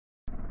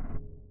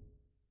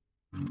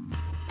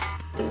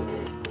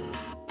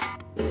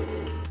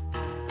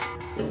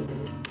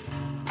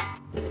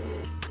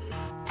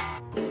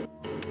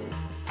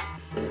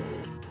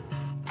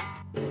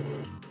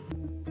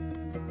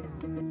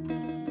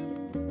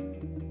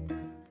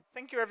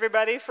Thank you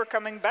everybody for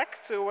coming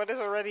back to what is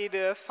already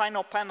the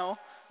final panel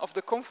of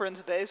the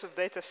conference days of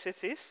Data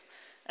Cities.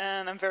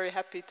 And I'm very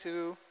happy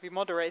to be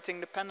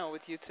moderating the panel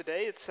with you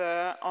today. It's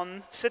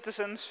on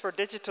citizens for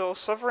digital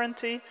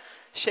sovereignty,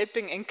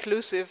 shaping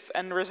inclusive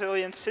and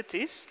resilient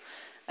cities.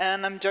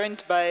 And I'm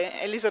joined by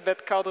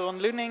Elisabeth Calderón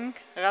Lüning,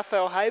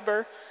 Rafael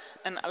Heiber,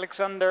 and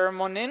Alexandre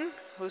Monnin,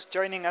 who's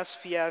joining us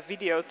via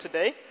video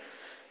today.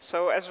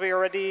 So as we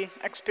already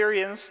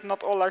experienced,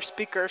 not all our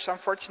speakers,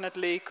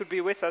 unfortunately, could be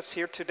with us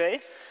here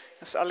today.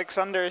 As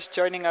Alexander is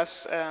joining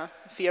us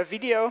via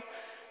video.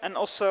 And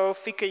also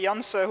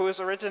Lieke, who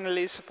was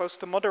originally supposed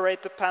to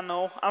moderate the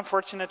panel.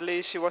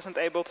 Unfortunately, she wasn't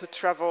able to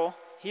travel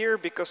here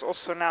because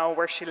also now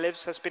where she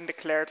lives has been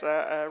declared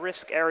a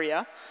risk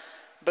area.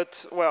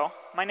 But, well,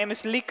 my name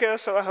is Lieke,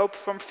 so I hope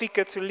from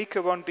Lieke to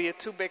Lieke won't be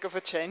too big of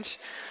a change.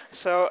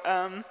 So,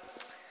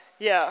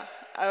 yeah.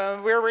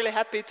 We're really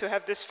happy to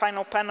have this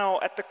final panel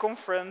at the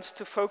conference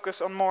to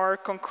focus on more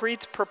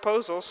concrete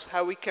proposals,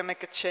 how we can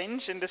make a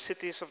change in the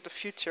cities of the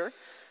future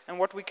and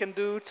what we can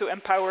do to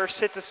empower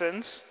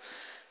citizens.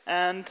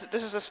 And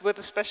this is with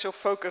a special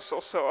focus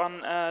also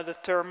on the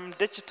term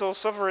digital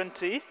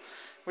sovereignty,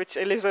 which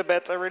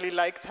Elisabeth, I really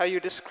liked how you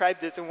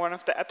described it in one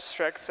of the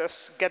abstracts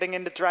as getting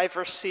in the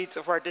driver's seat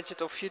of our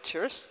digital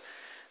futures.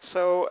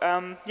 So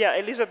yeah,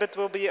 Elisabeth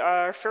will be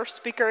our first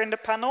speaker in the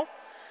panel.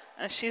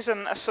 And she's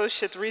an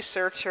associate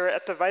researcher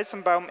at the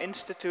Weizenbaum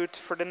Institute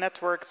for the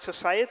Networked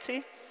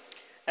Society.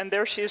 And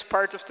there she is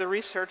part of the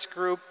research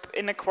group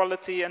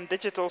Inequality and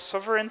Digital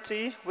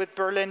Sovereignty with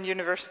Berlin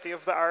University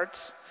of the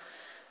Arts.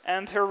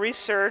 And her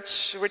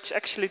research, which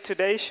actually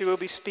today she will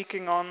be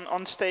speaking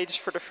on stage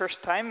for the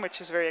first time,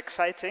 which is very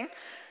exciting.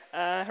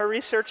 Her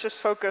research is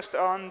focused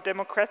on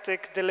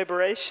democratic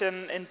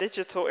deliberation in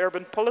digital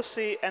urban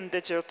policy and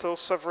digital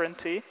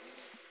sovereignty.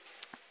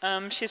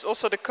 She's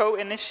also the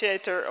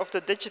co-initiator of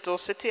the Digital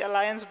City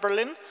Alliance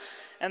Berlin,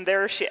 and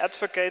there she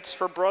advocates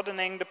for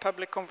broadening the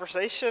public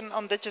conversation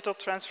on digital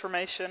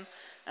transformation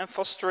and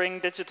fostering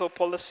digital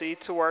policy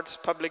towards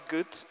public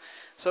good.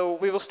 So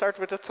we will start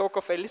with the talk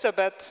of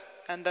Elisabeth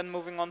and then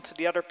moving on to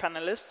the other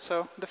panelists.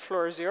 So the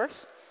floor is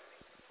yours.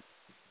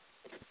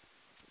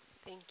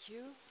 Thank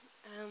you.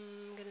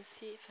 I'm going to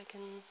see if I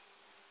can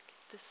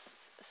get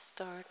this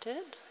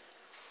started.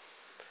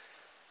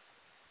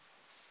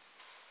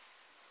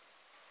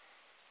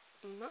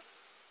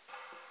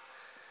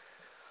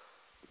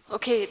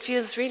 Okay, it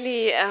feels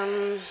really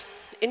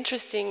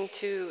interesting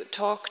to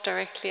talk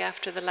directly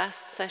after the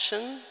last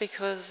session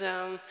because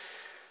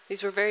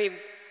these were very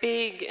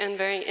big and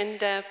very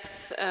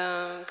in-depth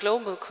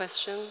global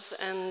questions,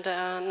 and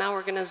now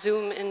we're going to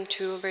zoom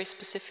into a very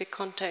specific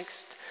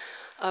context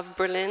of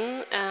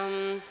Berlin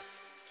and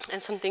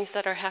some things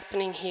that are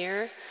happening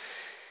here,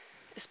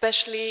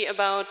 especially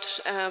about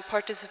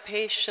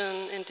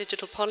participation in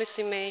digital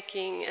policy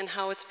making and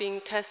how it's being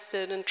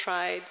tested and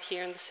tried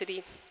here in the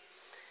city.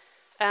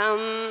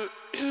 I'm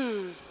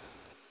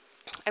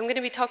going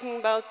to be talking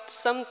about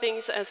some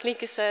things, as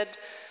Lieke said,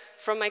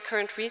 from my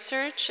current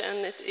research,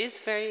 and it is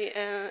very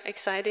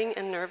exciting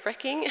and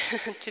nerve-wracking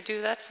to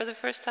do that for the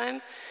first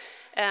time.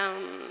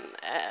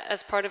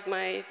 As part of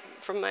my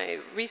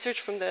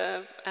research from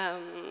the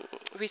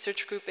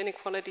research group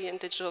Inequality and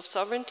Digital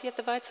Sovereignty at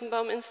the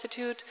Weizenbaum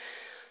Institute,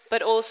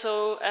 but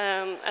also,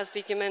 as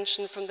Lieke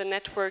mentioned, from the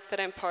network that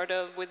I'm part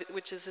of,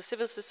 which is a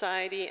civil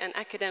society and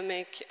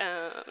academic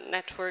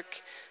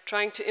network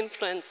trying to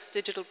influence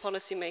digital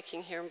policy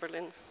making here in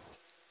Berlin.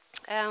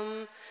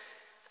 I'm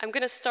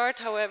going to start,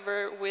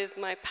 however, with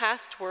my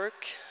past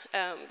work,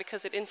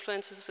 because it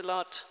influences a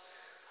lot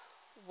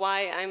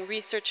why I'm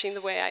researching the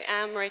way I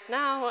am right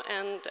now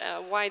and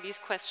why these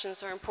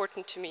questions are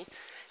important to me.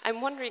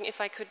 I'm wondering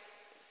if I could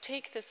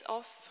take this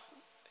off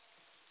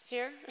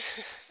here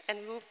and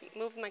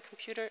move my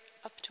computer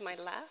up to my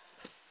lap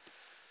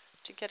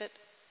to get it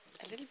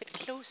a little bit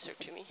closer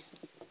to me.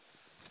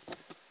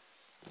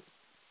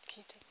 Can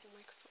you take the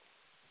microphone?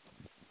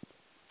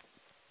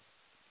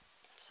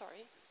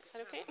 Sorry, is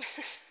that okay?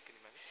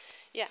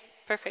 Yeah,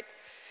 perfect.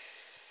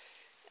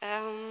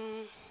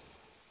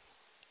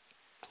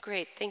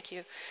 Great, thank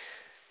you.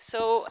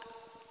 So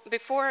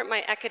before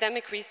my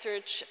academic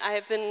research, I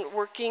have been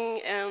working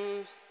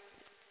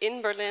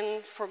in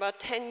Berlin for about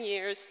 10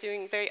 years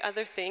doing very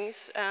other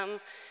things.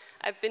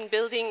 I've been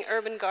building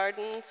urban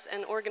gardens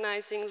and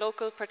organizing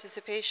local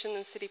participation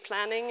in city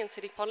planning and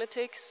city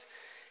politics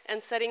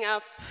and setting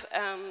up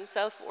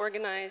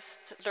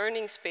self-organized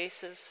learning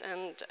spaces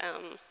and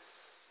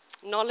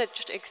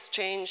knowledge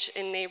exchange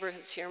in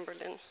neighborhoods here in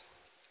Berlin.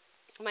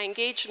 My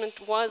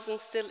engagement was and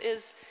still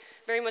is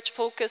very much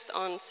focused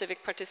on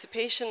civic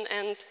participation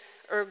and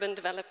urban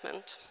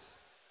development.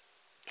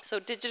 So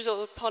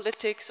digital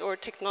politics or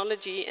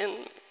technology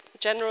in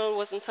general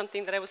wasn't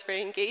something that I was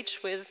very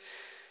engaged with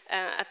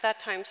at that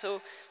time.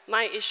 So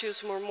my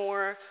issues were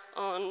more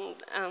on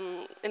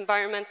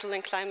environmental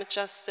and climate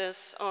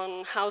justice,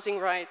 on housing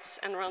rights,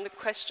 and around the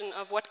question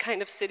of what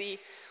kind of city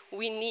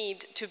we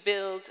need to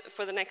build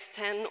for the next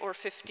 10 or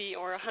 50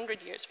 or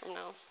 100 years from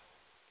now.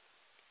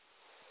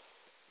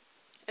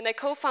 And I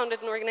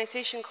co-founded an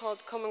organization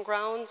called Common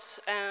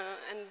Grounds,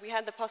 and we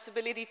had the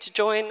possibility to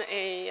join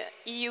a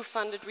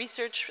EU-funded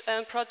research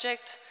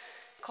project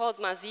called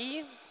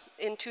MAZI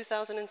in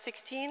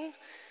 2016.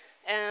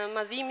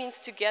 MAZI means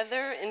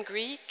together in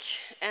Greek,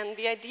 and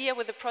the idea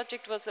with the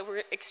project was that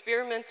we're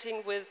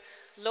experimenting with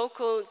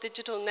local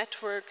digital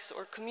networks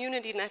or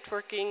community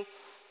networking,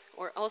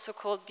 or also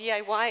called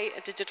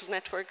DIY digital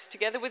networks,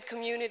 together with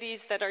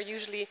communities that are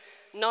usually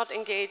not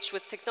engaged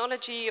with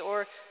technology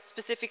or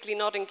specifically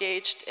not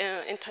engaged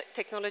in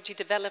technology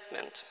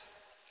development.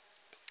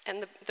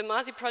 And the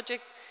MAZI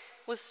project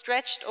was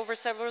stretched over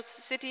several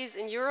cities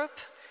in Europe,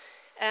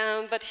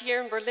 but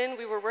here in Berlin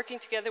we were working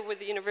together with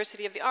the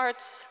University of the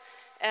Arts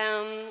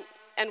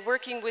and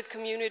working with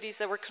communities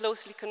that were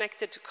closely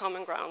connected to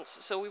Common Grounds.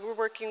 So we were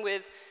working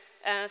with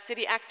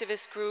city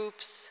activist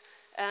groups,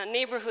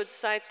 neighborhood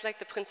sites like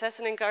the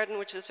Prinzessinnengarten,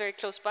 which is very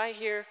close by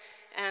here,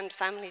 and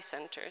family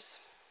centers.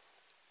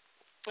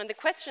 And the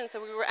questions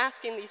that we were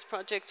asking these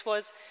projects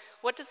was,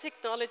 what does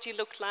technology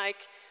look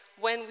like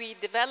when we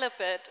develop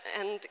it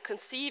and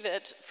conceive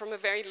it from a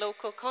very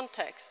local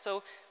context?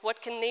 So what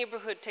can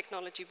neighborhood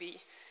technology be?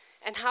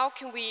 And how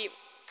can we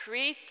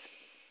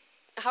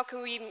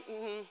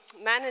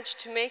manage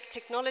to make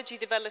technology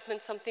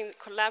development something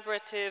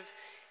collaborative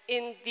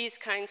in these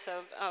kinds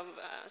of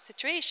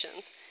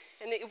situations?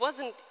 And it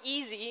wasn't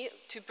easy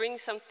to bring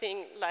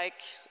something like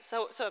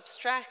so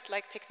abstract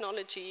like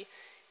technology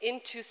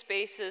into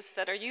spaces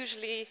that are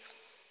usually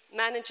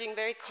managing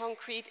very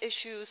concrete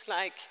issues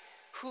like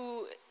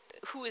who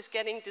is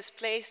getting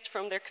displaced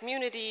from their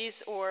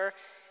communities, or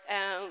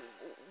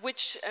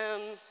which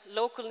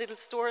local little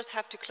stores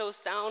have to close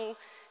down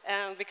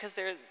because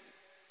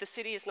the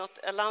city is not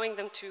allowing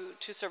them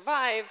to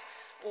survive,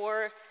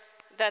 or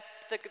that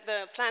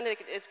the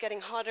planet is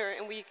getting hotter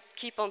and we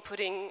keep on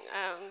putting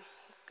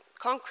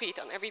concrete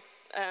on every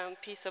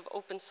piece of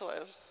open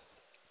soil.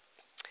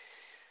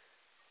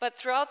 But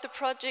throughout the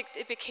project,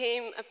 it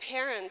became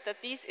apparent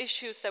that these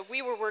issues that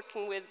we were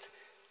working with,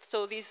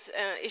 so these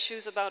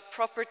issues about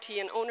property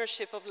and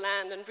ownership of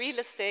land and real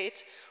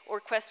estate, or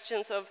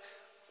questions of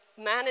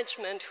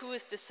management, who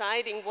is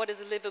deciding what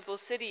is a livable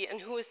city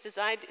and who is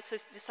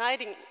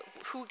deciding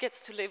who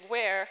gets to live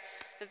where,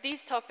 that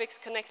these topics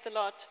connect a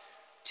lot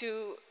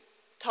to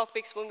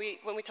topics when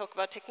we talk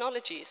about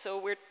technology.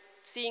 So we're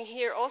seeing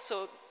here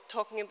also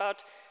talking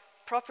about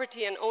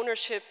property and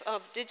ownership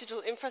of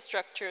digital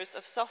infrastructures,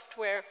 of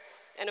software,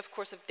 and of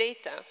course of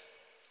data,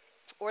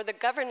 or the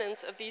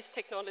governance of these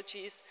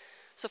technologies.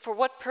 So for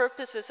what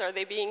purposes are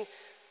they being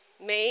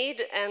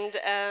made, and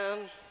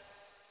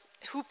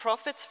who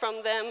profits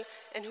from them,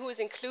 and who is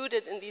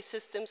included in these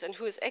systems and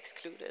who is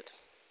excluded?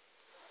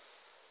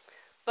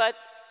 But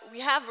we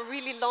have a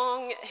really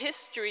long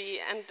history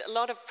and a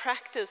lot of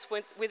practice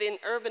within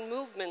urban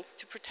movements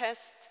to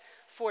protest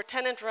for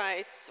tenant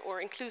rights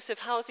or inclusive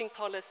housing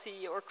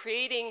policy, or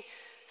creating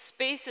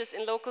spaces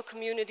in local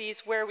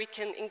communities where we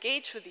can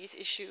engage with these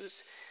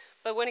issues.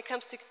 But when it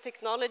comes to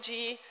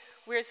technology,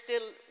 we're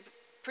still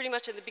pretty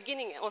much at the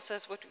beginning, also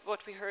as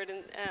what we heard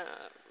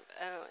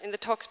in the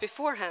talks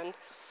beforehand.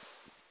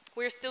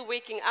 We're still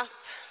waking up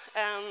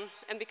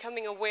and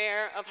becoming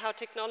aware of how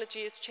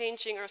technology is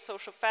changing our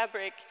social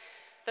fabric,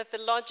 that the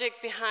logic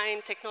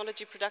behind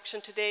technology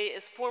production today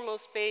is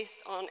foremost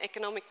based on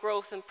economic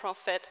growth and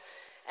profit,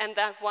 and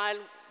that while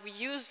we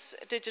use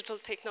digital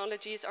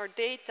technologies, our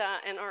data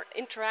and our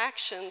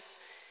interactions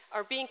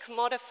are being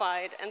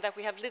commodified, and that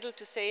we have little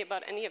to say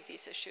about any of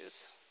these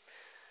issues.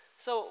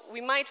 So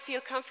we might feel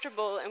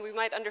comfortable and we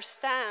might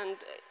understand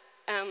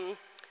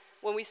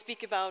when we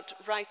speak about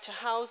right to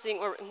housing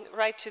or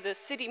right to the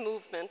city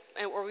movement,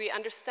 or we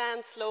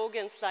understand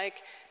slogans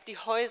like die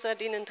Häuser,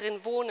 denen drin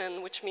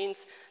wohnen, which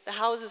means the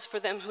houses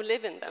for them who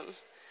live in them.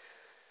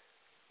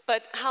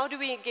 But how do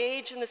we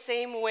engage in the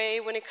same way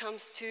when it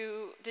comes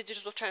to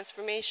digital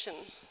transformation?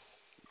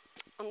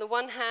 On the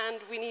one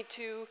hand, we need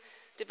to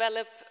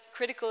develop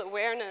critical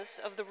awareness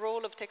of the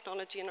role of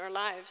technology in our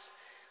lives.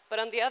 But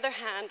on the other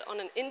hand,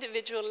 on an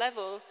individual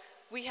level,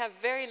 we have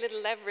very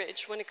little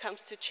leverage when it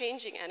comes to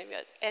changing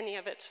any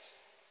of it.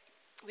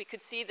 We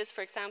could see this,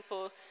 for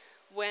example,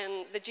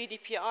 when the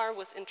GDPR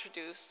was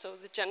introduced, so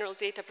the General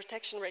Data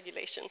Protection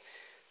Regulation,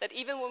 that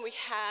even when we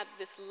had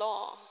this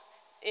law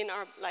in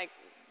our,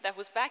 that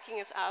was backing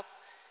us up,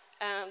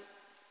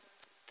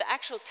 the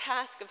actual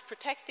task of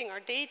protecting our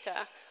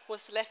data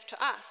was left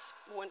to us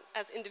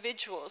as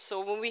individuals. So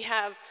when we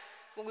have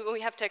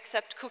to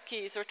accept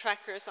cookies or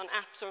trackers on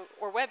apps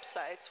or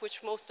websites,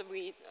 which most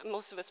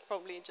of us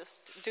probably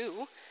just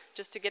do,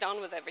 just to get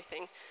on with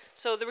everything.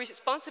 So the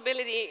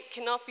responsibility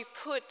cannot be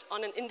put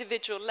on an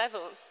individual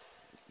level.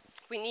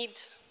 We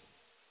need,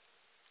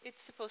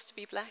 it's supposed to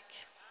be black.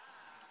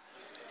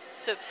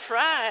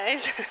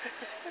 Surprise!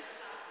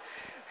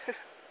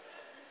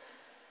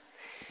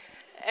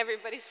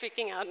 Everybody's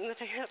freaking out in the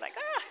like,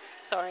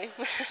 sorry.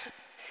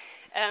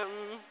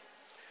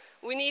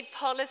 We need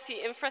policy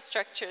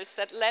infrastructures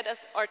that let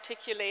us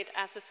articulate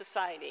as a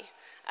society,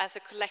 as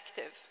a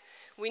collective.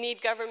 We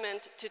need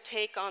government to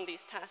take on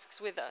these tasks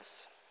with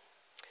us.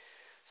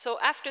 So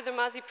after the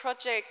MASI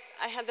project,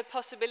 I had the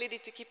possibility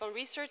to keep on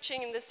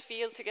researching in this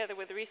field together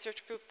with the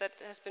research group that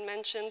has been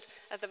mentioned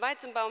at the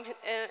Weizenbaum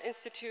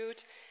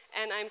Institute,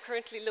 and I'm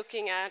currently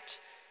looking at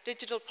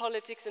digital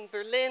politics in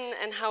Berlin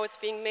and how it's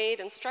being made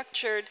and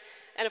structured,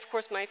 and of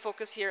course my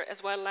focus here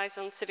as well lies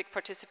on civic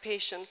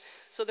participation.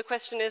 So the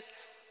question is,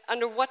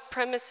 under what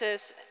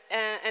premises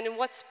and in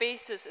what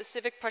spaces is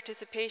civic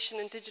participation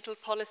in digital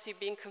policy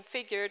being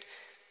configured,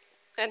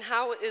 and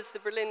how is the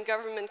Berlin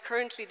government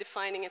currently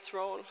defining its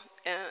role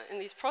in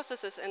these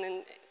processes and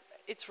in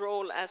its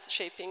role as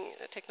shaping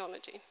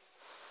technology?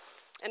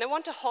 And I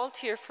want to halt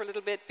here for a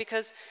little bit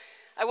because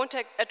I want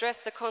to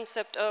address the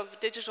concept of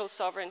digital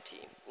sovereignty.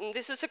 And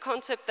this is a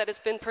concept that has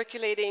been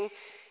percolating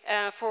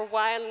for a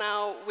while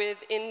now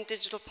within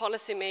digital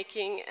policy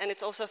making, and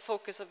it's also a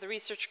focus of the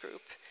research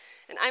group.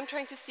 And I'm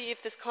trying to see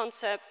if this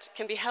concept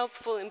can be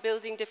helpful in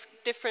building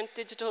different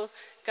digital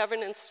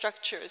governance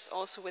structures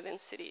also within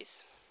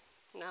cities.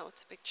 Now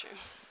it's a picture.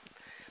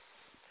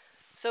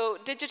 So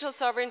digital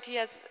sovereignty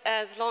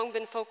has long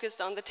been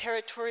focused on the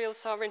territorial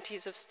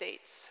sovereignties of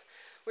states.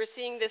 We're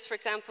seeing this, for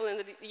example, in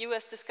the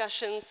US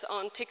discussions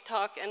on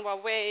TikTok and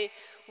Huawei,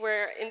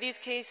 where in these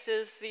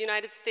cases, the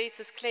United States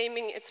is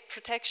claiming its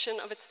protection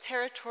of its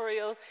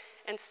territorial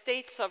and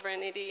state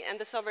sovereignty and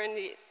the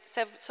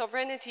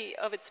sovereignty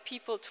of its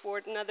people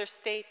toward another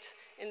state,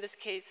 in this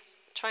case,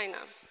 China.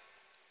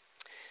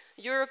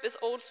 Europe is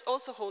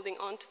also holding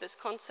on to this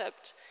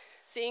concept,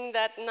 seeing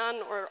that none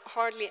or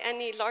hardly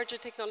any larger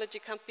technology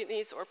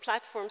companies or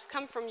platforms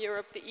come from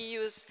Europe. The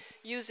EU is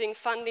using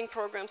funding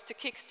programs to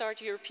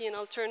kickstart European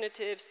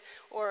alternatives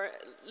or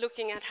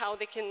looking at how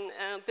they can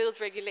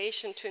build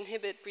regulation to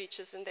inhibit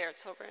breaches in their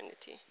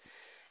sovereignty.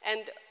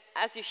 And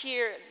as you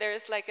hear, there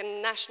is like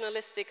a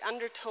nationalistic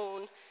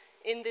undertone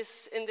in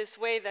this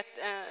way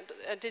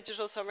that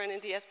digital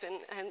sovereignty has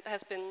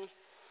been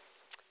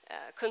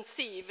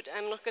conceived.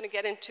 I'm not going to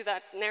get into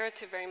that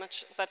narrative very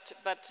much,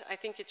 but I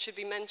think it should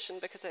be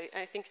mentioned because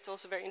I think it's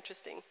also very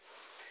interesting.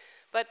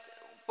 But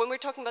when we're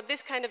talking about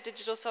this kind of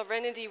digital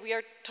sovereignty, we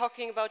are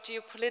talking about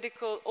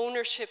geopolitical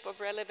ownership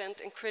of relevant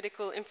and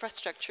critical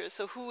infrastructure.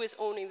 So who is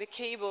owning the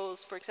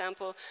cables, for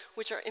example,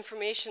 which our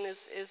information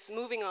is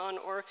moving on,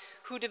 or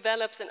who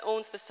develops and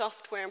owns the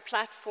software and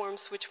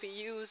platforms which we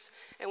use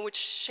and which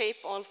shape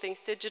all things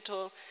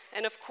digital.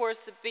 And of course,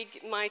 the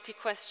big mighty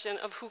question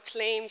of who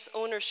claims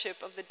ownership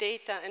of the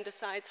data and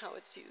decides how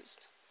it's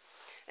used.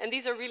 And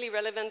these are really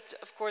relevant,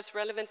 of course,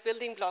 relevant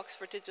building blocks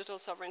for digital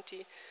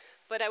sovereignty.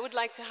 But I would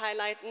like to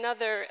highlight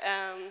another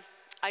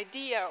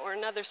idea or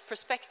another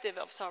perspective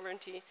of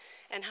sovereignty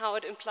and how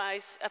it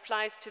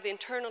applies to the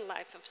internal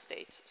life of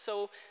states.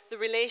 So the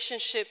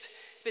relationship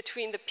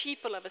between the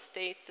people of a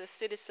state, the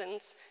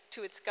citizens,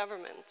 to its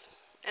government.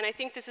 And I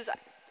think this is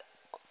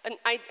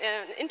an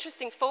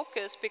interesting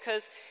focus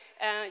because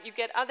you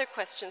get other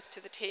questions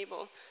to the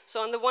table.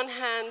 So on the one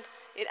hand,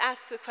 it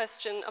asks the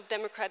question of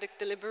democratic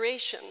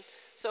deliberation.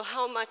 So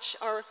how much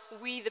are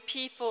we, the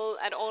people,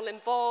 at all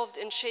involved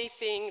in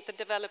shaping the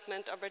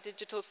development of our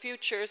digital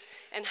futures,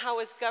 and how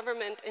is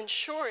government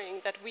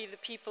ensuring that we, the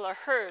people, are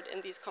heard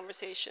in these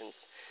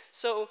conversations?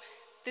 So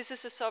this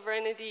is a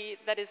sovereignty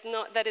that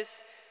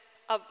is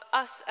of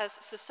us as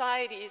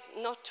societies,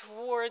 not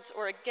towards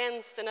or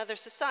against another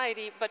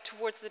society, but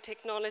towards the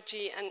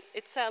technology and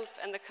itself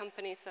and the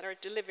companies that are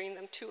delivering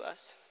them to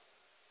us.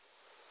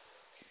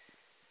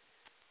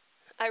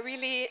 I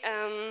really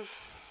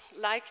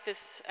like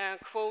this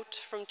quote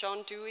from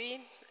John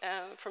Dewey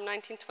from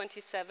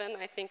 1927.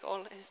 I think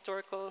all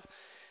historical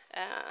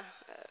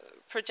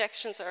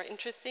projections are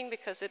interesting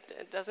because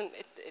it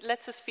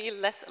lets us feel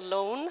less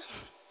alone.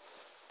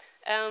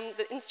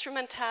 The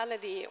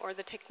instrumentality or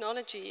the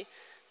technology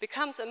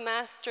becomes a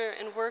master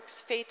and works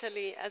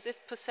fatally as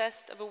if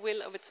possessed of a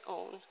will of its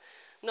own,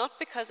 not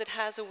because it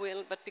has a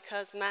will, but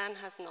because man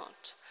has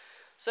not.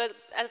 So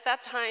at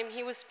that time,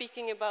 he was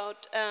speaking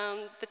about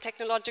the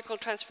technological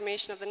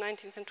transformation of the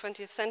 19th and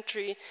 20th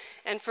century,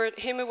 and for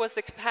him it was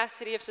the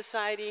capacity of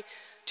society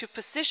to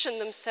position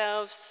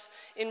themselves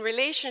in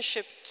relation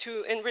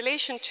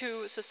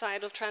to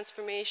societal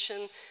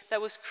transformation that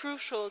was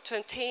crucial to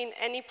attain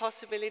any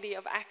possibility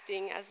of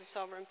acting as a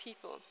sovereign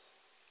people.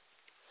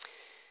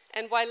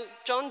 And while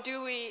John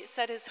Dewey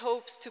set his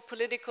hopes to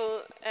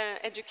political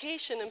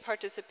education and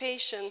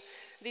participation,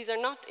 these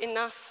are not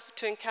enough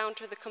to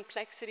encounter the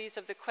complexities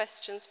of the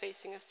questions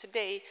facing us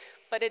today,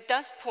 but it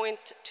does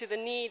point to the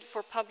need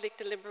for public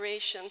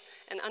deliberation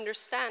and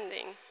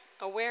understanding,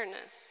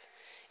 awareness,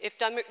 if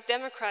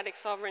democratic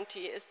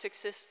sovereignty is to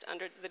exist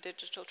under the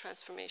digital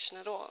transformation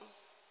at all.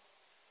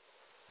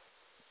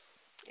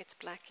 It's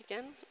black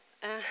again.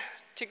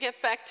 To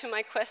get back to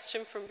my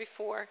question from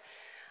before,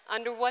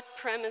 under what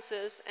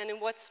premises and in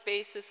what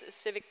spaces is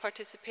civic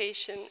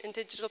participation in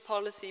digital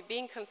policy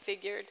being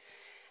configured,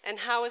 and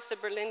how is the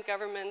Berlin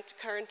government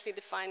currently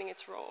defining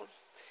its role?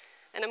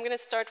 And I'm going to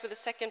start with the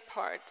second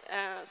part.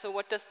 So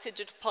what does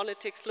digital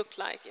politics look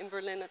like in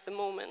Berlin at the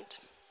moment?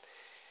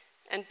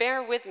 And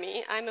bear with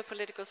me, I'm a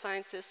political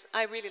scientist.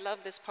 I really love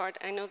this part.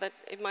 I know that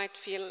it might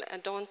feel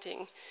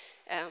daunting.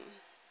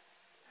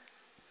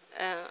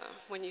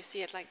 when you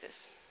see it like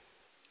this.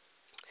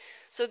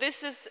 So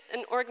this is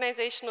an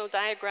organizational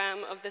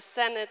diagram of the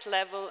Senate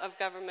level of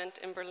government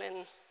in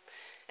Berlin.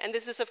 And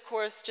this is, of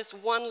course, just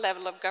one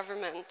level of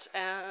government.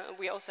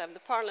 We also have the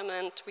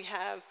parliament. We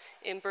have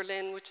in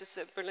Berlin, which is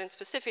a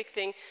Berlin-specific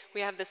thing,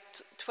 we have the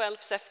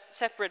 12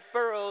 separate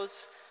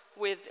boroughs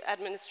with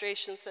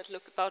administrations that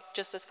look about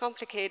just as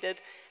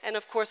complicated. And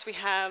of course, we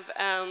have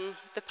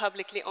the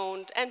publicly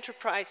owned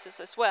enterprises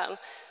as well.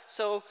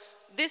 So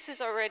this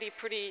is already a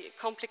pretty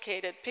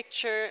complicated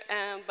picture,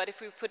 but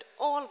if we put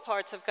all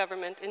parts of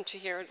government into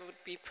here, it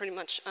would be pretty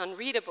much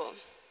unreadable.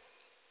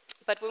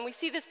 But when we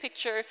see this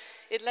picture,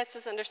 it lets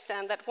us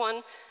understand that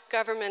one,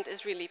 government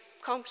is really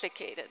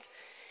complicated.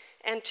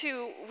 And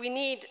two, we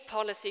need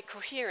policy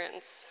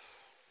coherence,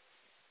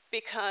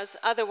 because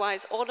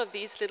otherwise all of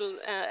these little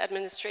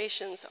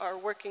administrations are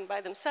working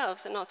by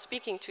themselves and not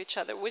speaking to each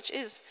other, which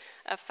is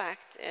a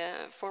fact,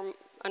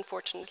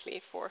 unfortunately,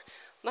 for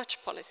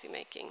much policy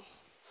making.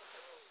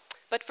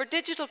 But for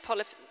digital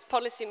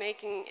policy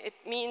making, it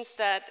means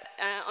that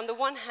on the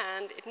one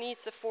hand, it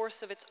needs a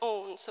force of its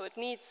own, so it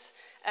needs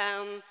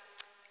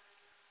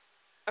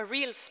a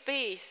real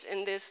space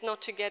in this,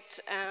 not to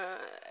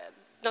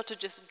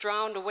just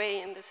drown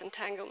away in this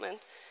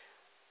entanglement.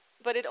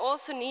 But it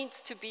also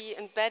needs to be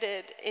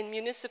embedded in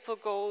municipal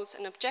goals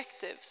and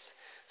objectives.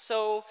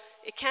 So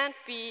it can't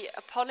be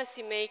a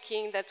policy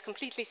making that's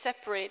completely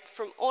separate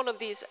from all of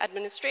these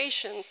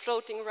administrations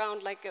floating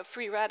around like a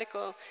free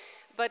radical,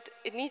 but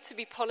it needs to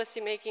be policy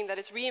making that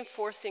is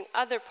reinforcing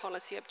other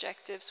policy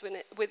objectives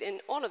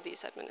within all of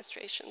these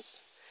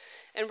administrations.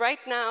 And right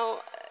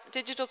now,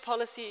 digital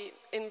policy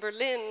in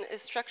Berlin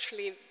is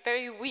structurally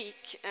very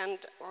weak,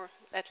 or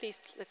at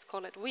least let's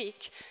call it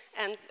weak,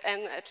 and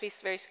at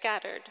least very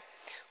scattered.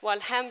 While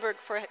Hamburg,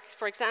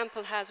 for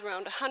example, has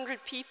around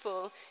 100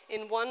 people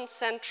in one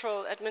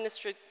central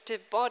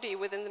administrative body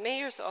within the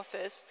mayor's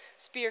office,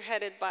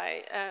 spearheaded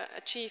by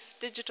a chief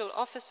digital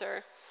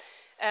officer,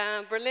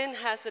 Berlin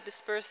has a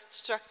dispersed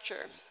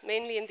structure,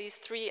 mainly in these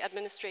three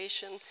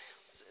administrations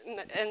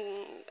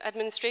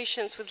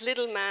with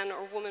little man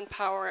or woman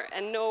power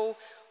and no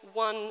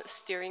one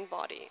steering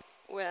body,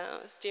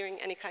 steering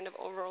any kind of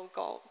overall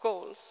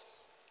goals.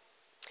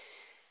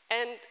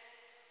 And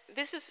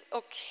this is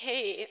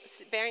okay,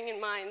 bearing in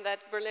mind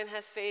that Berlin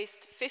has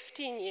faced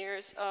 15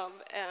 years of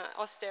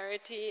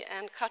austerity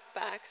and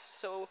cutbacks,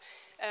 so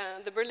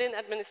the Berlin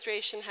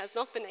administration has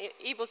not been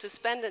able to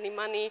spend any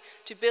money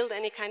to build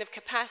any kind of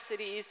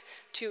capacities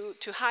to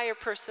hire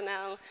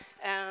personnel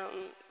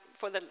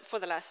for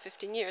the last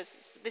 15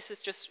 years. This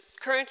is just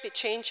currently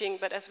changing,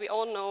 but as we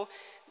all know,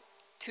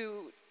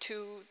 to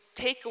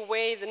take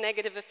away the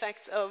negative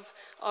effects of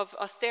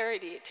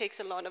austerity, it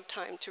takes a lot of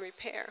time to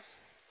repair.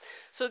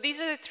 So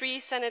these are the three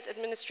Senate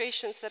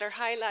administrations that are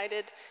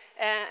highlighted,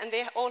 and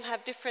they all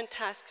have different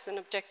tasks and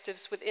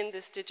objectives within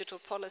this digital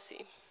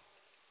policy.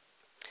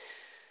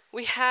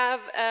 We have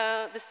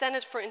the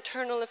Senate for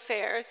Internal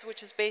Affairs,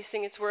 which is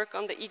basing its work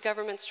on the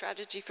e-government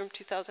strategy from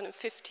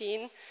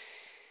 2015.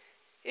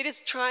 It is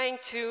trying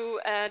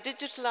to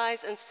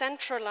digitalize and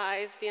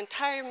centralize the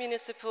entire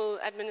municipal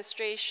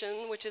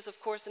administration, which is of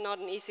course not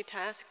an easy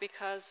task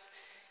because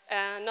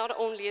not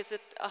only is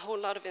it a whole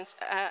lot of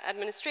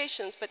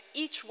administrations, but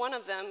each one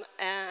of them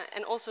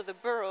and also the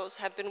boroughs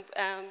have been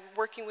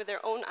working with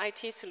their own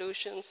IT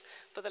solutions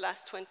for the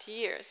last 20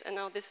 years, and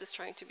now this is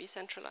trying to be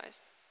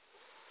centralized.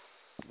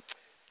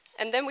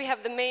 And then we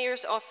have the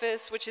mayor's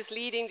office, which is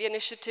leading the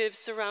initiatives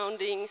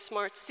surrounding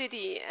smart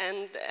city,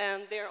 and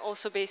they're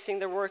also basing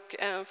their work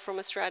from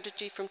a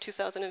strategy from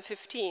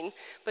 2015.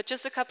 But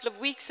just a couple of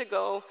weeks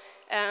ago,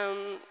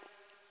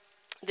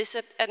 this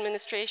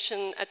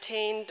administration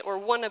attained or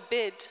won a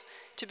bid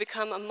to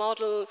become a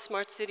model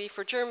smart city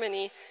for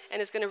Germany,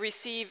 and is going to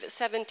receive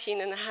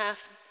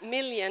 17.5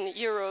 million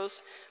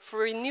euros for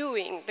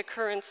renewing the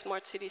current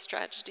smart city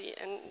strategy.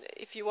 And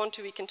if you want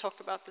to, we can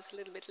talk about this a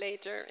little bit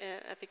later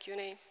at the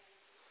Q&A.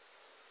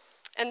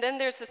 And then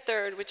there's the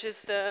third, which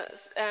is the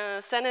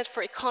Senate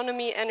for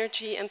Economy,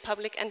 Energy, and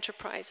Public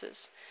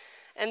Enterprises.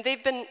 And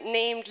they've been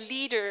named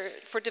leader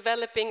for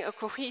developing a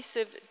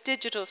cohesive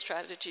digital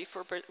strategy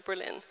for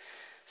Berlin.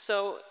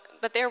 So,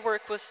 but their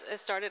work was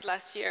started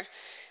last year.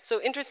 So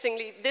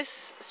interestingly, this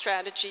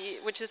strategy,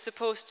 which is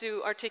supposed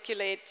to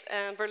articulate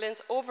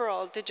Berlin's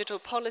overall digital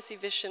policy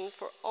vision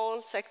for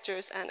all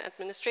sectors and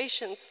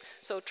administrations,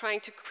 so trying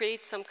to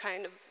create some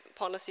kind of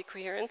policy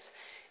coherence,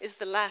 is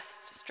the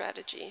last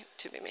strategy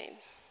to be made.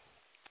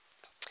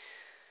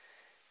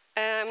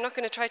 I'm not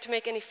going to try to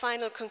make any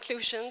final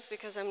conclusions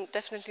because I'm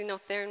definitely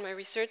not there in my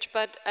research,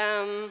 but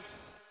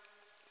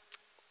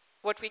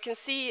what we can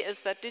see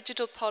is that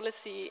digital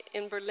policy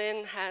in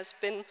Berlin has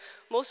been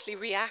mostly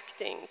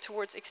reacting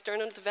towards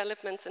external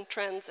developments and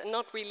trends and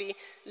not really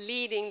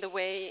leading the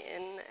way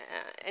in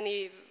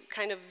any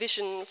kind of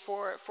vision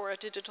for a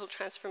digital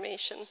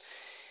transformation.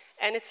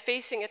 And it's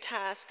facing a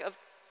task of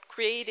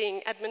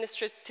creating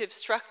administrative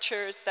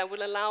structures that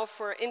will allow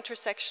for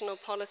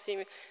intersectional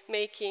policy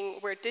making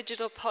where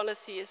digital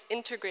policy is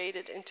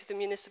integrated into the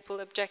municipal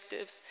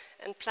objectives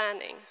and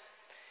planning.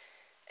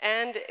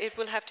 And it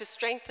will have to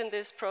strengthen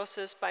this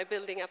process by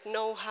building up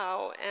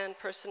know-how and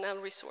personnel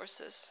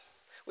resources,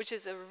 which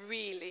is a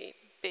really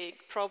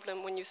big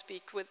problem when you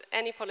speak with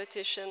any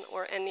politician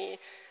or any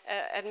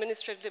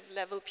administrative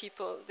level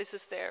people. This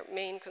is their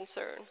main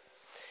concern.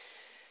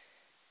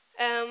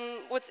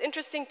 What's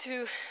interesting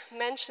to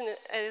mention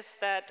is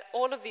that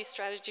all of these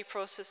strategy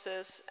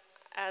processes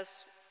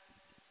as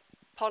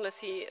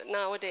policy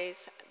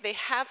nowadays, they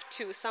have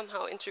to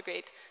somehow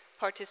integrate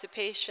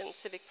participation,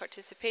 civic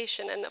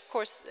participation, and of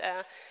course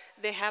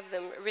they have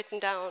them written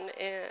down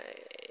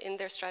in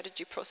their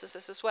strategy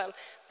processes as well.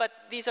 But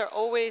these are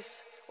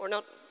always, or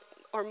not,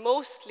 or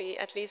mostly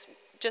at least,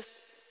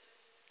 just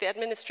the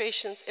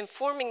administrations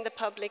informing the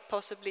public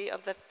possibly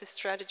of that this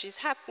strategy is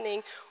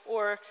happening,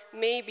 or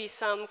maybe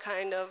some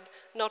kind of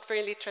not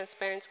really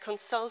transparent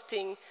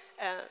consulting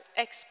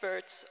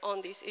experts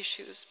on these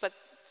issues, but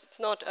it's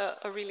not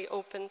a really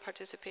open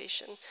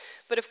participation.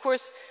 But of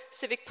course,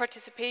 civic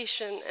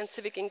participation and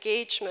civic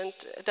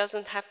engagement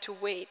doesn't have to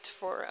wait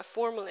for a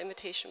formal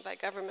invitation by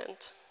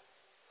government.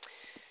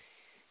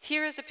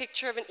 Here is a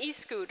picture of an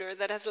e-scooter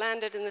that has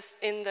landed in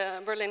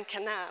the Berlin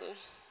Canal.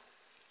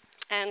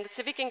 And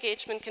civic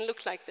engagement can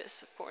look like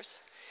this, of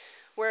course,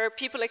 where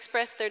people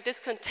express their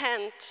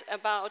discontent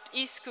about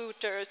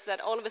e-scooters that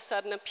all of a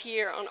sudden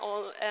appear on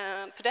all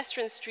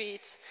pedestrian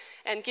streets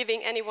and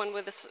giving anyone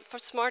with a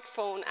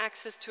smartphone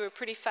access to a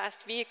pretty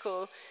fast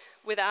vehicle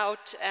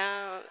without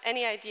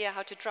any idea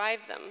how to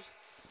drive them.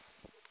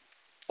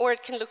 Or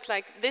it can look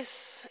like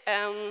this,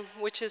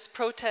 which is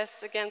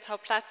protests against how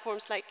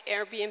platforms like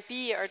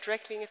Airbnb are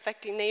directly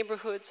affecting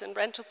neighborhoods and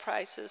rental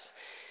prices.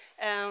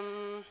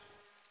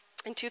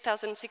 In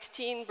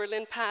 2016,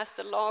 Berlin passed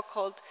a law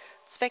called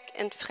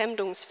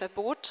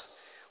Zweckentfremdungsverbot,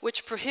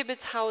 which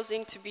prohibits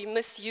housing to be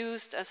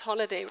misused as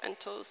holiday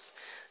rentals.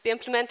 The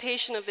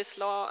implementation of this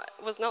law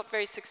was not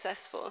very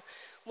successful.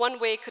 One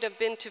way could have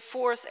been to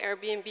force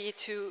Airbnb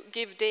to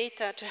give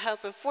data to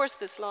help enforce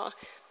this law,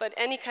 but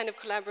any kind of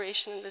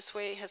collaboration in this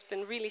way has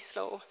been really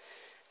slow.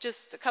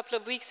 Just a couple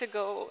of weeks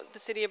ago, the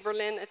city of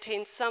Berlin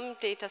attained some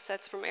data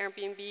sets from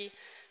Airbnb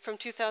from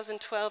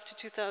 2012 to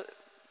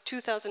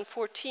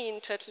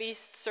 2014 to at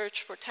least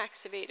search for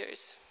tax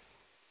evaders.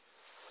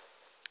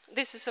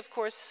 This is, of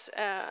course,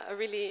 a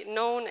really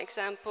known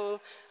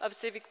example of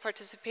civic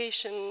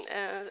participation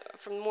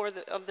from more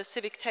of the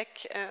civic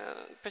tech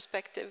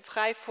perspective,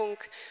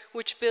 Freifunk,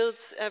 which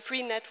builds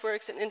free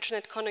networks and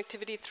internet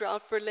connectivity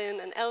throughout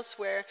Berlin and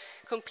elsewhere,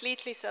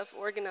 completely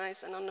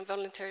self-organized and on a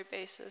voluntary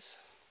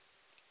basis.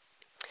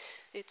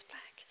 It's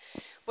black.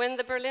 When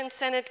the Berlin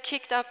Senate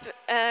kicked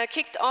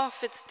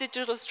off its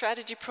digital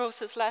strategy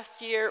process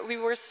last year, we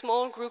were a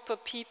small group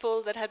of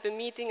people that had been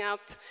meeting up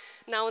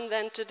now and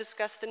then to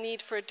discuss the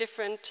need for a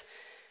different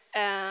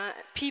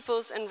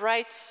people's and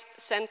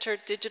rights-centered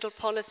digital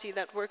policy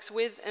that works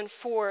with and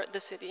for the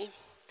city.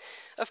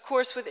 Of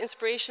course, with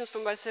inspirations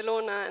from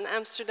Barcelona and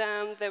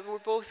Amsterdam that were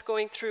both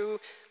going through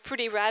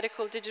pretty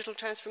radical digital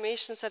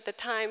transformations at the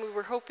time, we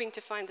were hoping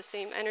to find the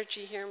same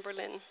energy here in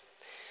Berlin.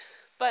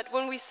 But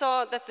when we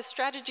saw that the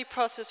strategy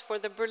process for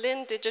the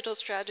Berlin digital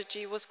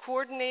strategy was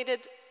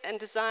coordinated and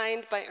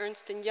designed by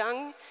Ernst &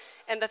 Young,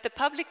 and that the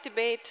public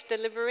debate,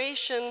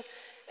 deliberation,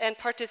 and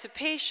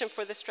participation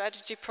for the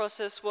strategy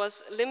process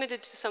was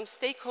limited to some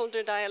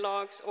stakeholder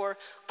dialogues or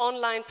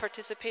online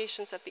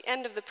participations at the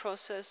end of the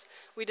process,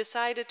 we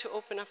decided to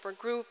open up our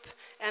group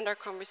and our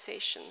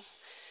conversation.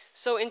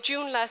 So in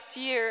June last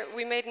year,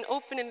 we made an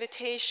open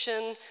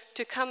invitation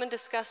to come and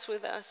discuss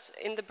with us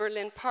in the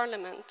Berlin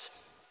Parliament.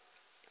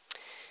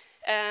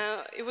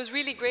 It was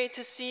really great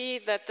to see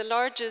that the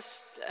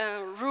largest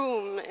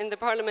room in the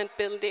Parliament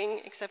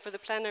building, except for the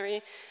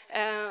plenary,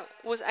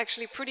 was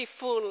actually pretty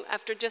full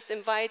after just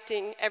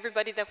inviting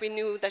everybody that we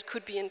knew that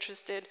could be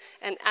interested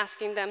and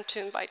asking them to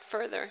invite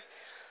further.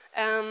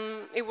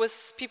 It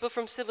was people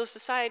from civil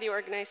society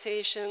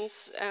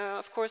organizations,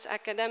 of course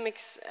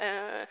academics,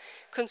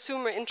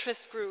 consumer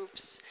interest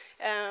groups,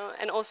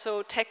 and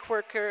also tech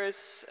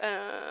workers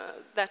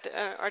that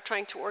are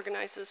trying to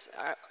organize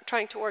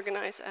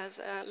as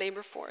a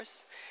labor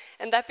force.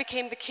 And that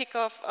became the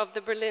kickoff of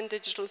the Berlin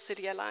Digital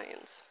City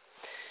Alliance.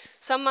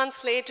 Some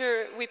months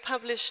later, we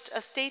published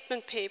a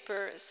statement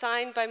paper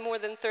signed by more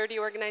than 30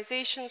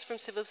 organizations from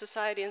civil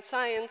society and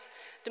science,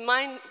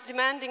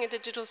 demanding a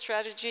digital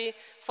strategy,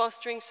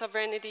 fostering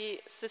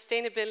sovereignty,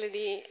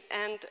 sustainability,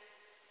 and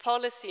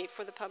policy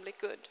for the public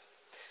good.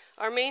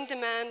 Our main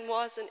demand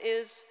was and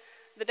is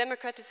the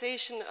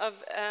democratization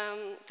of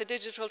the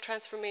digital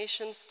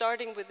transformation,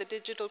 starting with the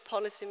digital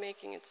policy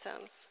making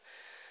itself.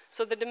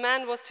 So the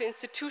demand was to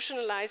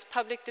institutionalize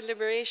public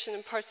deliberation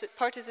and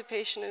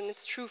participation in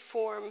its true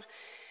form.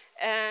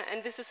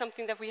 And this is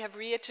something that we have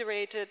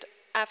reiterated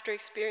after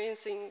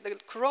experiencing the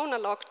Corona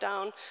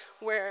lockdown,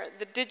 where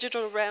the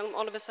digital realm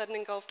all of a sudden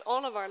engulfed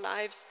all of our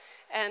lives,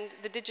 and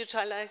the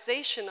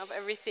digitalization of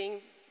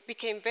everything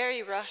became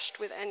very rushed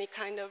with any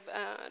kind of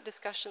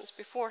discussions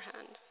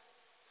beforehand.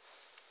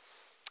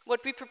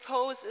 What we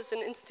propose is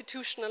an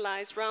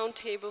institutionalized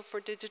roundtable for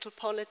digital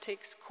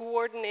politics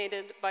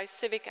coordinated by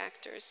civic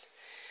actors.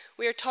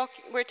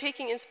 we're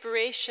taking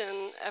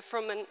inspiration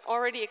from an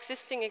already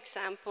existing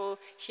example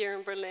here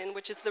in Berlin,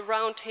 which is the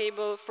Round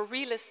Table for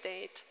Real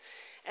Estate.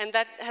 And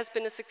that has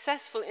been a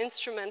successful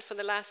instrument for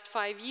the last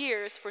 5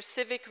 years for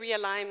civic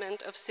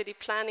realignment of city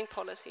planning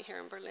policy here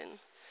in Berlin.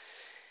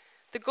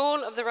 The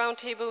goal of the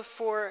Roundtable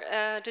for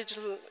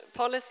Digital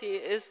Policy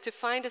is to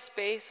find a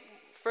space,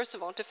 first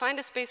of all, to find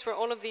a space where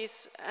all of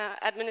these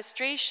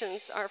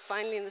administrations are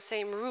finally in the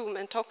same room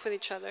and talk with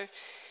each other,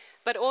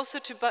 but also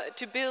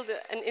to build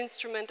an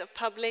instrument of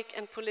public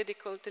and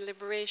political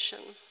deliberation.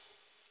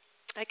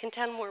 I can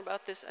tell more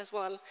about this as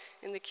well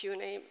in the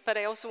Q&A, but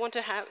I also want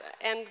to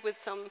end with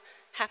some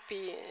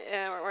happy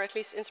or at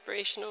least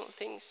inspirational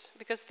things,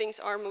 because things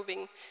are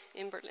moving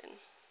in Berlin.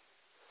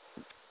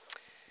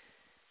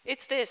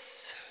 It's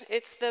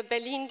the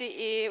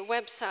Berlin.de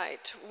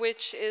website,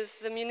 which is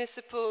the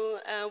municipal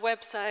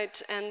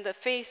website and the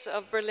face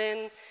of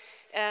Berlin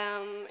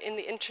in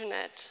the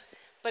internet.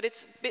 But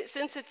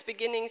since its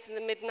beginnings in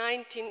the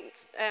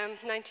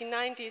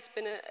mid-1990s,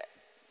 been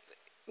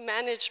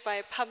managed by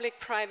a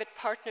public-private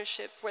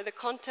partnership where the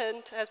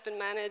content has been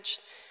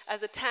managed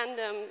as a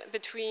tandem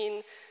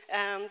between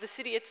the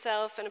city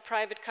itself and a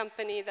private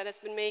company that has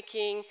been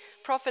making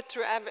profit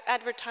through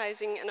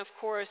advertising and, of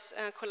course,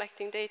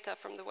 collecting data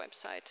from the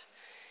website.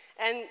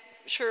 And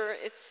sure,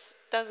 it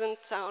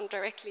doesn't sound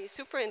directly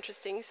super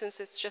interesting since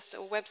it's just a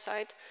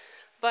website,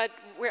 but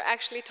we're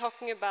actually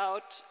talking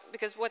about,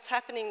 because what's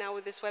happening now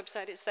with this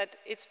website is that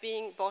it's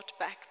being bought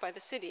back by the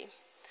city.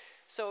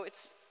 So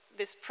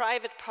this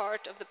private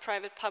part of the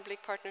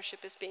private-public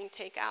partnership is being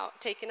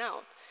taken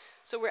out.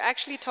 So we're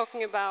actually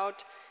talking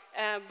about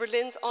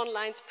Berlin's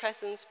online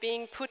presence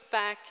being put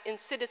back in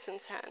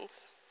citizens'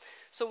 hands.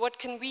 So what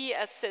can we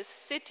as a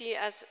city,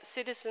 as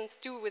citizens,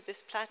 do with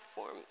this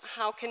platform?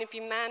 How can it be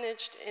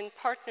managed in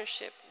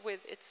partnership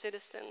with its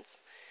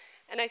citizens?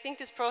 And I think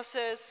this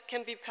process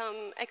can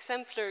become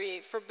exemplary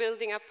for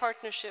building a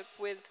partnership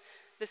with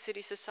the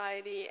city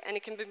society, and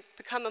it can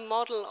become a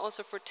model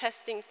also for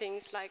testing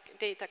things like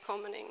data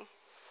commoning.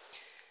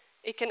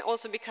 It can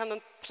also become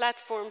a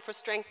platform for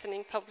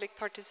strengthening public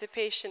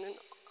participation in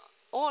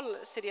all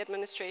city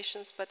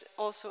administrations, but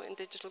also in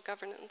digital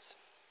governance.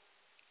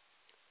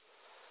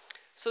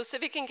 So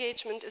civic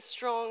engagement is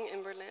strong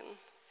in Berlin.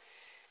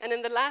 And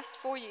in the last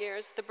 4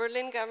 years, the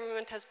Berlin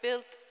government has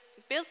built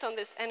on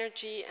this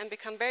energy and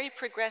become very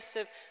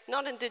progressive,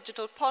 not in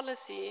digital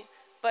policy,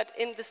 but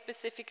in the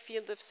specific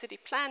field of city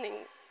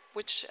planning,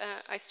 which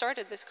I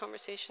started this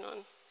conversation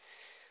on.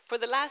 For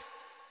the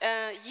last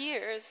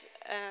years,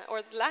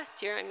 or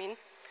last year, I mean,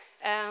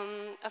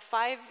 a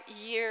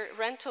 5-year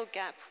rental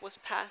gap was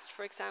passed,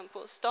 for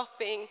example,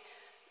 stopping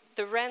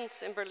the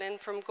rents in Berlin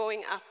from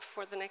going up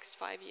for the next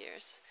 5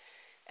 years,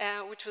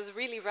 which was a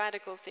really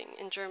radical thing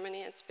in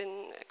Germany. It's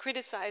been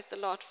criticized a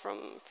lot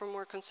from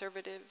more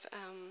conservative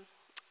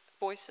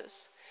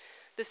voices.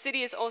 The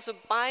city is also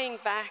buying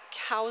back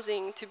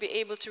housing to be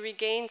able to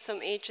regain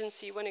some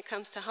agency when it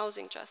comes to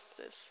housing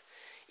justice.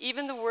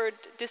 Even the word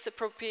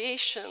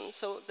disappropriation,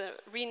 so the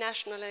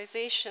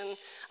renationalization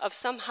of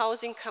some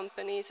housing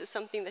companies, is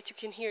something that you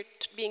can hear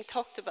being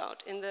talked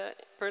about in the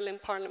Berlin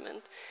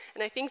parliament.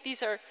 And I think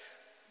these are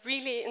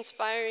really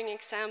inspiring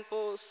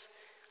examples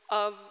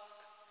of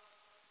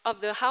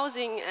the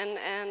housing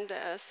and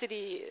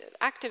city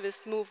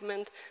activist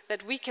movement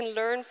that we can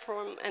learn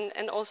from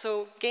and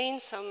also gain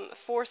some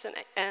force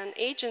and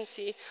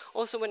agency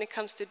also when it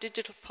comes to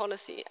digital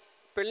policy.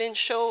 Berlin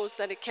shows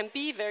that it can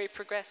be very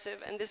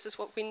progressive, and this is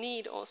what we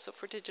need also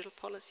for digital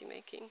policy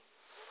making.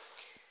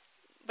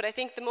 But I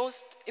think the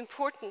most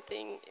important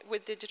thing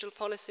with digital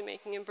policy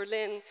making in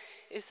Berlin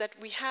is that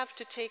we have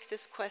to take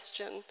this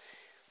question: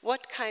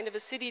 what kind of a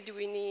city do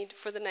we need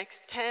for the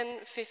next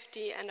 10,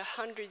 50, and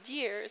 100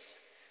 years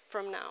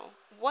from now?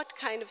 What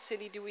kind of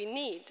city do we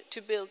need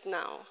to build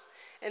now?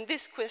 And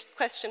this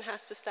question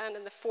has to stand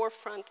in the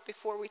forefront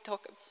before we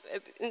talk,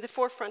 in the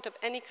forefront of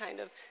any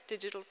kind of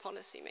digital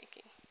policy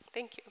making.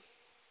 Thank you.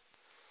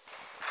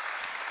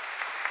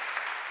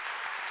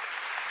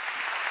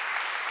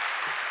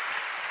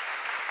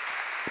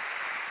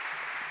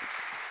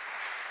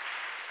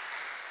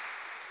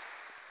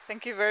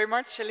 Thank you very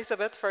much,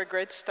 Elisabeth, for a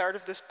great start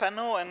of this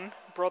panel, and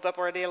brought up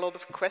already a lot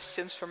of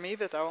questions for me,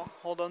 but I'll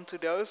hold on to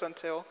those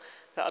until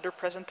the other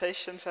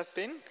presentations have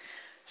been.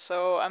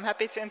 So I'm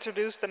happy to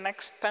introduce the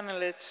next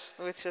panelist,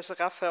 which is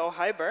Rafael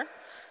Heiber.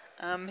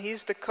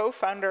 He's the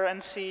co-founder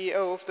and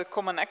CEO of the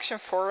Common Action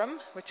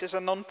Forum, which is a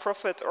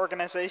non-profit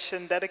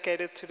organization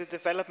dedicated to the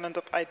development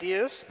of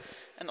ideas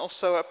and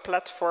also a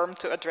platform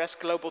to address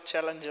global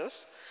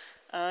challenges.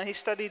 He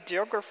studied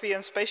geography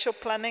and spatial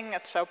planning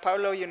at Sao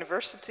Paulo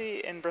University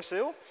in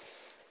Brazil,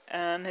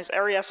 and his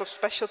areas of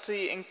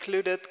specialty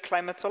included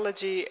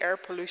climatology, air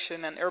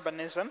pollution, and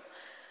urbanism.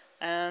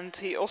 And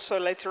he also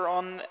later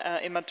on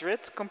in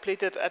Madrid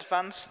completed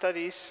advanced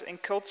studies in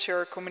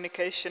culture,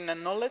 communication,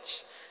 and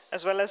knowledge,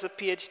 as well as a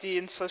PhD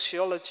in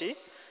sociology,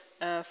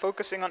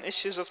 focusing on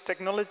issues of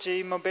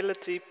technology,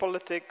 mobility,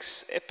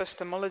 politics,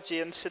 epistemology,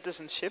 and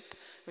citizenship,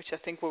 which I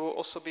think will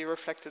also be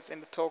reflected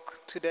in the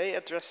talk today,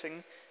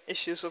 addressing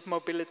issues of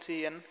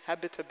mobility and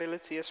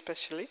habitability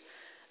especially.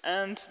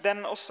 And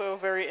then also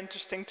very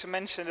interesting to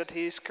mention that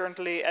he's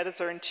currently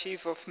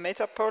editor-in-chief of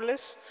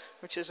Metapolis,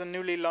 which is a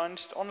newly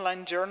launched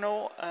online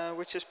journal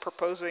which is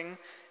proposing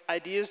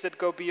ideas that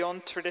go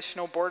beyond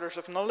traditional borders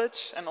of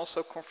knowledge and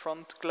also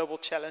confront global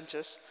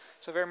challenges.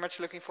 So very much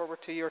looking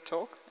forward to your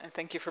talk, and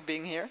thank you for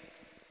being here.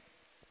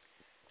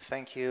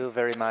 Thank you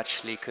very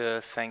much,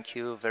 Lieke. Thank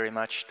you very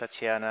much,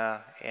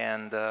 Tatiana.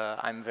 And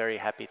I'm very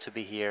happy to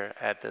be here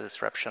at the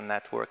Disruption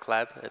Network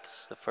Lab.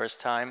 It's the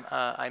first time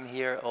I'm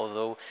here,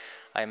 although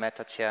I met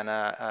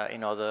Tatiana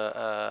in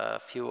other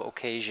few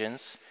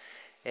occasions.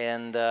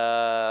 And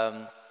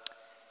I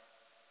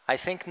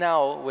think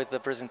now with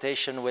the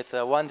presentation, with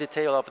one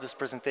detail of this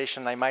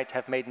presentation, I might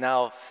have made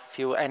now a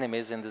few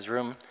enemies in this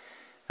room.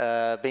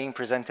 Being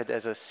presented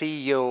as a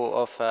CEO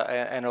of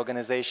an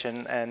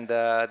organization, and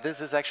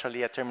this is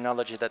actually a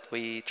terminology that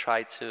we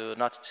try to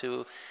not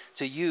to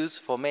use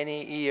for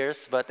many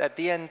years, but at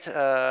the end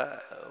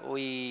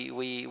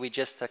we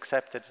just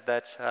accepted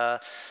that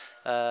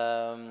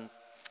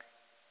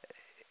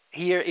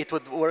here it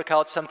would work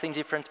out something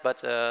different,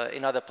 but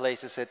in other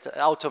places it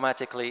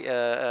automatically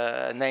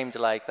named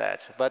like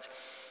that. But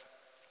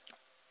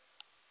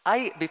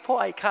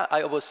before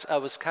I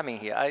was coming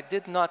here, I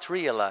did not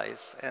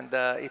realize, and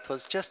it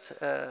was just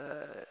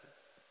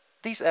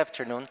this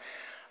afternoon,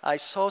 I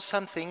saw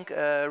something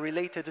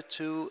related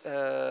to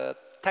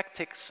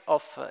tactics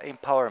of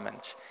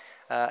empowerment,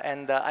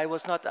 and I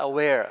was not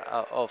aware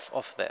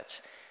of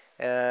that.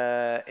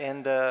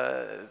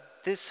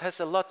 This has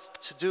a lot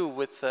to do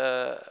with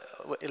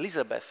what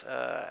Elizabeth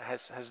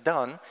has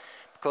done,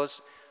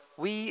 because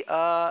we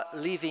are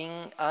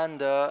living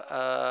under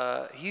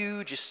a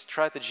huge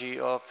strategy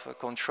of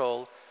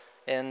control,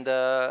 and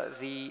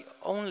the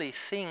only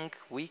thing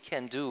we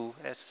can do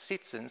as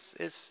citizens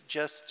is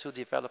just to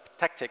develop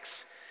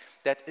tactics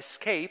that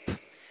escape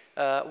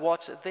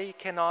what they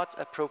cannot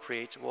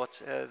appropriate,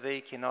 what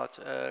they cannot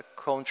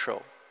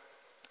control.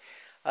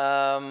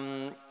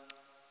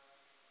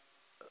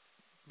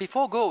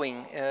 Before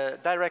going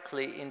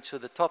directly into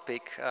the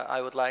topic I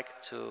would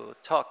like to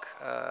talk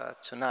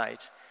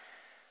tonight,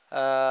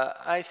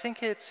 I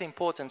think it's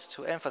important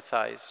to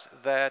emphasize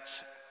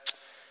that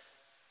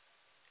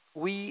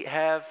we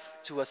have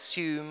to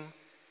assume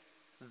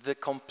the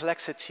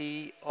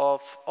complexity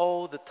of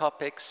all the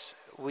topics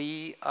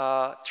we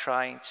are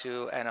trying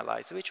to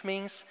analyze, which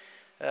means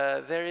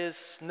there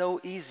is no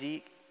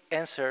easy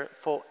answer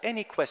for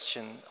any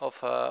question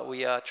of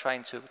we are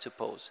trying to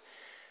pose.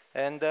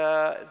 And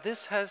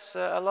this has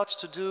a lot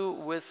to do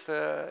with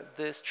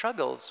the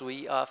struggles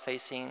we are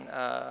facing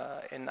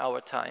in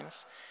our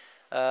times.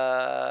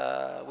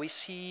 We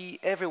see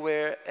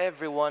everywhere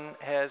everyone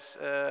has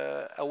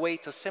a way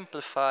to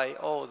simplify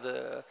all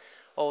the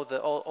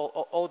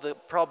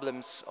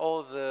problems,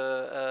 all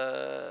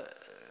the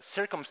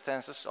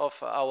circumstances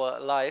of our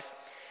life,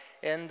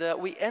 and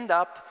we end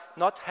up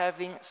not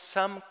having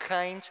some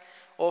kind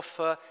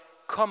of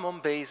common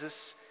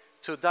basis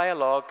to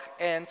dialogue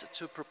and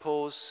to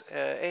propose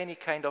any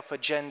kind of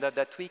agenda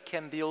that we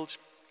can build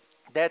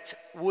that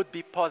would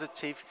be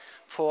positive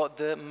for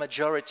the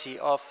majority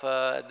of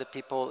the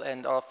people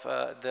and of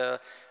the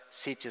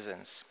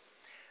citizens.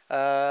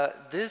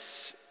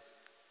 This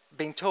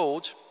being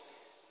told,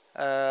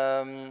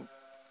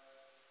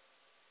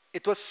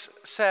 it was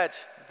said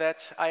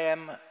that I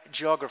am a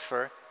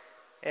geographer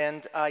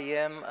and I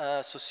am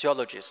a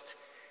sociologist.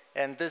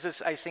 And this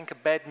is, I think,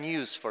 bad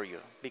news for you,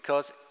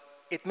 because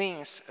it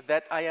means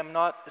that I am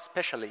not a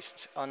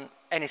specialist on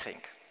anything.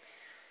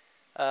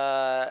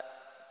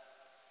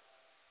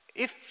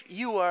 If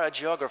you are a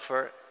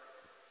geographer,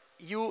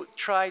 you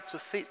try to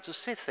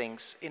see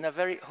things in a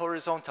very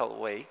horizontal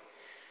way,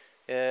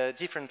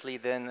 differently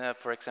than,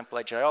 for example,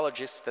 a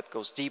geologist that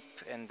goes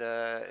deep and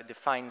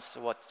defines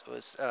what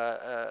was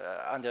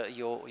under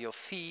your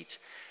feet.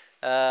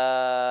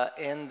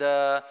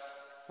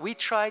 We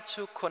try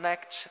to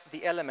connect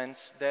the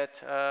elements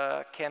that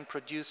can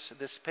produce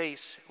the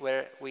space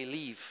where we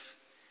live.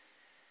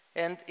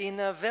 And in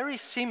a very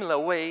similar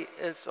way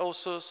is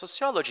also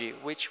sociology,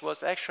 which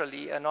was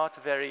actually a not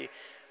very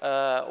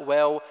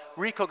well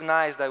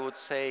recognized, I would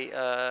say,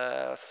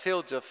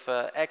 field of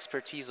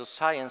expertise or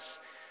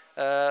science,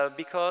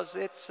 because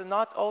it's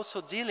not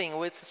also dealing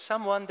with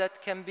someone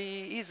that can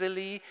be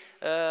easily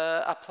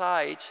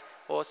applied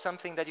or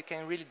something that you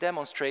can really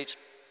demonstrate.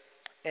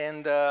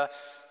 And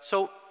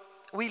so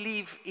we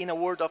live in a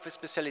world of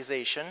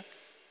specialization,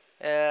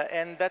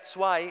 and that's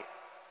why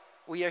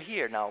we are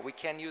here now. We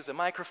can use a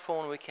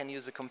microphone, we can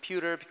use a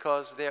computer,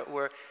 because there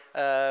were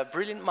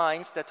brilliant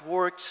minds that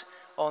worked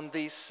on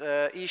these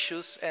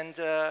issues and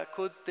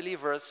could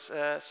deliver us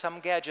some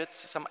gadgets,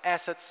 some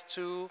assets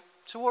to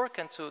work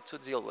and to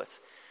deal with.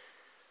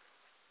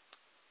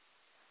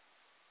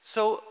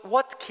 So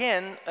what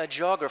can a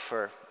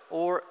geographer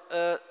or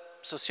a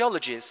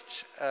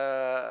sociologist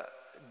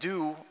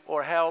do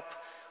or help,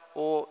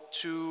 or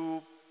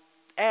to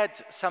add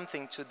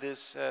something to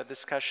this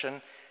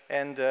discussion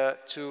and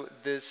to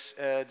this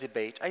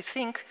debate? I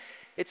think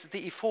it's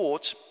the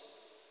effort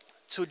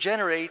to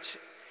generate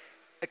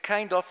a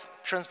kind of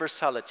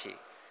transversality,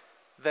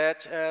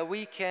 that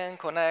we can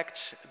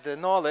connect the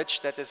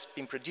knowledge that has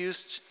been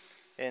produced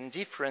in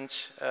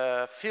different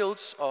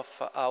fields of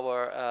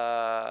our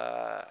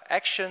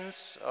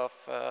actions, of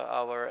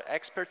our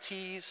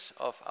expertise,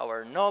 of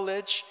our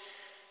knowledge,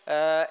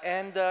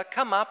 and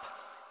come up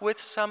with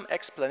some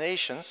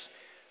explanations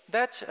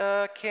that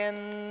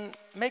can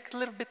make a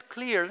little bit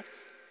clear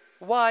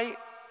why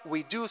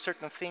we do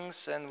certain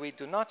things and we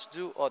do not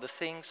do other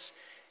things,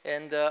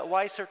 and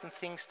why certain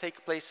things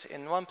take place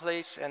in one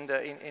place and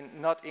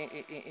not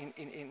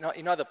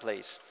in other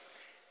place.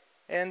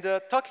 And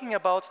talking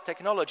about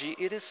technology,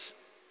 it is,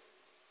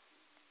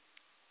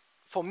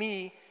 for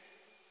me,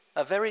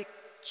 a very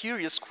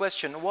curious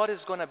question, what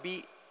is going to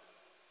be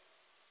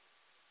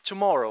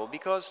tomorrow?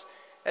 Because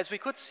as we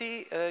could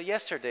see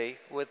yesterday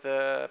with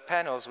the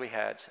panels we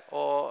had,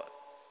 or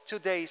 2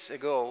 days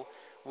ago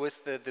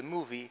with the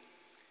movie,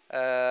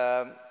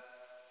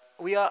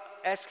 we are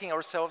asking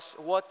ourselves,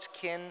 what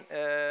can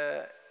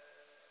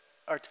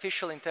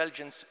artificial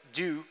intelligence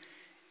do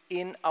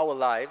in our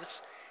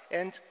lives?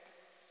 And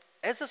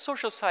as a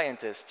social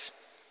scientist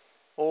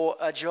or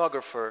a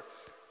geographer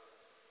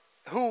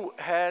who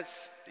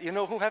has,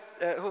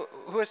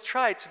 who has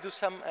tried to do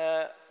some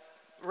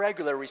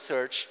regular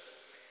research,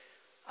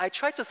 I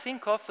try to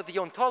think of the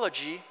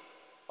ontology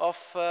of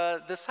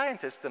the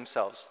scientists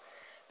themselves,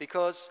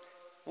 because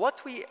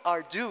what we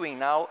are doing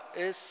now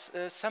is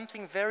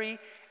something very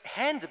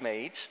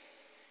handmade,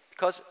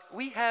 because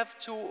we have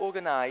to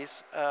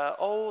organize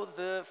all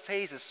the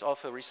phases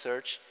of a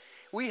research.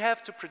 We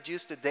have to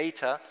produce the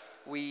data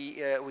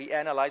we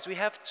analyze. We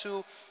have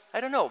to,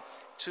 I don't know,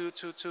 to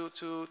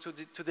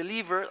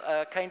deliver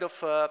a kind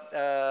of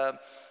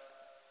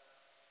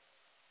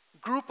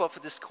group of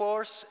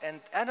discourse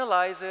and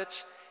analyze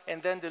it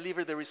and then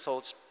deliver the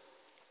results.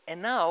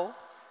 And now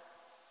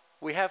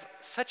we have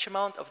such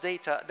amount of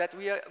data that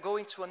we are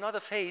going to another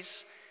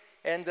phase,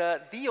 and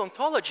the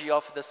ontology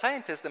of the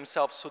scientists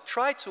themselves who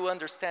try to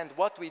understand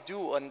what we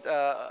do and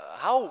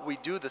how we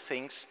do the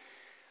things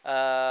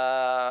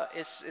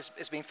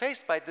is being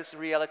faced by this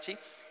reality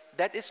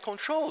that is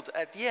controlled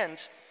at the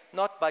end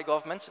not by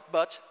governments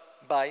but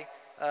by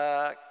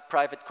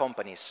private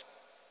companies.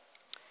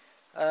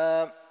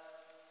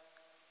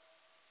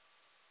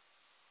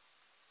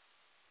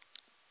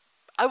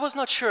 I was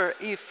not sure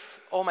if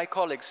all my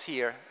colleagues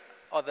here,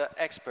 other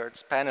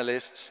experts,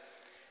 panelists,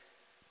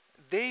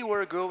 they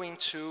were going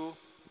to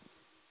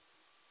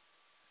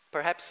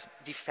perhaps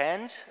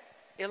defend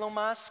Elon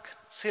Musk,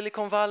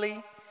 Silicon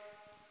Valley.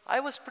 I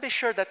was pretty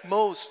sure that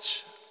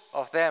most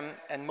of them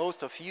and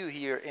most of you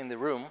here in the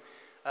room,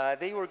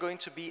 they were going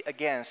to be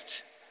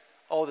against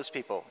all these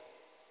people.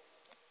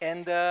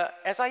 And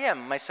as I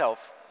am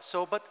myself.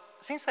 But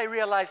since I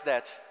realized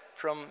that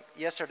from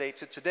yesterday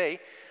to today,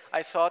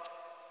 I thought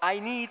I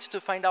need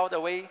to find out a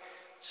way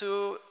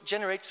to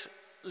generate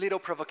little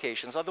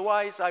provocations.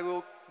 Otherwise, I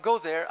will go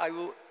there, I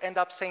will end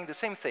up saying the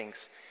same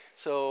things.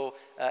 So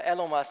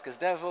Elon Musk is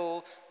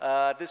devil,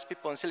 these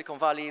people in Silicon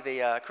Valley,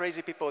 they are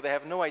crazy people, they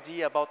have no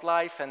idea about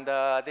life, and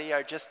they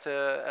are just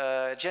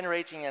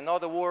generating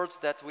another world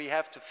that we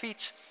have to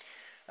fit.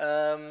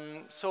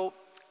 So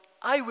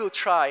I will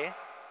try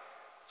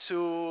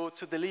to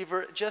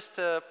deliver just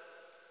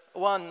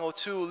 1 or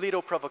 2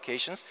 little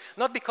provocations,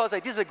 not because I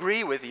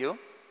disagree with you,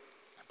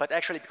 but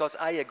actually because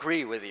I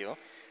agree with you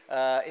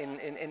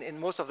in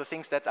most of the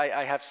things that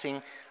I have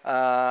seen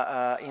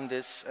in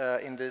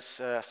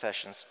these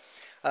sessions.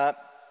 A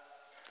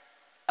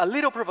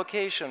little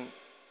provocation,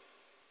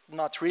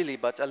 not really,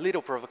 but a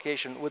little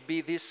provocation would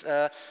be this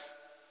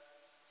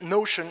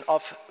notion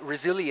of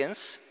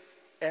resilience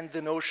and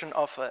the notion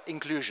of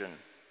inclusion.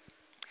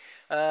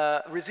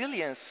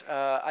 Resilience,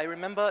 I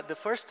remember the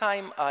first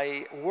time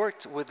I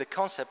worked with the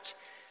concept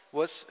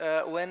was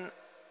when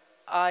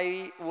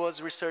I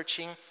was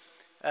researching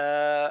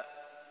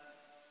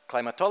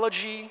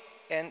climatology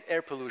and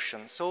air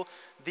pollution. So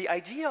the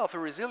idea of a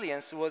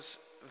resilience was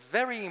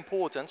very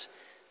important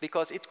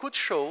because it could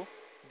show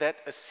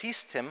that a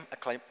system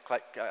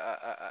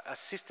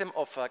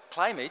of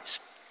climate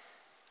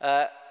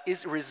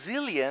is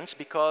resilient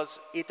because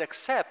it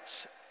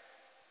accepts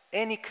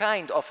any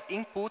kind of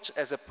input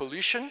as a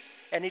pollution,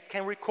 and it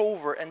can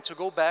recover and to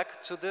go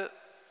back to the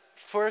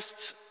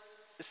first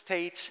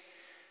state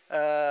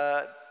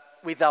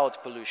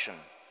without pollution.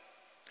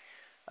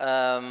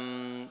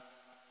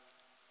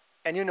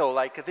 And you know,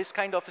 like this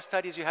kind of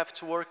studies, you have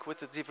to work with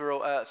the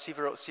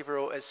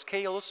several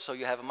scales. So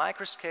you have a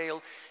micro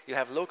scale, you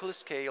have local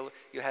scale,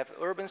 you have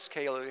urban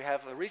scale, you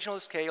have a regional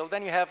scale,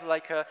 then you have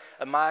like a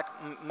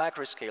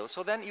macro scale.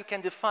 So then you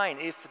can define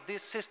if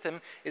this system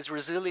is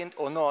resilient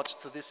or not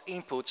to this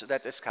input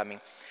that is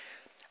coming.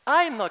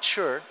 I'm not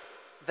sure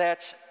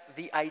that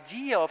the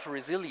idea of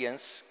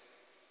resilience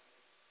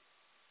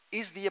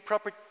is the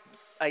appropriate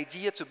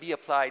idea to be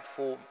applied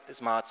for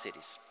smart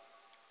cities.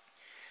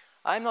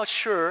 I'm not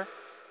sure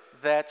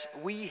that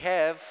we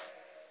have,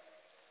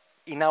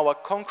 in our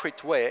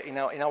concrete way, in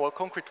our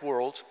concrete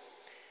world,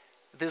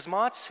 the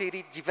smart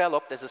city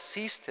developed as a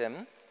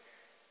system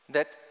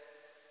that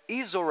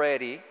is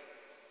already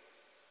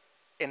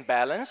in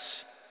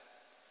balance,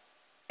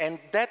 and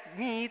that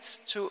needs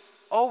to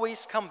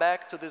always come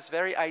back to this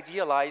very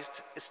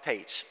idealized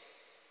state.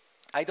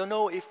 I don't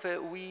know if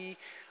we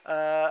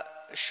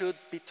should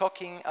be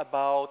talking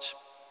about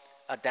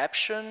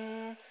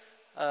adaptation,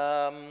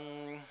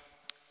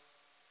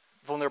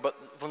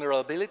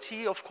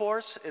 vulnerability, of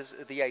course, is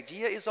the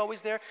idea is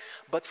always there,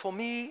 but for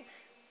me,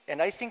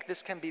 and I think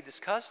this can be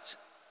discussed,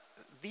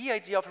 the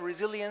idea of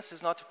resilience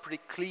is not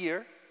pretty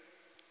clear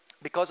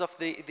because of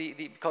the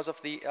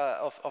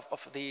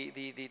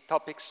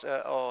topics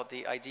or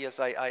the ideas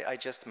I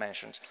just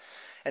mentioned.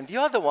 And the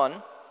other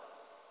one,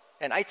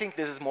 and I think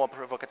this is more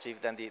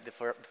provocative than the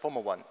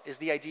former one, is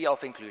the idea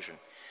of inclusion.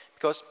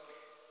 Because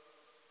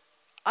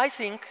I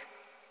think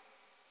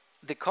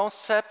the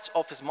concept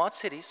of smart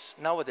cities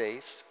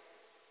nowadays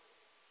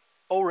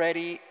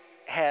already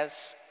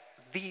has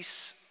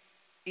this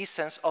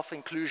essence of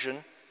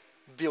inclusion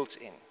built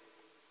in.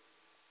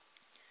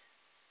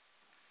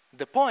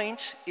 The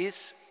point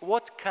is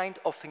what kind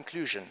of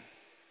inclusion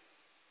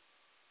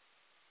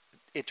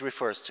it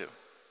refers to.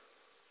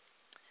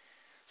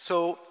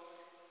 So,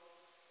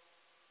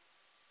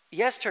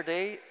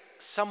 yesterday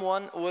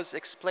someone was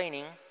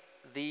explaining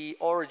the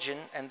origin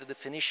and the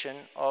definition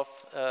of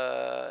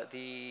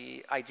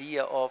the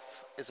idea of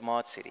a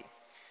smart city.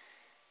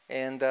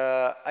 And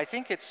I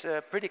think it's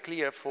pretty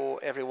clear for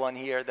everyone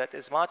here that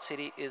a smart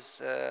city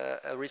is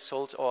a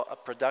result or a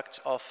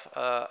product of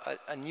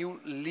a new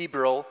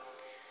liberal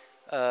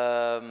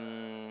I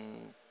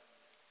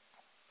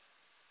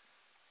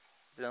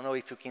don't know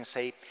if you can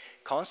say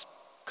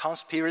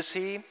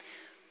conspiracy,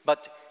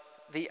 but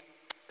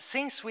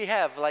since we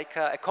have like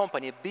a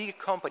company, a big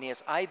company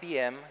as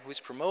IBM, who is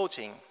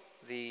promoting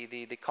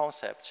the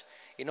concept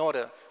in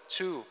order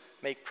to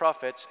make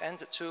profits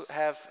and to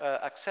have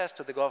access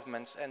to the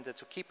governments and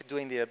to keep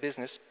doing their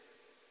business,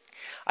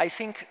 I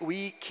think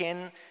we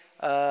can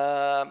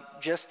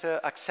just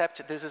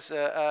accept this is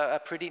a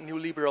pretty new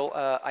liberal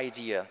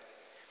idea.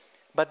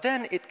 But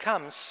then it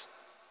comes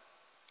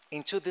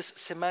into this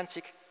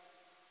semantic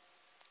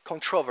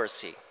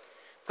controversy,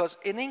 because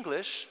in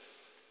English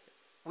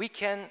we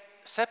can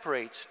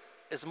separate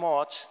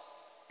smart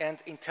and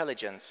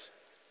intelligence.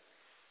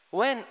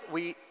 When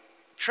we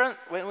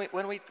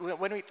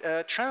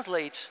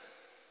translate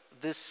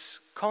this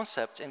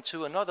concept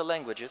into another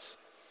languages,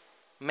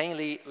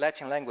 mainly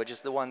Latin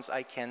languages, the ones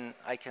I can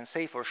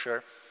say for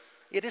sure,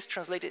 it is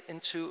translated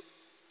into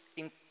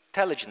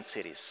intelligent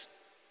cities,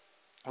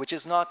 which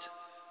is not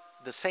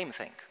the same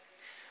thing.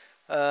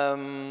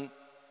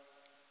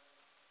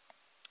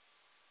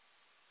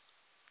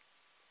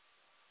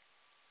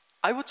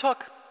 I will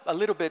talk a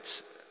little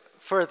bit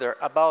further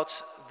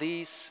about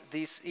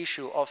this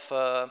issue of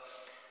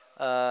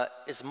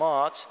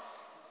smart,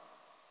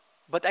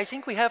 but I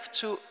think we have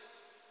to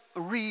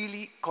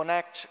really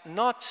connect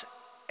not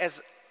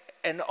as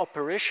an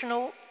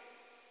operational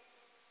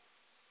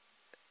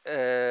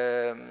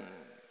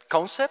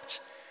concept,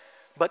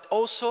 but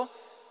also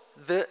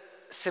the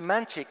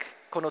semantic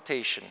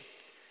connotation,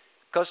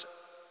 because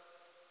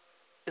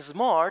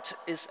smart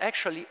is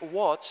actually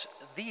what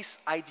this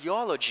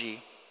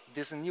ideology,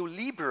 this new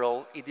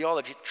liberal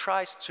ideology,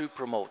 tries to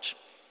promote.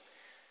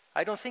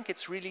 I don't think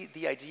it's really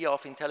the idea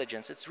of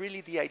intelligence, it's really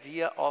the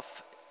idea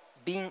of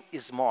being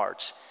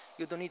smart.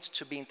 You don't need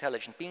to be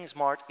intelligent, being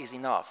smart is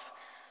enough.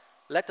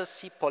 Let us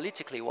see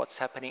politically what's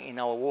happening in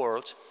our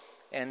world,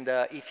 and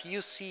if you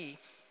see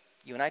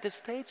United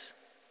States,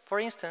 for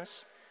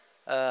instance,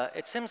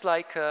 it seems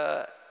like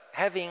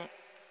having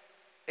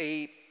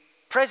a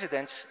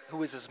president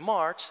who is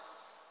smart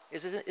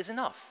is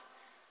enough.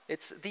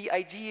 It's the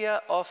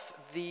idea of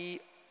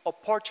the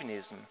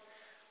opportunism.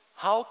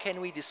 How can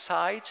we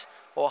decide,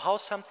 or how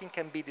something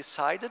can be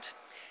decided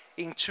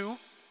into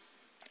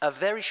a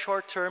very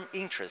short-term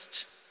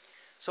interest?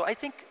 So I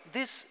think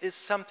this is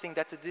something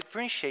that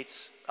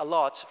differentiates a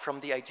lot from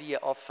the idea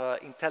of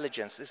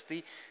intelligence, is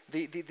the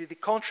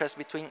contrast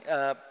between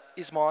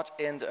smart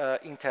and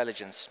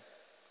intelligence.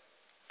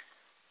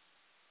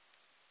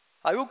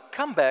 I will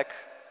come back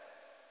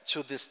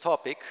to this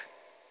topic,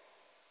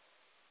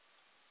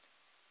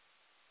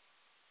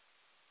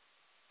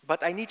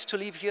 but I need to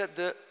leave here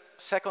the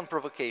second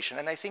provocation,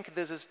 and I think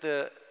this is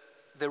the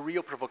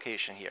real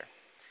provocation here.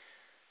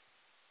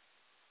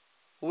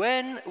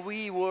 When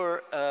we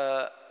were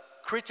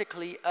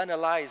critically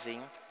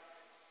analyzing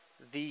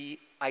the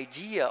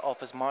idea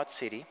of a smart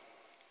city,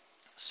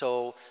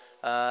 so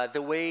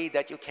the way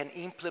that you can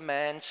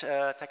implement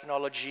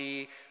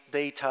technology,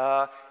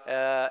 data,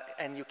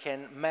 and you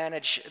can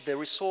manage the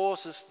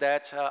resources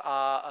that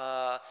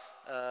are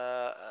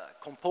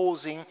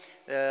composing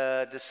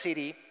the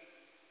city,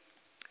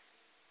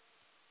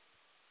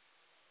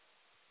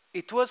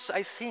 it was,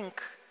 I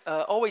think,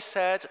 always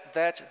said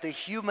that the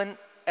human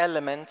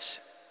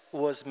element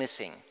was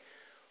missing,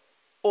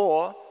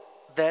 or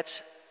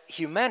that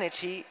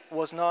humanity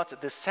was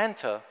not the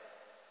center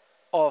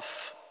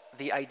of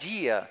the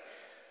idea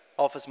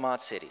of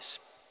smart cities.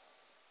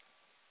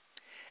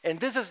 And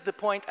this is the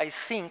point I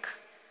think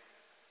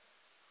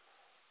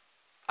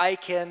I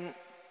can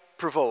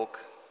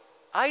provoke.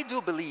 I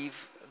do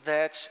believe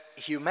that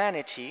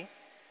humanity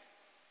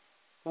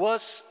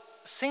was,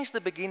 since the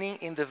beginning,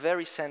 in the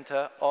very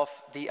center of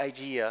the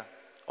idea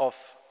of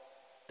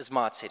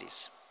smart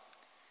cities.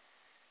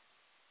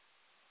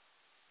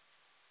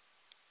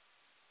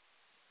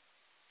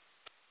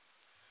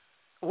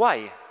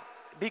 Why?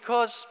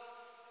 Because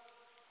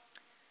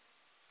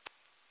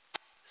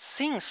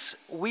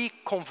since we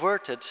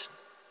converted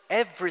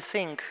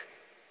everything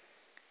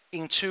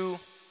into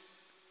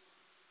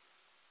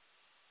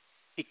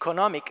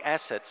economic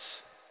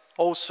assets,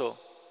 also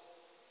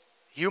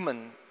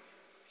human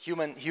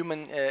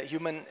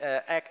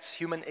acts,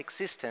 human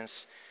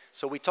existence,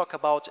 so we talk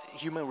about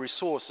human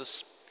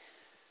resources,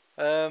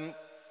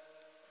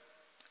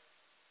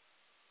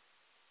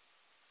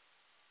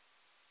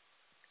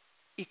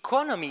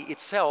 economy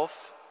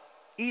itself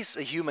is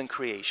a human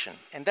creation,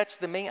 and that's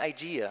the main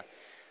idea.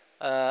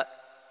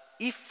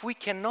 If we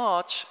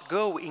cannot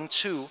go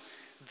into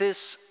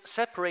this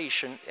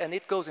separation, and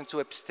it goes into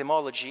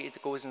epistemology,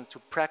 it goes into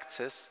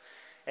practice,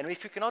 and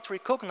if you cannot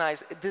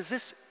recognize this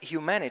is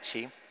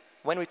humanity,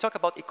 when we talk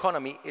about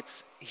economy,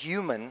 it's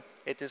human,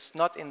 it is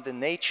not in the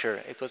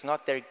nature, it was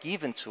not there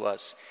given to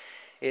us.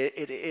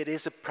 It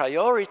is a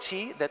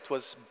priority that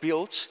was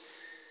built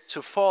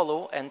to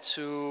follow and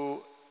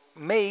to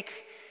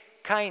make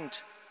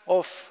kind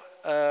of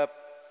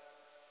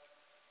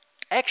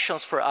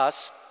actions for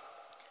us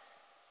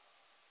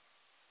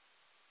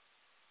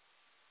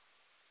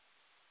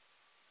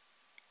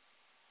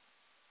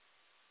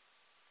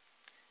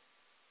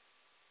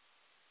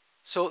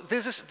So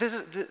this is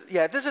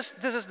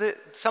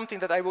something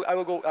that I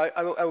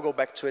will go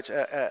back to it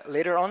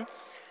later on,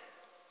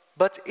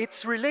 but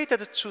it's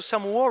related to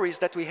some worries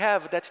that we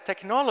have that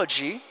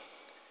technology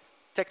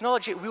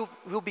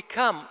will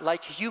become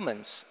like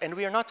humans, and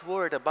we are not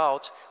worried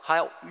about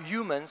how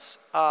humans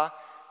are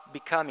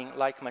becoming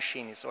like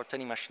machines or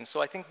turning machines.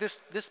 So I think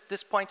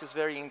this point is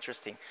very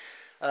interesting.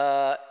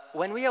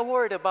 When we are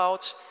worried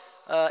about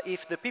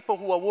if the people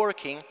who are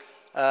working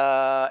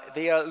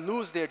they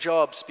lose their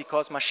jobs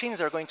because machines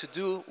are going to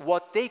do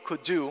what they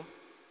could do,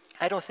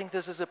 I don't think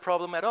this is a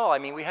problem at all. I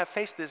mean, we have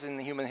faced this in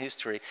human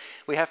history.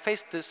 We have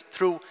faced this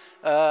through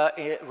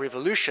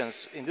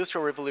revolutions,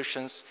 industrial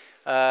revolutions,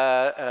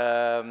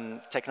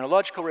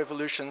 technological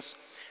revolutions.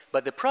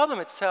 But the problem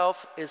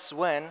itself is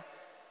when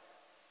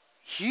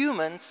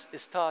humans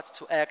start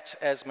to act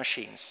as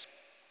machines.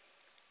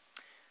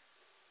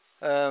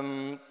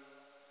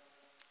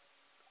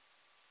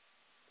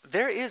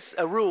 There is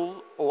a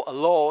rule or a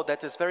law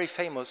that is very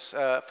famous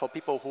for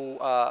people who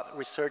are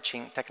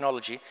researching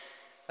technology,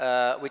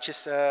 which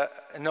is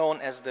known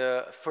as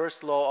the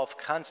first law of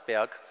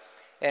Kranzberg,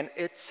 and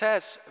it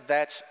says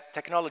that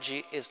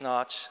technology is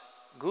not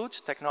good,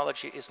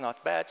 technology is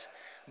not bad,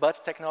 but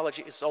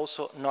technology is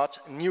also not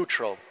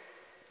neutral.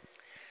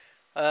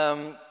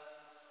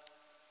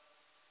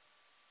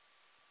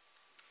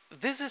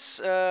 This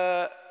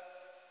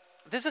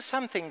is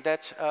something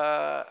that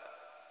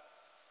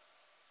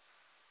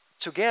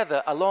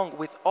together, along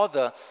with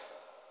other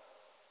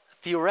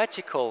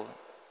theoretical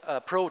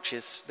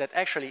approaches that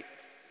actually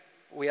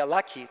we are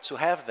lucky to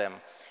have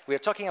them. We are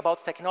talking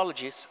about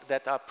technologies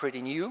that are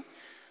pretty new,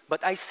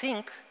 but I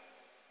think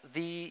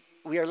we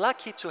are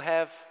lucky to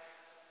have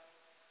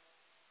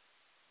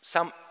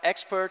some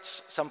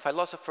experts, some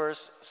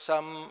philosophers,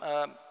 some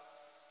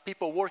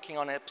people working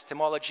on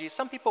epistemology,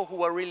 some people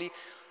who are really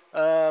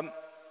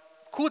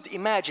could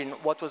imagine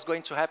what was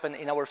going to happen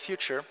in our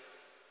future.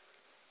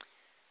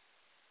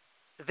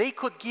 They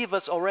could give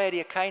us already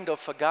a kind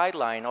of a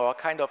guideline or a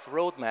kind of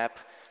roadmap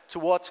to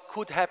what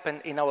could happen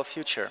in our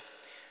future.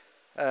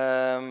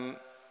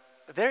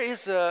 There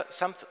is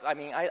something, I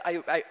mean,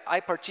 I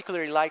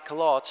particularly like a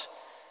lot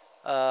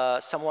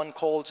someone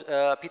called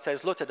Peter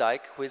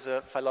Sloterdijk, who is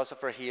a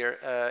philosopher here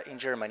in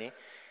Germany.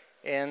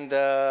 And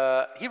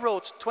he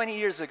wrote 20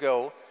 years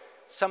ago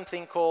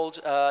something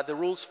called The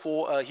Rules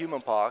for a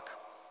Human Park.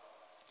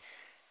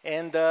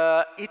 And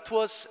it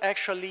was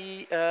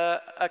actually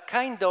a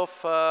kind of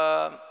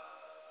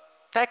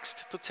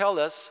text to tell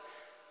us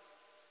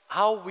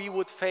how we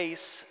would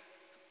face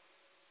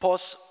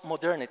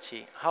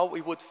post-modernity, how we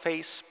would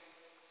face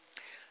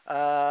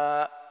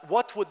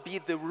what would be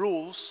the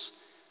rules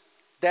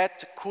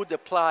that could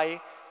apply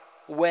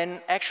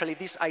when actually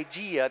this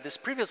idea, this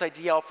previous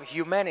idea of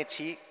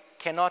humanity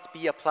cannot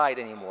be applied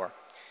anymore.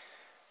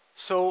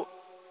 So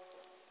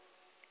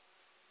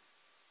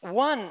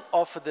one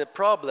of the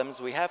problems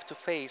we have to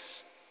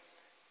face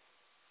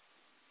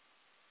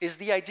is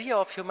the idea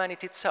of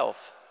humanity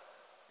itself.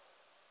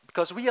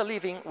 Because we are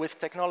living with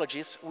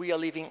technologies, we are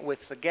living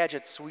with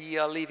gadgets, we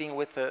are living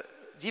with a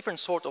different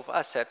sort of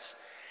assets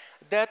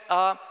that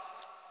are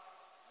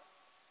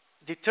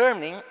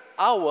determining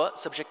our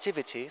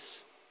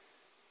subjectivities,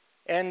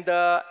 and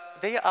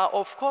they are,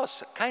 of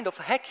course, kind of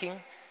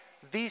hacking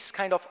this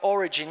kind of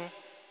origin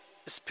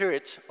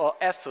spirit or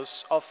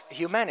ethos of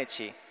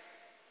humanity.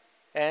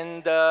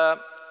 And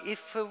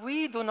if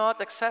we do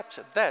not accept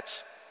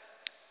that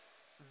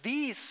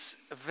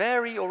this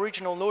very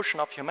original notion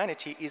of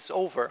humanity is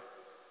over,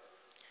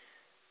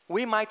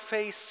 we might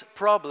face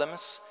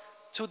problems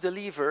to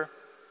deliver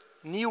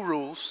new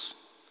rules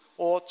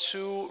or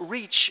to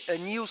reach a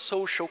new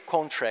social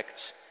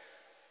contract.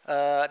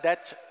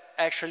 That's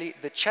actually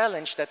the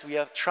challenge that we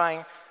are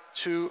trying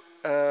to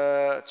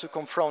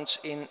confront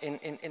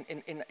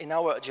in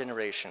our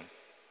generation.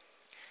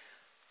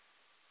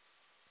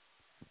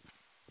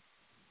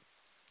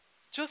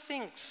 Two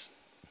things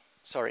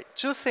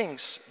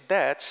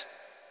that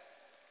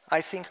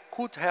I think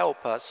could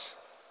help us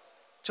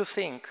to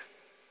think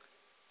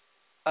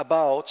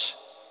about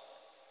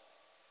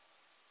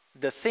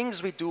the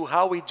things we do,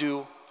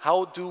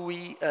 how do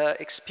we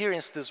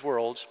experience this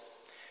world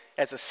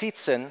as a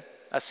citizen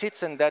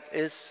that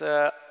is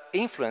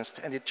influenced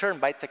and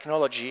determined by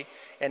technology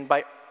and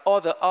by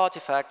other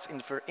artifacts,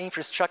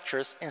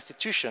 infrastructures,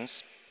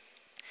 institutions,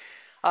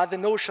 are the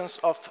notions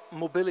of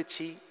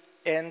mobility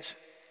and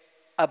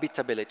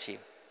habitability.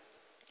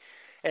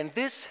 And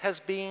this has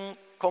been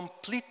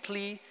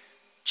completely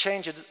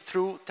changed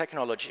through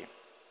technology.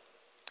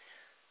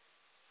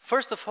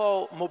 First of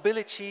all,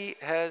 mobility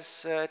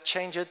has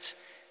changed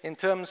in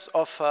terms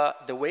of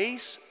the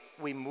ways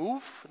we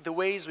move, the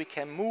ways we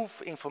can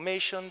move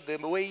information, the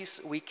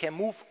ways we can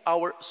move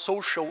our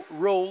social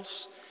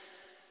roles,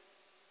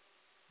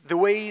 the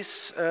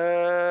ways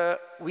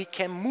we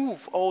can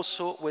move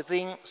also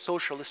within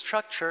social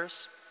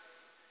structures.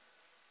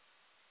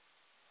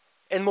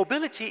 And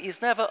mobility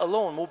is never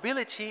alone.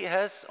 Mobility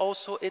has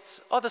also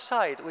its other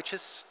side, which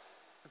is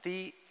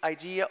the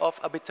idea of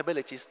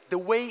habitability, the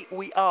way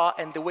we are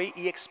and the way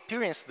we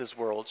experience this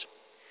world.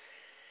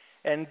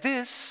 And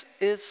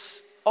this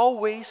is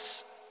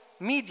always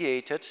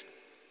mediated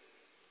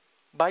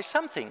by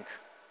something.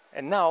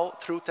 And now,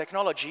 through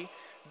technology,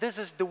 this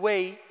is the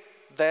way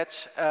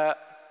that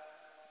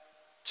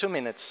 2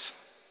 minutes.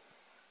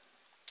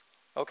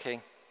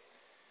 Okay.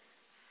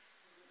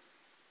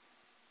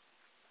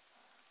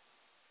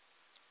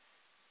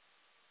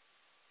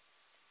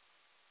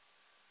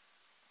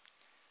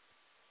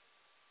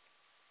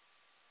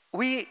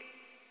 We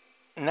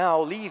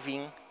now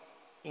living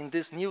in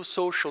this new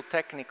social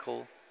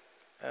technical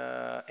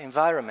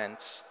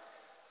environments,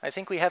 I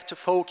think we have to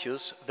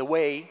focus the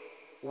way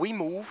we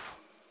move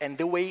and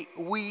the way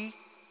we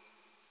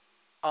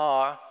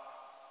are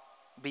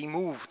being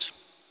moved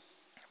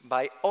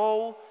by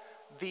all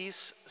these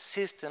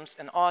systems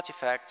and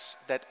artifacts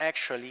that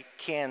actually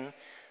can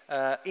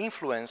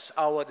influence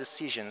our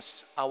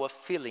decisions, our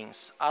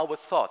feelings, our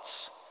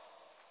thoughts.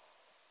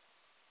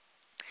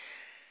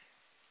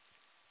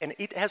 And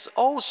it has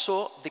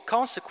also the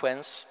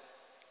consequence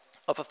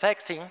of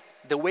affecting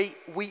the way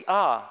we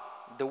are,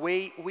 the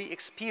way we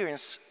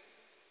experience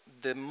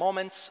the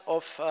moments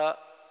of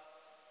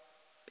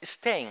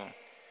staying.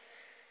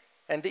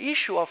 And the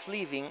issue of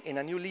living in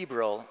a new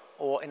liberal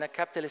or in a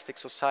capitalistic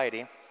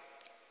society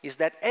is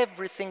that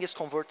everything is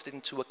converted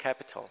into a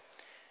capital.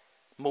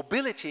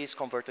 Mobility is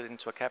converted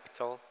into a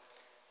capital.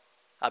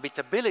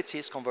 Habitability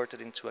is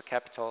converted into a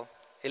capital.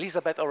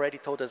 Elizabeth already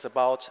told us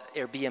about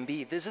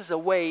Airbnb. This is a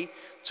way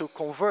to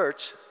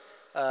convert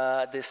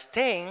the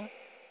staying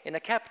in a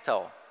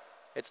capital.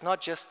 It's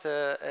not just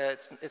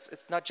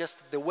it's not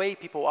just the way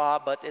people are,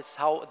 but it's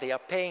how they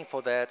are paying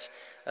for that.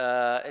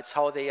 It's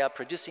how they are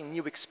producing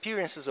new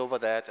experiences over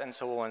that, and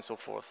so on and so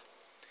forth.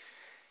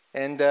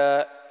 And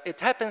it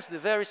happens the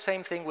very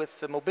same thing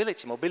with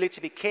mobility.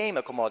 Mobility became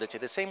a commodity.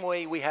 The same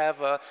way we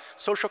have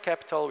social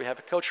capital, we have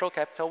a cultural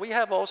capital, we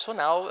have also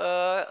now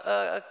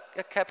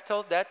a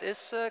capital that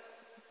is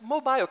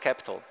mobile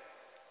capital.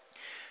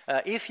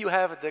 If you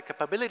have the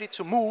capability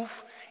to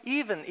move,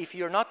 even if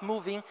you're not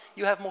moving,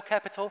 you have more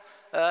capital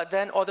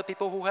than other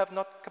people who have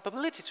not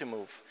capability to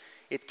move.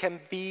 It can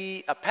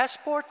be a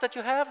passport that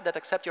you have that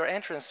accepts your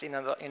entrance in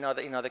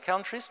other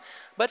countries,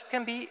 but it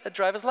can be a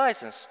driver's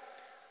license.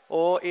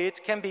 Or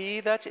it can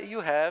be that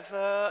you have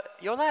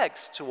your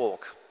legs to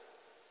walk.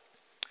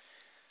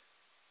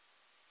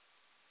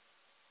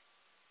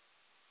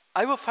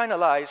 I will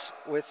finalize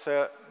with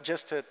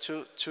just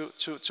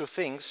two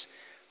things.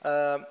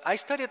 I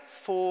studied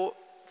for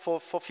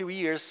a few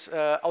years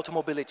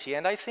automobility,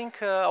 and I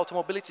think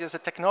automobility as a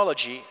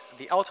technology,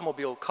 the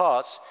automobile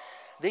cars,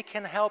 they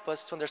can help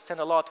us to understand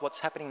a lot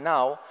what's happening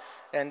now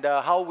and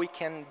how we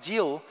can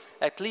deal,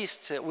 at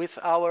least with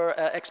our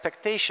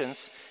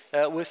expectations,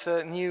 with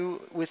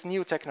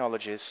new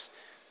technologies.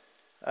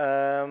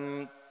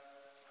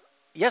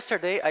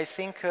 Yesterday, I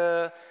think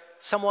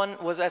someone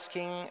was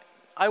asking,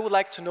 I would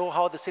like to know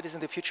how the cities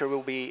in the future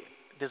will be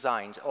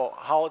designed, or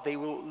how they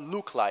will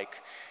look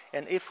like.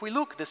 And if we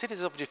look the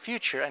cities of the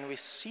future and we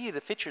see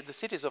the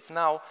cities of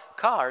now,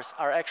 cars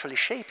are actually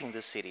shaping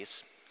the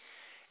cities.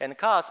 And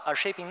cars are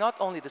shaping not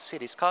only the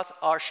cities, cars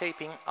are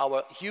shaping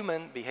our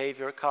human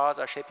behavior, cars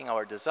are shaping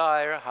our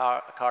desire,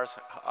 cars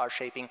are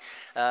shaping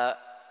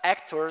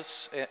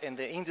actors in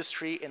the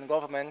industry, in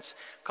governments,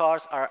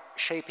 cars are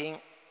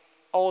shaping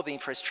all the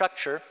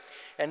infrastructure.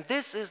 And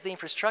this is the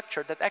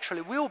infrastructure that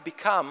actually will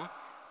become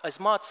a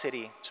smart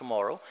city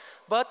tomorrow,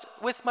 but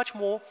with much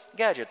more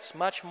gadgets,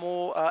 much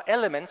more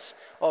elements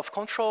of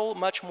control,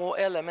 much more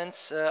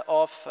elements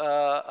of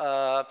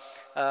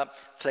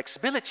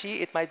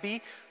flexibility, it might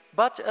be,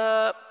 but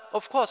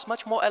of course,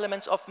 much more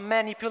elements of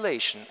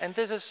manipulation. And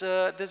this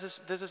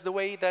is the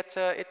way that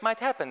it might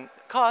happen.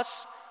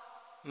 Cars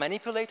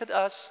manipulated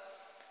us,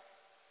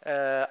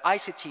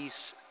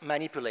 ICTs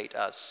manipulate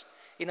us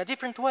in a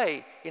different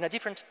way, in a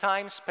different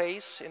time,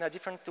 space, in a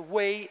different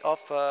way of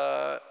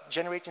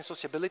generating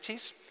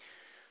sociabilities,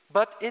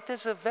 but it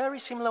is a very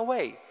similar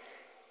way.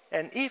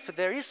 And if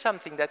there is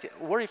something that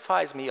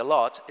worries me a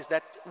lot, is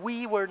that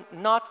we were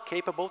not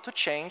capable to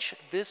change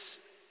this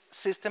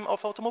system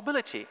of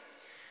automobility.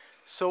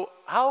 So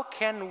how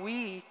can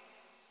we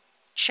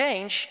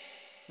change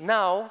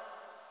now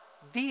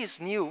this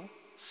new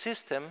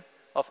system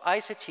of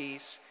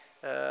ICTs,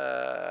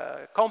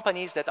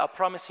 companies that are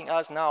promising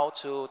us now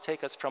to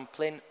take us from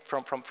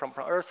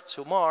Earth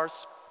to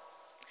Mars?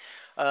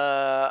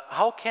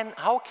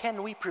 How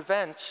can we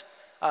prevent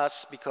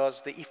us,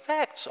 because the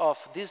effects of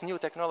these new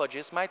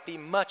technologies might be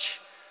much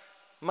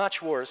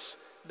worse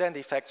than the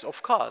effects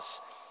of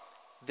cars.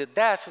 The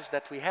deaths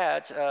that we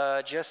had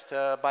just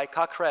by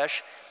car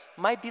crash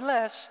might be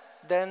less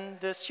than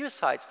the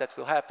suicides that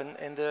will happen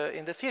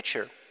in the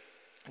future.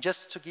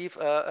 Just to give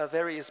a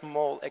very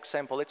small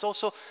example, it's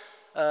also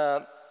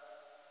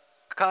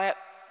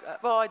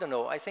well, I don't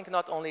know, I think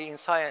not only in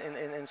science,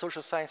 in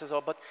social sciences,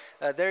 but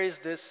there is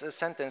this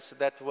sentence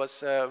that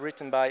was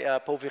written by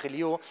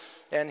Ploeger,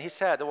 and he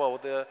said, well,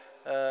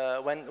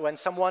 when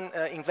someone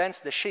invents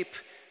the ship,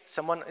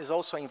 someone is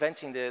also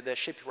inventing the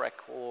shipwreck,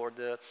 or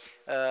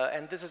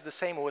and this is the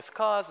same with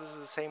cars, this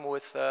is the same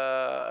with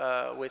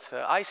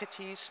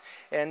ICTs,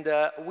 and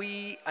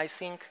we, I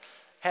think,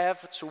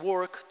 have to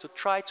work to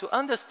try to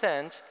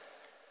understand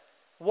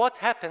what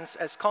happens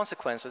as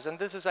consequences, and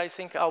this is, I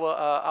think,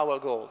 our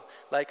goal,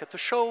 like to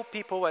show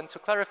people and to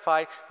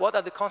clarify what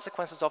are the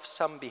consequences of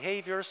some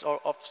behaviors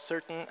or of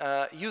certain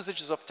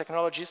usages of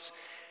technologies,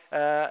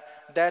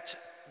 that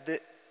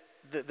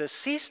the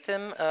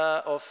system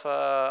of,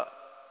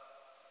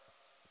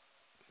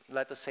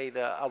 let us say,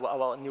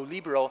 our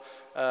neoliberal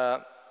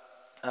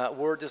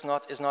world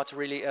is not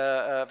really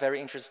very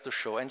interested to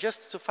show. And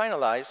just to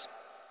finalize,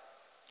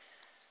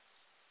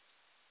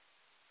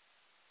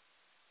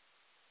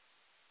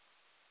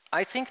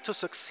 I think to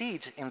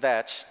succeed in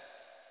that,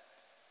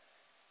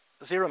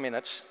 0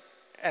 minutes,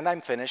 and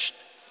I'm finished,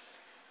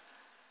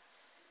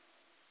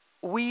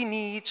 we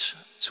need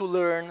to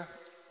learn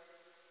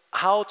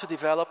how to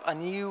develop a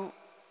new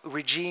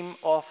regime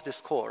of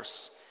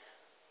discourse,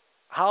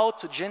 how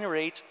to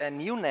generate a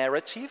new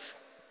narrative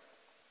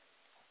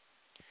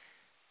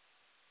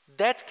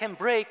that can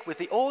break with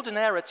the old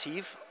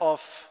narrative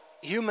of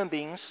human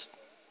beings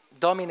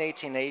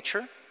dominating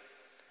nature,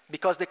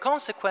 because the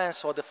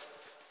consequence, or the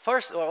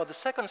first or the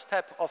second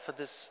step of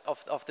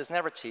this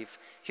narrative,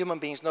 human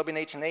beings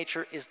dominating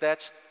nature, is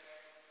that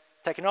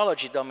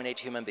technology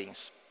dominates human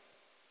beings.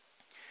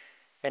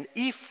 And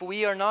if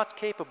we are not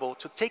capable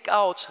to take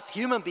out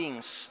human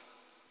beings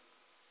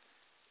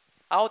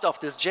out of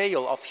this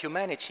jail of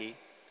humanity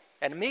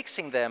and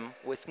mixing them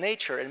with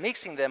nature and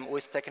mixing them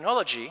with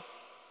technology,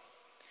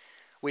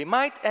 we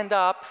might end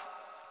up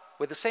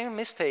with the same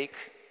mistake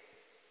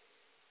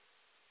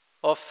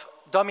of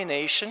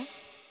domination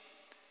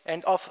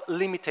and of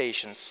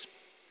limitations.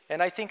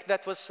 And I think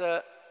that was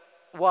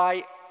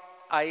why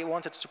I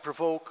wanted to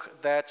provoke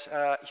that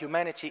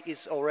humanity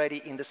is already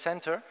in the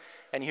center,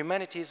 and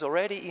humanity is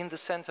already in the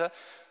center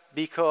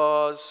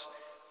because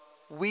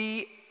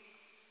we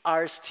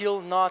are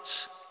still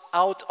not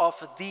out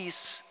of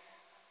these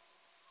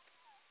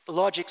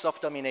logics of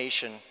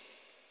domination,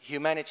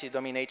 humanity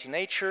dominating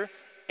nature,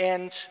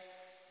 and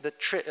the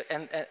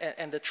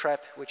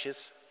trap, which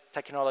is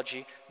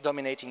technology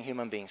dominating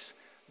human beings.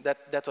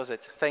 That was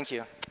it. Thank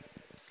you.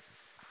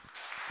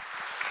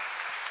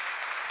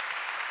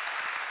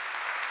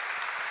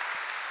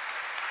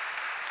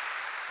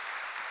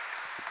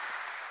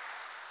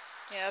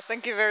 Yeah,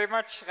 thank you very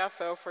much,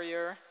 Rafael, for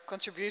your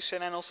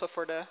contribution and also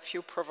for the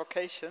few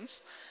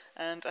provocations.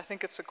 And I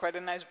think it's quite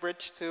a nice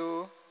bridge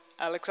to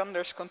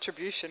Alexander's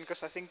contribution,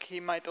 because I think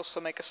he might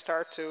also make a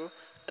start to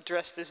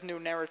address this new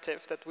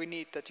narrative that we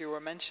need, that you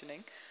were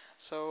mentioning.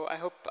 So I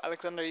hope,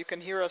 Alexander, you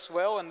can hear us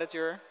well and that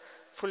you're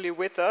fully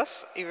with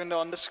us, even though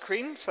on the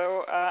screen.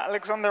 So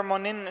Alexandre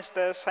Monnin is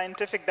the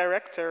scientific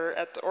director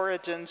at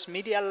Origin's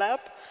Media Lab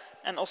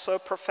and also a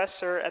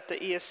professor at the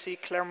ESC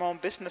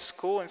Clermont Business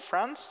School in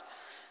France.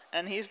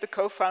 And he's the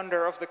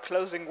co-founder of the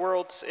Closing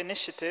Worlds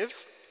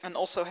initiative and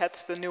also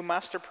heads the new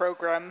master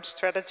program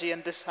Strategy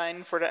and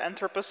Design for the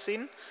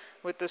Anthropocene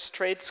with the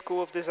Straight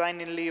School of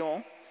Design in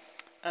Lyon.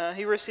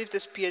 He received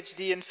his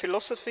PhD in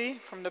philosophy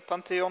from the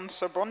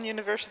Panthéon-Sorbonne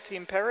University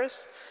in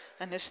Paris,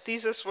 and his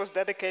thesis was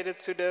dedicated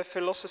to the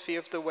philosophy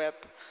of the web.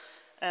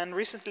 And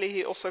recently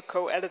he also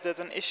co-edited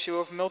an issue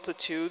of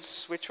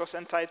Multitudes, which was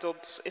entitled,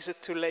 Is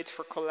It Too Late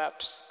for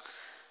Collapse?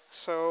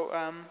 So,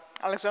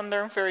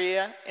 Alexander, I'm very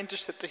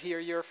interested to hear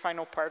your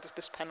final part of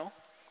this panel.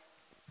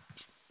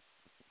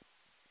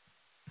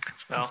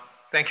 Well,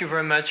 thank you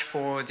very much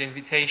for the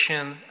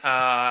invitation.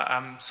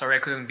 I'm sorry I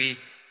couldn't be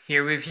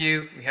here with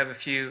you. We have a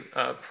few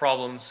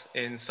problems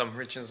in some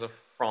regions of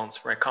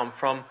France where I come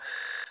from.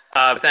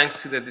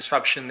 Thanks to the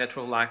Disruption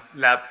Network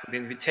Lab for the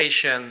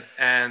invitation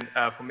and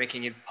for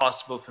making it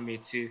possible for me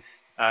to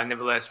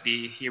nevertheless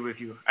be here with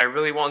you. I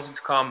really wanted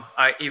to come.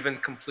 I even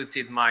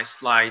completed my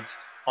slides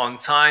on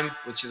time,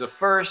 which is a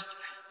first,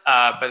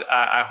 but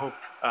I hope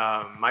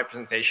my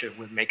presentation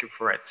will make up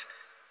for it.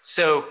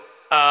 So,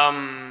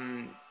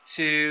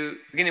 to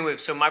begin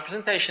with, so my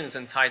presentation is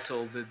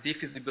entitled The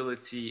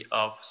Defeasibility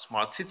of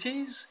Smart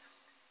Cities.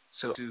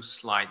 So to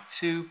slide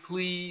 2,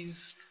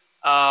 please.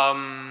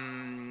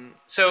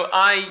 So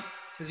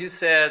as you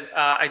said,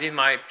 I did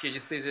my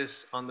PhD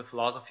thesis on the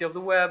philosophy of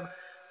the web.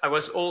 I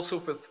was also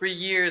for 3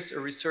 years a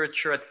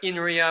researcher at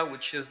INRIA,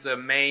 which is the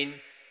main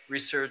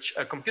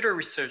computer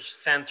research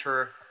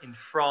center in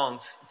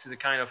France. This is a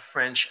kind of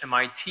French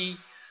MIT.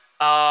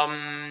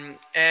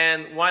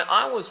 And while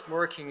I was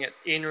working at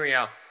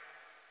INRIA,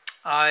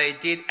 I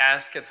did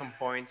ask at some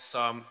point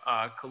some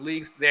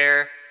colleagues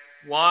there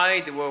why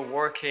they were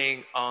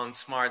working on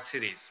smart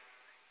cities.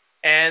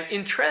 And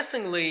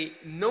interestingly,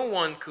 no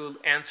one could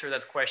answer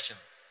that question.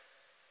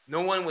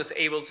 No one was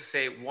able to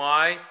say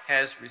why,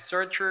 as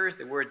researchers,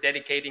 they were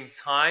dedicating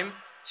time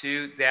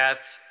to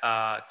that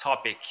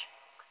topic.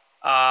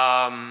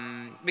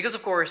 Because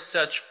of course,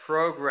 such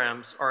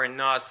programs are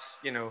not,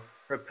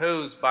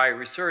 proposed by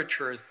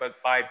researchers,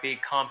 but by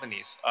big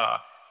companies.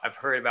 I've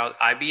heard about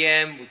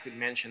IBM, we could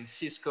mention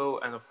Cisco,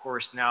 and of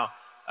course now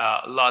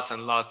lots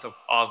and lots of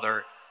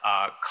other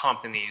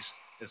companies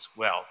as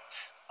well.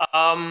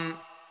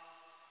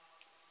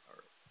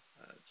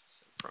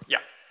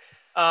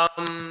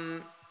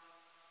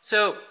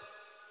 So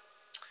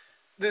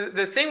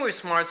the thing with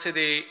smart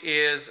city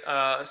is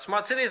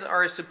smart cities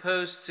are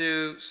supposed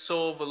to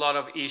solve a lot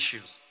of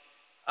issues.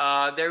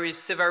 There is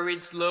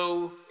Sevarid's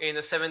law in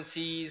the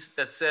 70s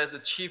that says the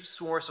chief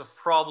source of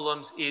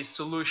problems is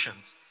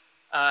solutions,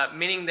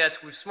 meaning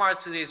that with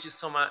smart cities you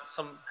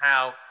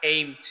somehow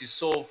aim to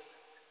solve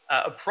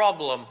a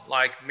problem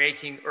like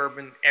making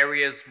urban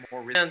areas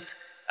more resilient,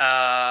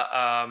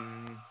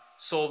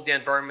 solve the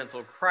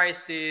environmental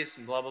crisis,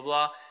 and blah, blah,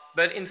 blah.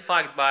 But in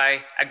fact,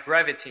 by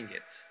aggravating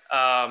it,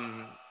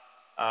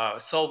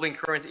 solving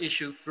current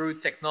issues through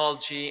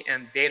technology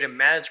and data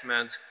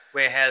management,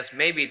 whereas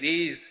maybe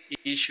these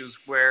issues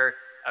were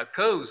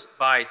caused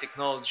by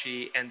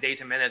technology and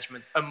data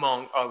management,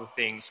 among other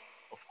things,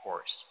 of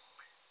course.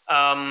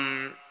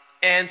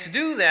 And to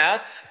do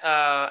that,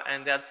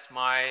 and that's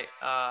my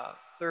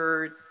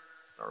third,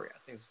 sorry, I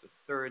think it's the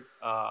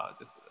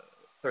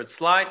third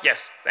slide.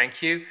 Yes,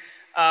 thank you.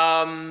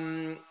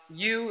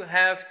 You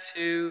have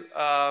to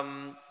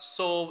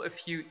solve a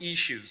few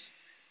issues,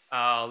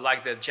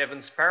 like the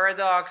Jevons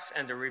paradox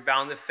and the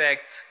rebound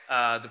effect,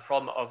 the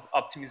problem of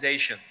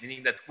optimization,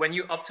 meaning that when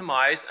you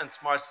optimize, and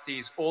smart city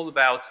is all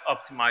about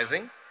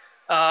optimizing,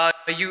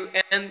 you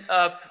end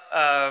up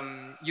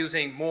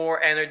using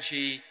more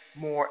energy,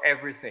 more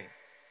everything.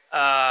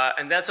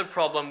 And that's a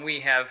problem we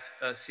have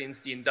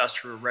since the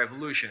Industrial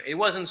Revolution. It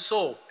wasn't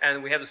solved,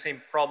 and we have the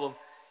same problem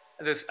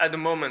at the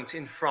moment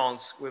in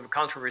France with a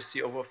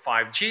controversy over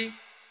 5G,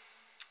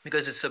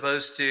 because it's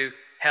supposed to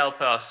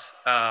help us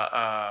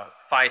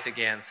fight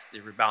against the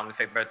rebound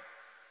effect, but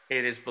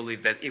it is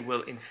believed that it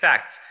will in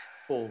fact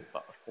fall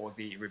for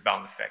the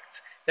rebound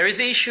effects. There is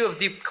the issue of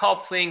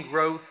decoupling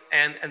growth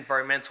and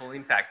environmental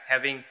impact,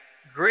 having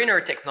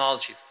greener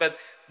technologies, but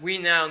we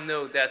now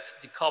know that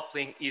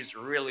decoupling is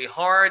really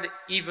hard,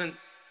 even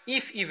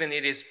if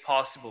it is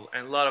possible,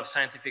 and a lot of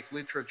scientific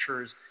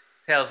literatures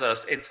tells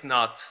us it's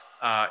not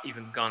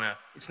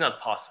it's not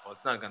possible,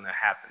 it's not gonna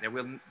happen, there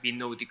will be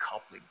no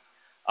decoupling.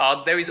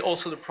 There is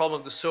also the problem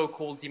of the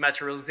so-called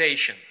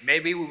dematerialization.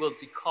 Maybe we will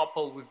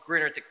decouple with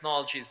greener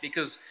technologies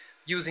because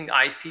using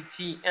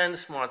ICT and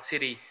smart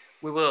city,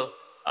 we will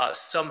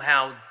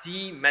somehow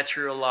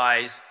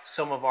dematerialize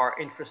some of our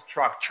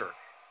infrastructure.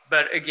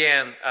 But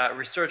again,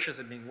 researchers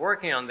have been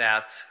working on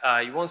that.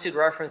 You won't see the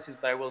references,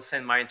 but I will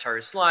send my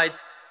entire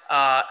slides.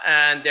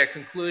 And their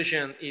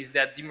conclusion is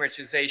that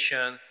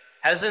dematerialization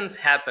hasn't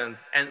happened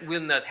and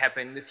will not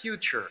happen in the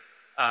future.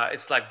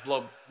 It's like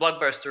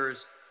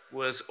Blockbusters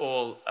was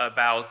all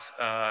about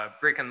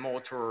brick and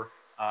mortar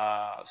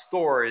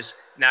stores.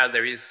 Now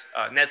there is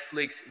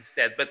Netflix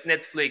instead, but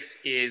Netflix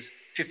is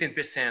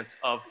 15%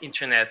 of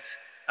internet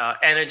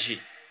energy,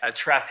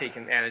 traffic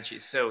and energy.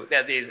 So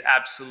that is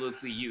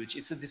absolutely huge.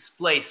 It's a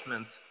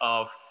displacement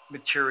of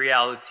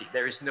materiality.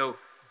 There is no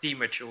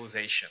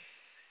dematerialization.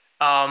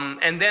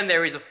 And then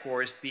there is, of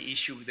course, the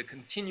issue with the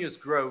continuous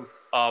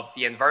growth of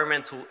the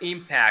environmental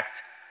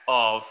impact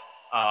of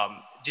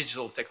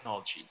digital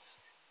technologies,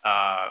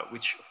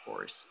 which, of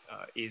course,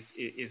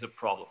 is a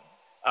problem.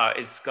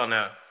 It's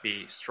gonna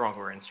be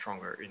stronger and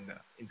stronger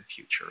in the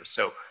future.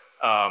 So,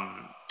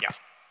 yeah.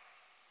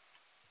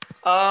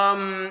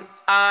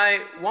 I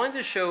want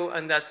to show,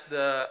 and that's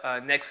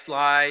the next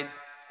slide,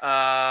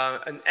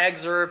 an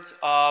excerpt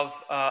of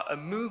a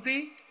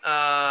movie.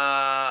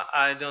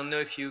 I don't know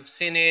if you've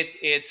seen it.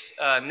 It's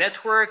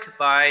Network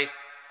by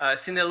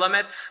Cine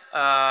Lumet,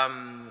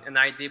 an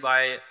idea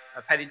by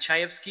Paddy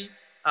Chayefsky.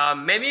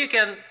 Maybe you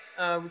can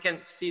we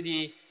can see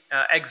the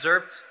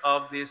excerpt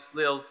of this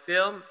little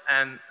film,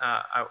 and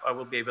I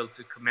will be able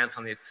to comment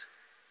on it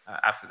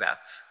after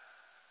that.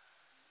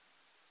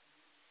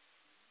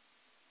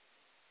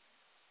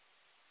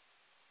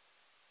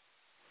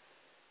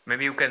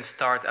 Maybe you can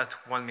start at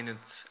 1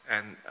 minute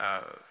and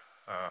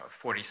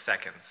 40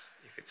 seconds,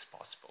 if it's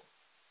possible.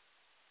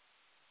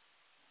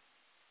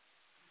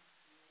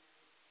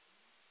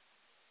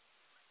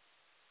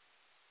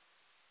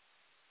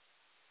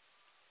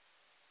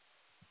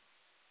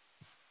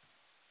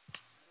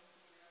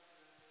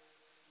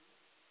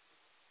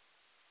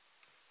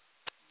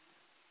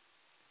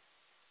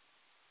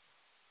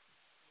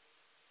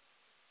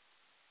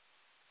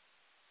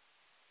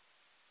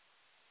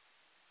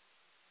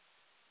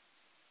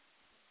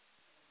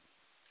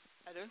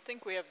 I don't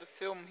think we have the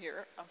film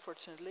here,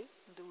 unfortunately,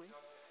 do we?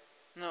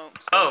 No.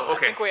 So oh,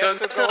 okay. So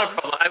that's not a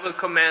problem. I will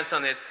comment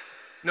on it.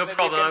 No Maybe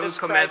problem. I will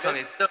comment it. on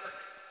it. So,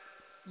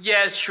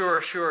 yes,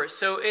 sure.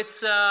 So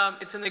it's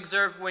an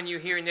excerpt when you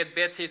hear Ned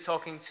Beatty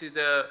talking to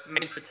the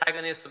main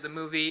protagonist of the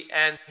movie,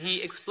 and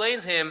he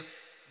explains him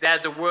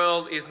that the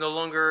world is no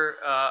longer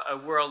a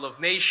world of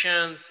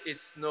nations.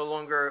 It's no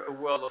longer a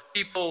world of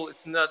people.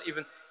 It's no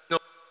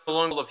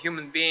longer of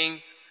human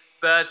beings,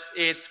 but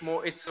it's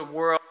a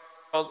world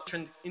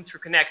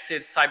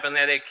interconnected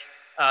cybernetic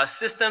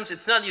systems.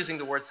 It's not using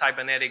the word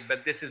cybernetic,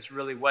 but this is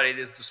really what it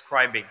is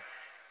describing.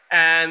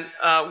 And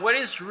what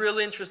is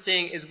really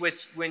interesting is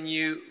when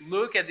you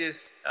look at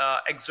this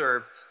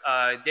excerpt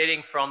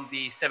dating from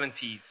the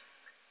 70s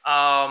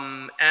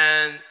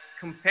and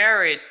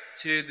compare it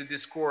to the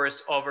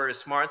discourse over a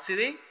smart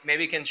city.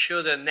 Maybe you can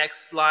show the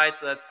next slide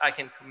so that I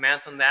can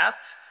comment on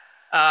that.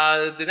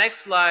 The next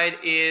slide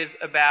is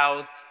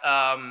about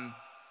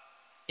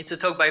it's a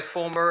talk by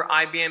former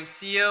IBM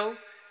CEO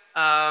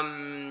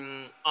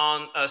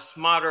on a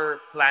smarter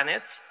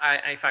planet,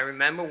 if I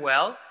remember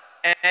well.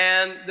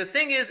 And the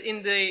thing is,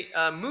 in the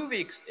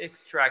movie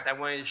extract I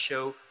wanted to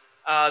show,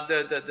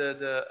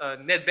 the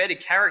Ned Beatty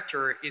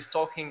character is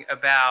talking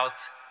about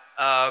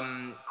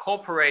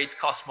corporate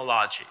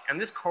cosmology. And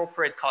this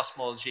corporate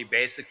cosmology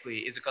basically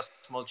is a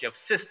cosmology of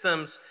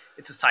systems.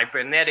 It's a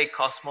cybernetic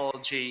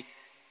cosmology.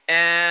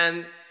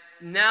 And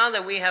now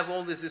that we have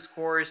all this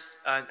discourse,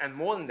 and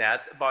more than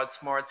that, about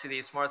smart city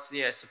is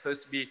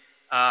supposed to be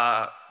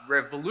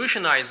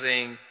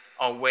revolutionizing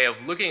our way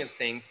of looking at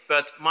things.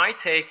 But my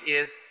take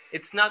is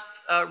it's not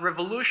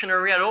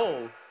revolutionary at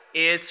all.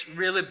 It's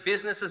really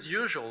business as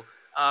usual.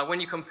 When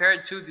you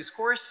compare two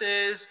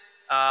discourses,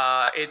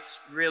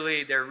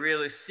 they're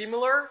really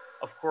similar.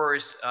 Of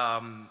course,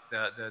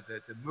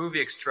 the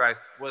movie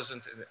extract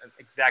wasn't an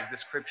exact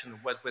description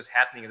of what was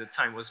happening at the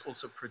time. It was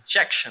also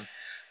projection.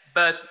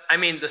 But I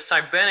mean, the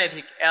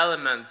cybernetic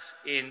elements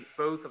in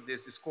both of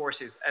these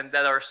discourses, and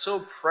that are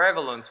so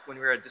prevalent when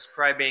we are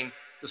describing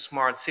the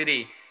smart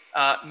city,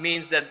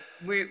 means that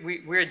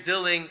we're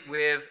dealing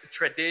with a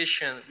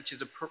tradition which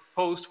is a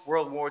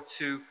post-World War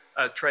II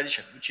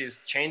tradition, which is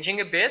changing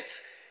a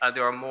bit.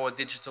 There are more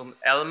digital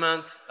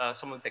elements.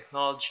 Some of the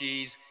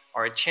technologies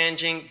are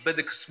changing, but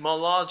the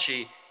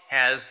cosmology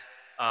has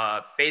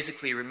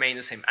basically remained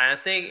the same. And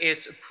I think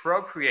it's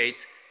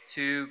appropriate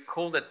to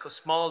call that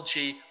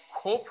cosmology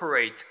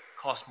corporate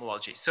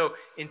cosmology. So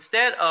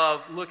instead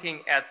of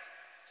looking at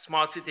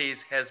smart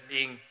cities as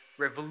being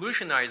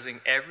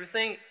revolutionizing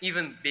everything,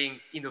 even being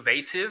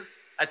innovative,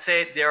 I'd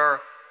say they are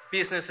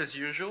business as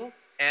usual,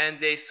 and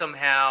they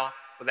somehow,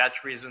 for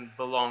that reason,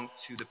 belong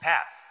to the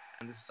past.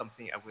 And this is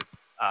something I would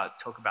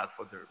talk about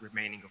for the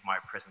remaining of my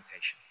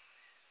presentation.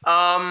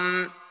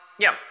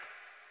 Yeah,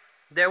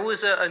 there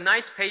was a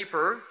nice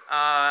paper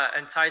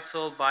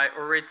entitled by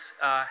Orit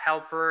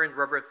Halper and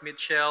Robert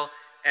Mitchell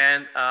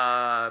and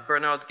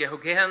Bernard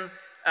Geoghegan,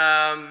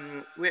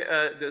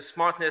 the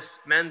smartness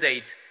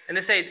mandate. And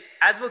they say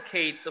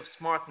advocates of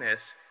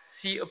smartness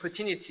see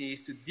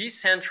opportunities to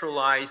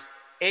decentralize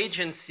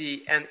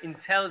agency and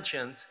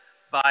intelligence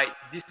by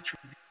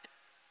distributing.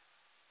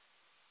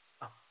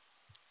 Oh.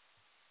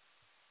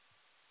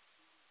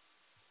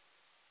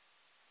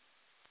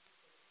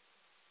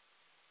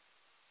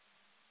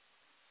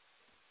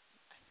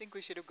 I think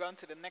we should have gone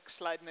to the next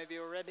slide maybe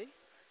already.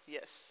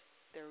 Yes,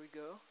 there we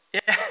go.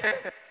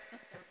 Yeah.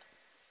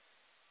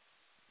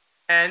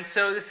 And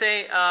so they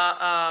say,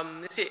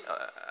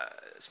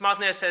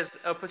 smartness has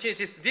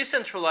opportunities to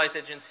decentralize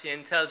agency and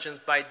intelligence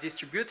by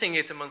distributing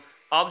it among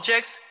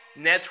objects,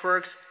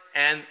 networks,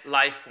 and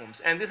life forms.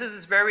 And this is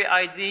this very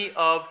idea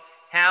of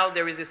how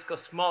there is this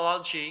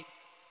cosmology,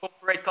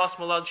 corporate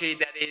cosmology,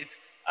 that is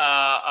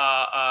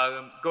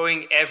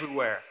going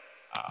everywhere.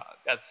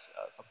 That's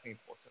something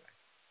important I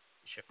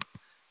should.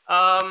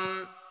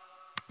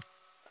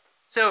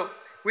 So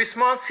with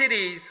smart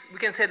cities, we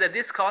can say that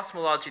this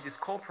cosmology, this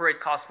corporate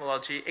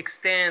cosmology,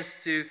 extends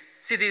to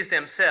cities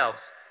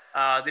themselves.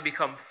 They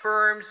become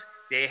firms,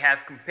 they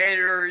have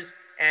competitors,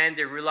 and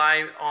they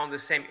rely on the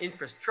same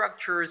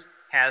infrastructures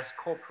as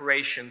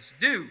corporations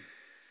do,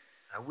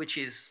 which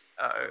is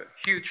a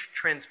huge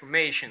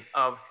transformation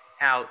of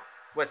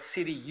what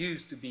city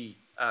used to be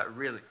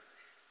really.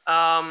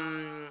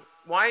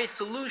 Why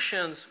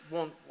solutions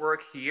won't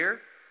work here?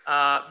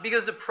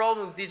 Because the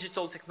problem with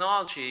digital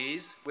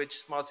technologies, which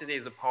smart city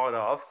is a part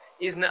of,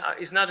 is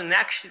not an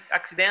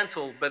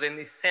accidental but an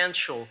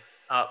essential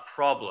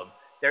problem.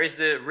 There is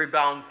the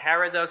rebound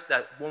paradox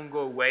that won't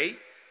go away,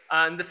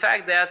 and the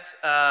fact that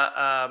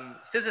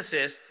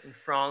physicists in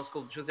France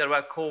called José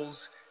Lois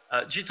calls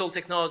digital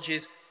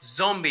technologies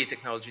zombie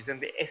technologies,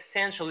 and they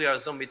essentially are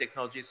zombie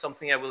technologies,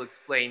 something I will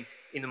explain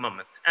in a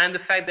moment. And the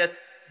fact that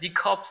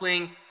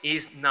decoupling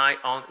is nigh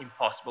on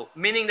impossible,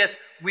 meaning that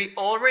we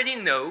already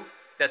know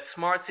that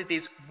smart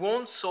cities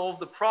won't solve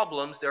the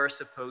problems they are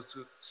supposed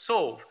to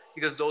solve,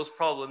 because those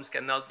problems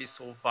cannot be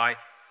solved by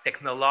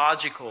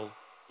technological,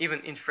 even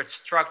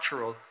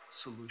infrastructural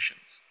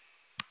solutions.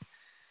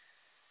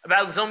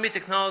 About zombie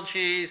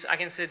technologies, I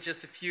can say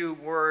just a few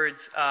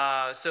words.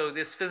 So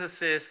this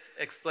physicist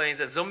explains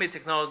that zombie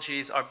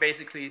technologies are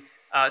basically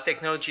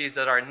technologies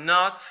that are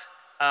not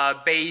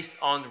based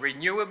on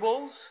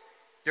renewables.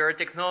 There are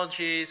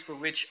technologies for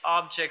which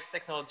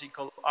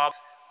technological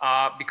objects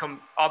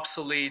become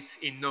obsolete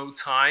in no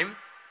time,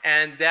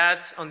 and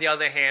that, on the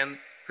other hand,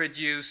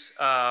 produce,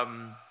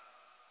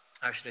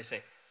 how should I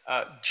say,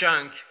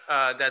 junk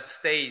that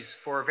stays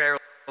for a very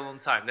long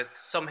time, that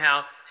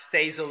somehow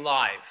stays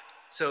alive.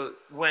 So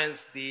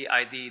whence the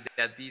idea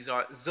that these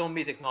are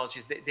zombie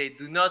technologies. They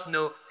do not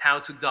know how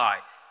to die.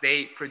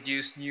 They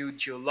produce new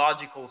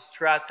geological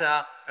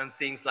strata and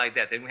things like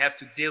that. And we have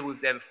to deal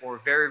with them for a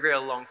very, very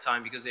long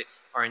time because they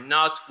are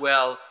not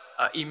well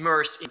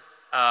immersed in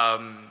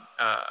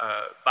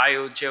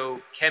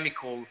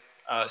biogeochemical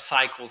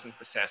cycles and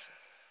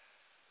processes.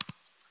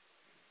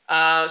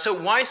 So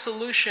why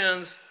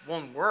solutions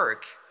won't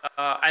work?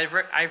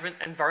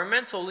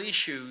 Environmental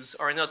issues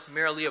are not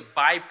merely a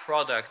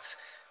byproduct,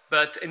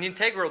 but an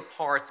integral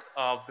part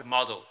of the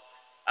model.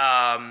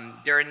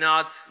 They're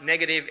not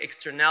negative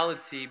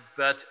externality,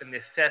 but a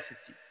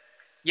necessity.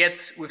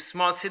 Yet with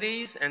smart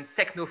cities and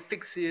techno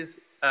fixes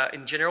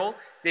in general,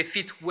 they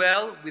fit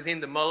well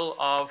within the model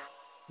of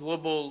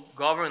global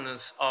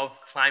governance of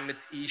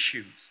climate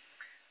issues.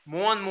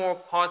 More and more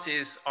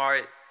parties are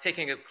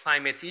taking up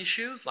climate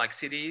issues, like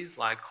cities,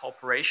 like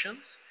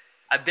corporations,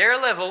 at their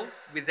level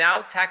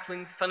without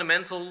tackling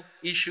fundamental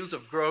issues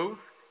of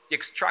growth, the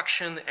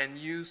extraction and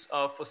use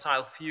of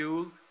fossil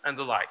fuel and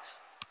the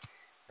likes.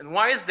 And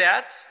why is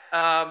that?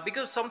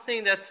 Because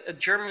something that a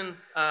German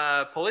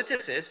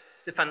politicist,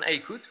 Stefan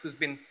Eckhout, who's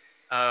been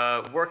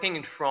working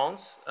in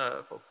France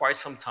for quite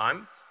some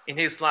time, in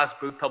his last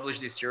book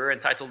published this year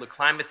entitled The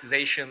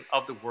Climatization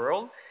of the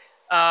World,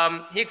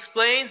 he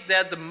explains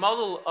that the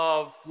model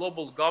of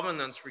global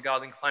governance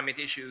regarding climate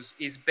issues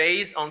is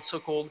based on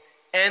so-called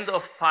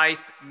end-of-pipe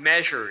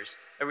measures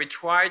that we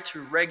try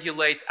to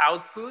regulate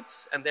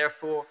outputs and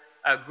therefore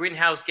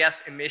greenhouse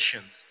gas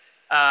emissions.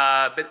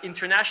 But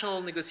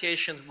international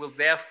negotiations will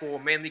therefore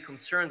mainly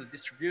concern the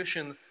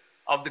distribution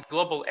of the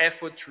global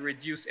effort to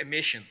reduce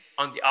emission.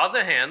 On the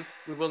other hand,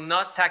 we will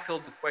not tackle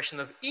the question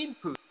of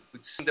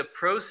inputs in the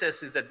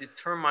processes that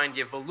determine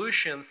the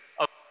evolution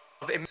of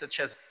emissions, such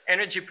as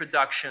energy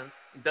production,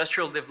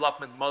 industrial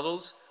development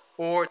models,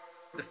 or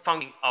the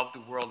functioning of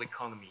the world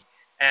economy.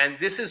 And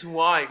this is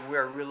why we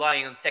are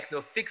relying on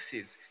techno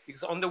fixes,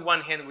 because on the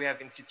one hand, we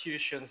have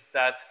institutions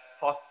that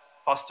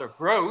foster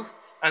growth,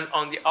 and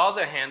on the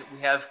other hand, we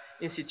have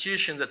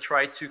institutions that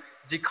try to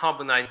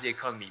decarbonize the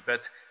economy.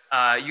 But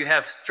you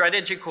have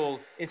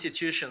strategical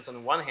institutions on the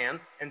one hand,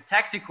 and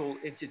tactical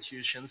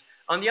institutions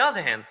on the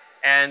other hand.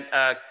 And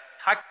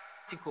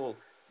tactical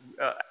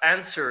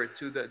answer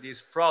to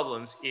these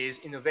problems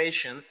is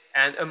innovation,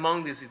 and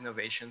among these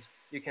innovations,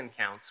 you can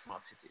count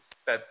smart cities.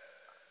 But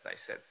as I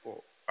said,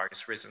 for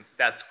various reasons,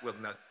 that will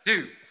not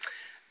do.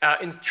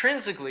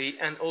 Intrinsically,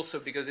 and also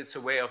because it's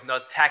a way of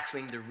not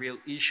tackling the real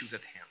issues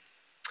at hand.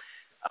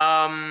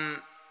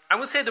 I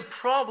would say the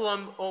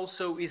problem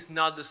also is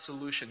not the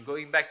solution.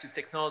 Going back to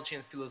technology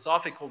and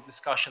philosophical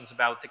discussions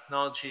about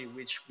technology,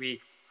 which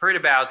we heard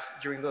about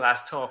during the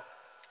last talk,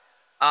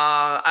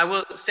 I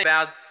will say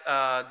about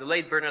the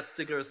late Bernard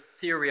Stiegler's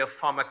theory of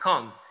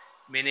pharmacon,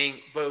 meaning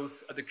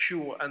both the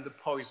cure and the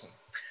poison.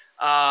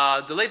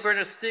 The late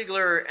Bernard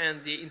Stiegler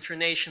and the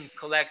Internation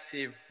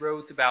Collective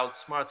wrote about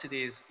smart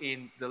cities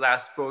in the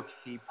last book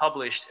he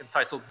published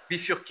entitled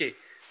Bifurqué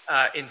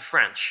in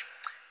French.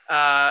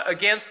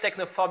 Against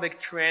technophobic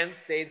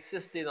trends, they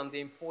insisted on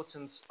the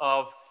importance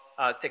of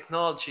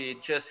technology,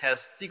 just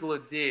as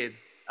Stiegler did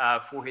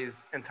for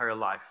his entire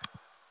life.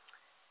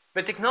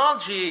 But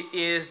technology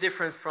is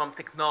different from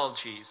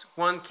technologies.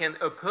 One can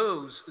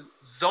oppose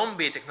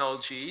zombie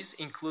technologies,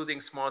 including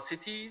smart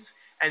cities,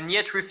 and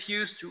yet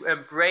refuse to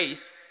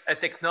embrace a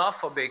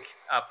technophobic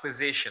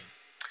position.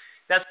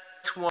 That's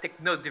why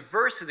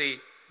technodiversity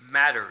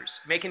matters.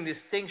 Making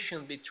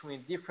distinction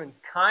between different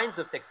kinds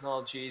of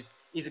technologies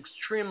is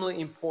extremely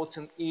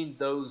important in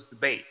those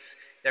debates.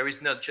 There is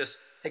not just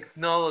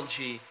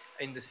technology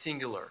in the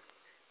singular.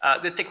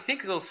 The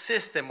technical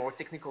system or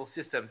technical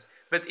systems,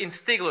 but in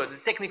singular, the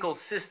technical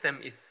system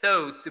is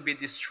thought to be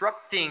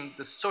disrupting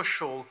the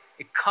social,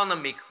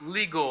 economic,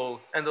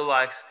 legal, and the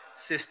likes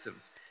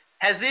systems,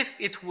 as if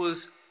it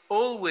was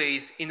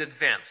always in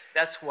advance.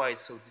 That's why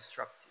it's so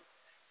disruptive.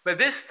 But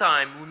this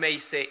time, we may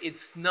say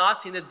it's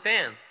not in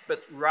advance,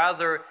 but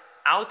rather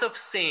out of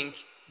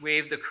sync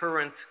with the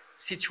current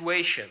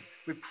situation.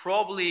 We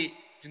probably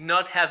do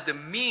not have the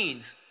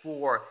means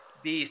for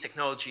these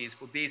technologies,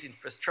 for these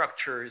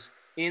infrastructures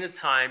in a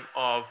time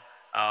of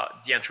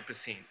the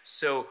Anthropocene.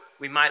 So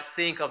we might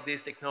think of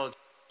these technologies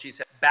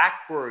as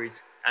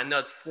backwards and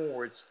not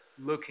forwards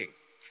looking.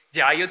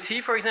 The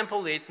IoT, for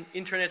example, the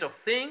Internet of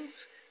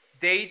Things,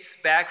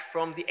 dates back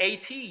from the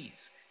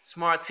 80s.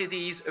 Smart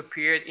cities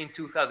appeared in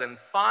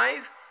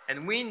 2005,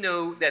 and we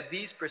know that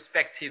these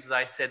perspectives, as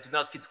I said, do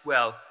not fit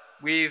well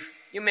with,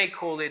 you may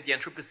call it the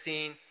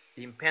Anthropocene,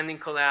 the impending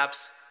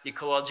collapse, the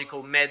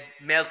ecological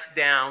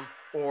meltdown,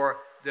 or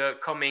the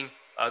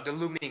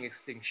looming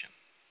extinction.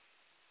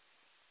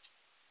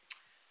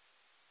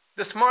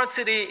 The smart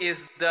city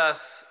is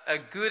thus a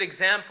good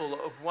example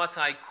of what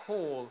I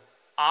call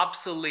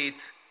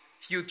obsolete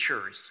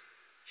futures.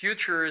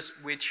 Futures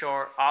which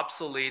are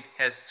obsolete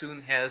as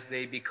soon as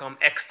they become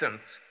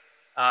extant.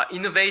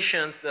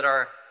 Innovations that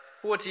are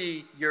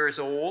 40 years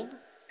old,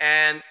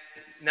 and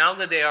now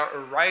that they are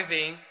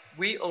arriving,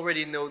 we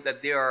already know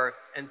that they are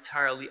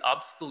entirely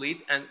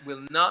obsolete and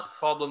will not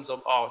problems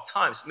of our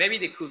times. Maybe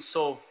they could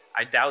solve,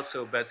 I doubt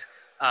so, but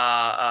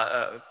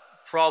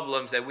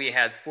problems that we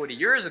had 40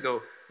 years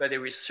ago, but they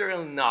will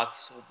certainly not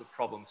solve the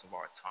problems of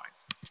our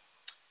times.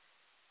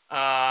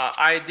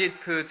 I did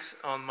put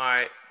on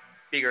my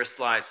bigger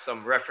slides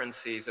some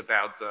references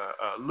about the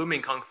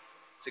looming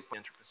consequences of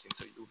Anthropocene,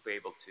 so you'll be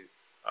able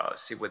to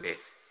see what they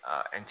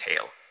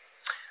entail.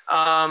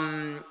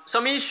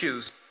 Some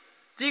issues.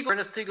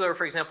 Ernest Stiegler,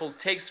 for example,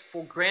 takes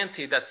for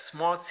granted that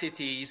smart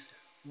cities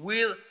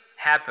will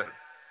happen,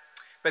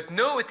 but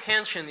no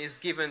attention is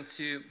given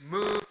to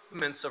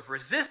movements of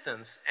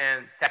resistance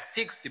and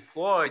tactics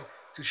deployed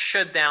to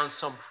shut down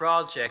some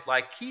project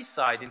like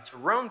Quayside in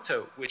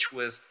Toronto, which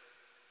was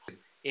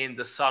in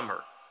the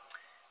summer.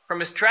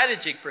 From a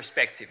strategic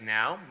perspective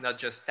now, not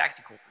just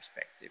tactical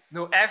perspective,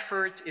 no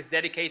effort is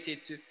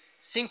dedicated to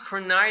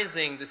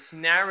synchronizing the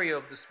scenario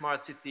of the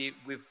smart city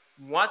with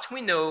what we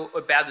know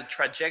about the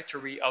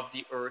trajectory of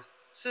the Earth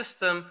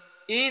system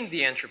in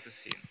the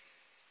Anthropocene.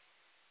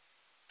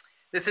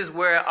 This is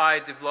where I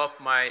develop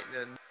my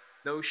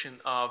notion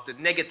of the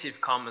negative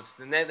commons.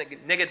 The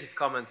negative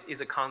commons is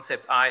a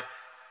concept I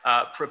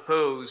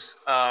propose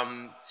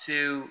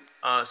to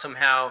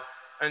somehow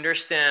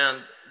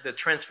understand the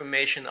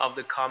transformation of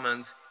the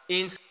commons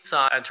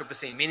inside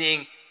Anthropocene,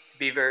 meaning, to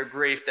be very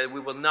brief, that we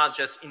will not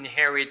just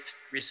inherit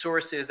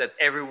resources that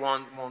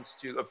everyone wants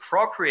to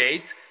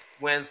appropriate,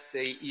 whence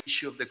the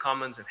issue of the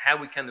commons and how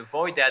we can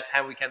avoid that,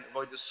 how we can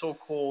avoid the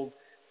so-called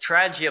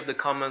tragedy of the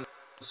commons,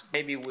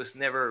 maybe was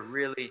never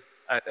really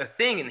a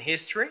thing in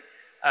history,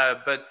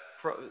 but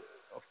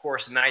of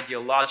course an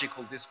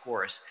ideological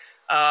discourse.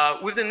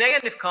 With the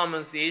negative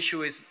commons, the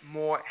issue is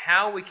more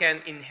how we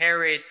can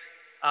inherit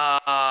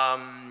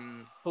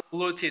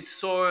polluted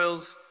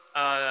soils,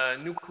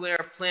 nuclear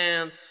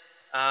plants,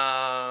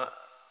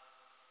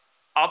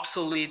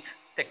 obsolete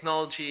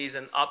technologies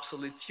and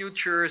obsolete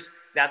futures,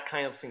 that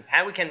kind of things.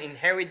 How we can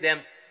inherit them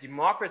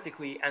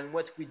democratically and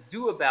what we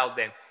do about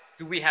them.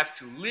 Do we have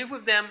to live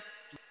with them?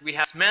 Do we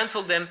have to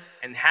dismantle them?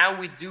 And how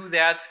we do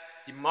that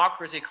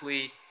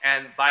democratically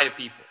and by the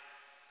people.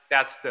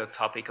 That's the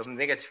topic of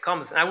negative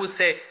commons. And I would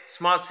say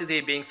smart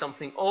city being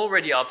something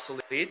already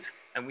obsolete,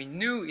 and we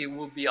knew it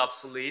would be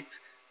obsolete,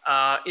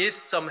 is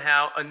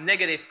somehow a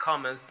negative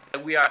commons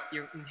that we are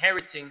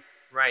inheriting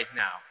right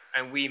now.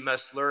 And we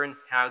must learn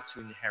how to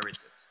inherit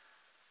it.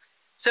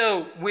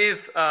 So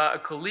with a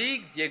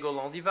colleague, Diego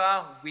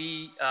Landivar,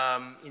 we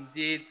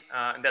indeed,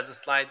 and that's a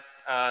slide,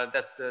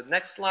 that's the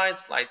next slide,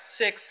 slide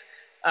 6,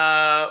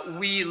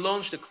 we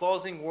launched the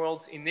Closing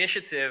Worlds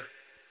initiative,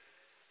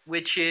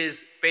 which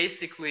is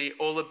basically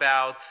all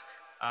about,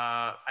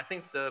 I think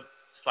it's the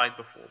slide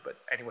before, but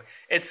anyway,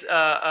 it's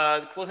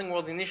the Closing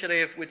Worlds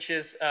initiative, which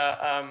is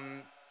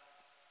an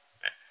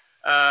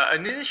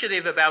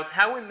initiative about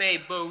how we may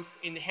both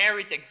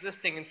inherit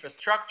existing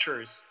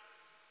infrastructures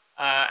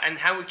and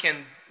how we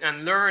can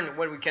learn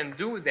what we can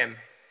do with them,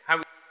 how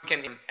we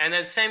can, and at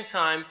the same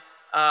time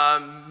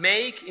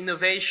make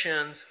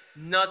innovations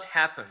not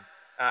happen.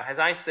 As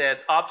I said,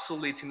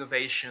 obsolete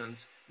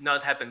innovations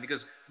not happen,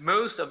 because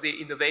most of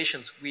the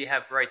innovations we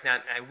have right now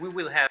and we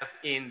will have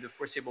in the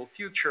foreseeable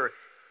future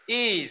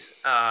is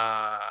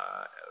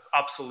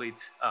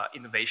obsolete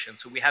innovation.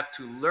 So we have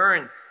to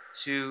learn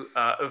to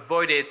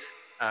avoid it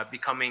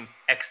becoming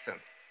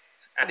extinct.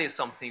 And that is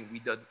something we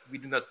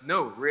do not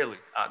know really.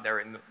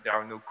 There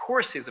are no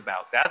courses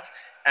about that,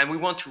 and we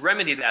want to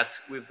remedy that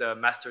with the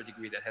master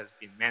degree that has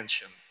been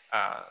mentioned,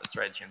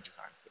 strategy and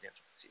design for the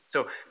Anthropocene.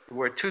 So there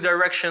were two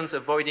directions: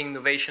 avoiding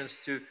innovations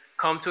to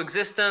come to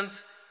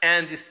existence,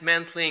 and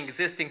dismantling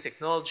existing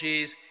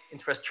technologies,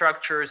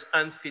 infrastructures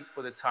unfit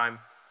for the time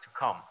to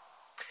come.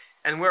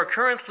 And we're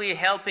currently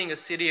helping a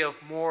city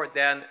of more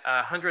than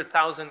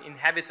 100,000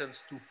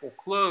 inhabitants to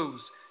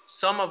foreclose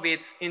some of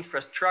its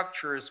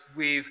infrastructures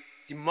with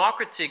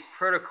democratic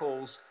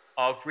protocols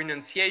of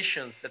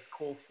renunciations that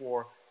call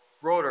for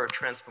broader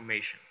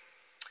transformations.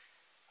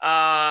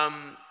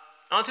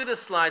 Onto the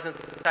slide and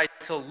the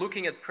title,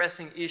 Looking at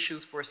Pressing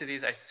Issues for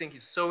Cities. I think you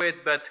saw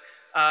it, but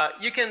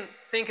you can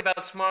think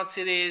about smart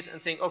cities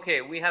and think, okay,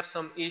 we have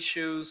some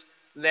issues,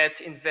 let's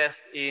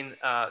invest in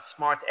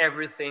smart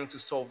everything to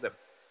solve them.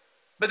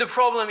 But the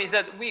problem is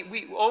that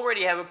we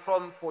already have a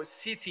problem for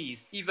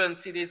cities, even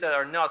cities that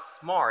are not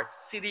smart.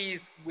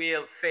 Cities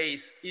will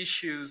face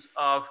issues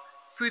of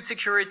food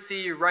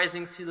security,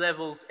 rising sea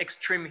levels,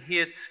 extreme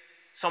heat,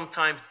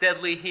 sometimes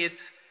deadly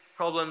heat,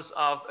 problems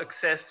of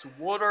access to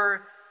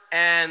water.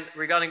 And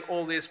regarding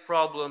all these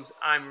problems,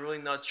 I'm really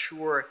not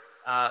sure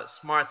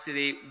smart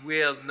city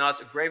will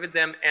not aggravate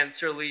them and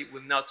certainly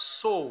will not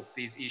solve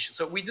these issues.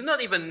 So we do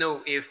not even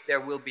know if there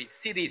will be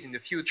cities in the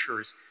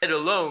future, let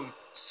alone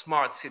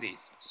smart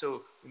cities.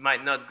 So we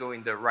might not go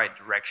in the right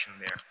direction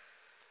there.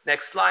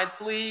 Next slide,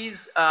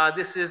 please.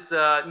 This is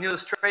an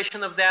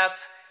illustration of that.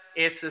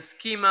 It's a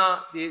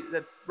schema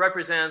that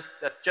represents,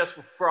 that's just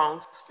for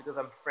France, because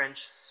I'm French,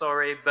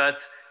 sorry,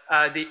 but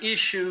the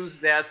issues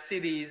that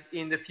cities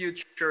in the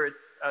future,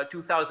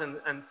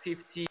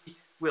 2050,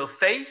 will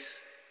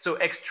face. So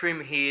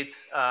extreme heat,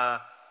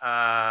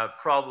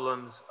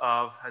 problems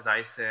of, as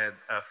I said,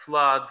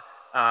 flood,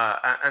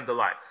 and the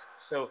likes.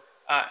 So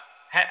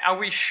are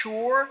we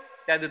sure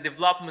that the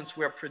developments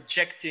we're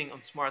projecting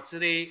on smart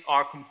city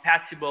are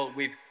compatible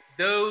with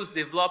those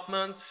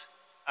developments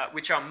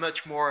which are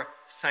much more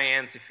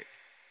scientific?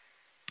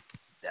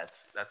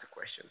 That's a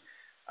question.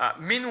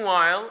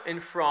 Meanwhile, in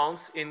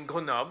France, in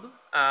Grenoble,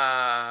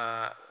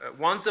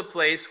 once a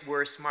place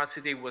where smart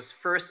city was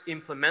first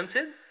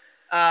implemented,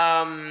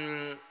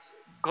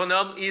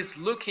 Grenoble is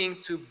looking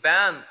to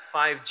ban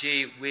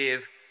 5G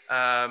with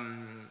a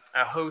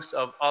host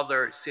of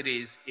other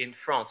cities in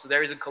France. So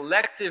there is a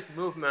collective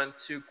movement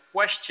to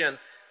question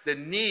the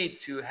need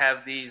to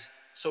have these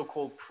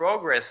so-called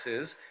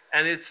progresses.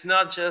 And it's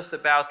not just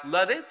about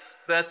Luddits,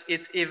 but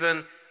it's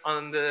even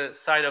on the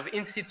side of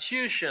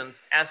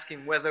institutions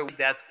asking whether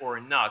that or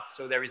not.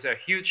 So there is a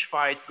huge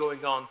fight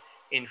going on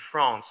in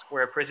France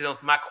where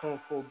President Macron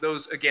called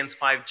those against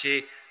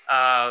 5G,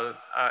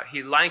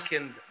 he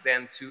likened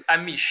them to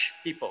Amish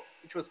people,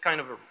 which was kind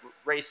of a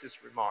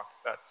racist remark,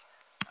 but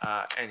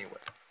anyway.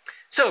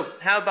 So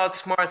how about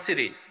smart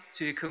cities,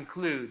 to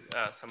conclude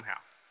somehow?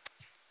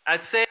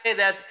 I'd say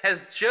that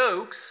as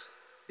jokes,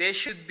 they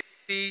should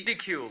be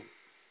ridiculed.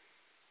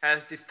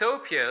 As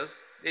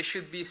dystopias, they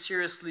should be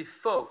seriously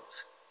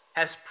fought.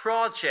 As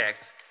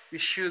projects, we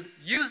should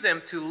use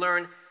them to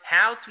learn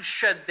how to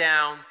shut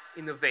down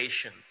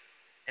innovations.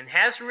 And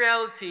as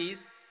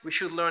realities, we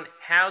should learn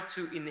how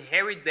to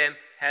inherit them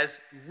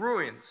as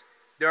ruins.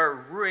 They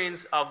are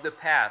ruins of the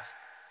past.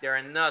 They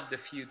are not the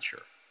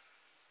future.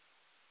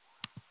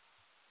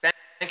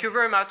 Thank you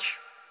very much.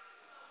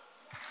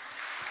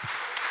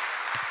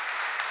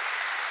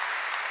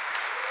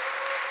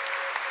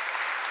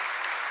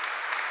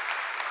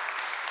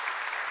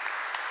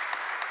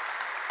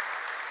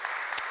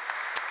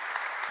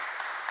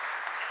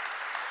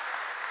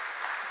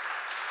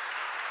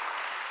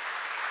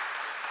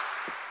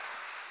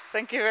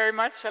 Thank you very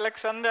much,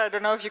 Alexander. I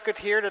don't know if you could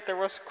hear that there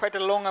was quite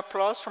a long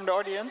applause from the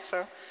audience,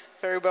 so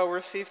very well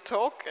received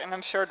talk, and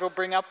I'm sure it will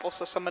bring up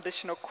also some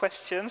additional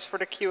questions for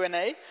the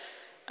Q&A.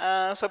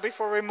 So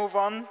before we move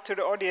on to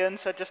the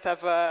audience, I just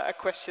have a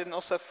question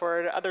also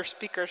for the other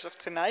speakers of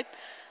tonight.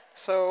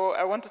 So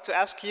I wanted to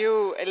ask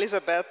you,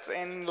 Elisabeth,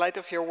 in light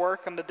of your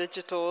work on the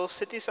Digital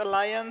Cities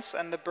Alliance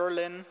and the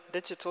Berlin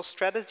Digital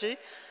Strategy,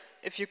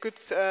 if you could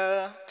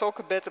talk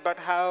a bit about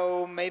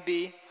how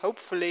maybe,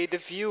 hopefully, the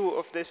view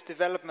of these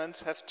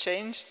developments have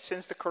changed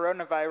since the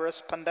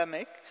coronavirus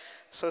pandemic.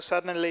 So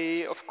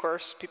suddenly, of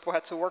course, people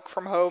had to work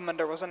from home and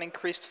there was an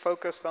increased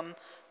focus on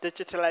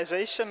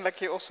digitalization, like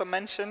you also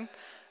mentioned.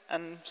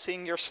 And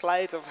seeing your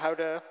slide of how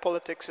the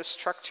politics is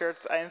structured,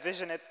 I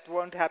envision it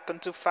won't happen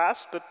too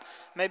fast, but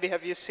maybe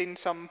have you seen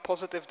some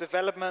positive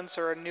developments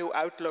or a new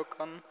outlook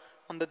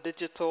on the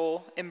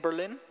digital in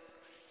Berlin?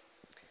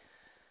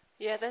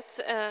 Yeah, that's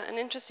an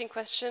interesting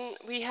question.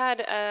 We had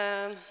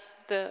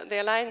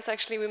the Alliance,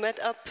 actually, we met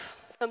up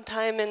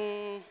sometime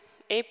in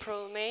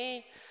April,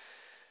 May,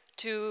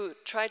 to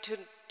try to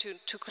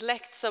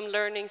collect some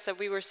learnings that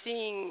we were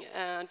seeing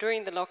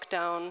during the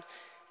lockdown,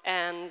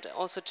 and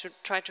also to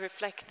try to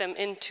reflect them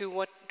into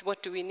what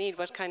do we need,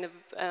 what kind of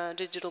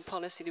digital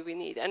policy do we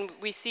need. And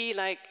we see,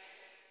 like,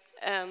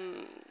 I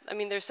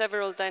mean, there's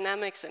several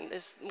dynamics in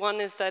this.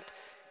 One is that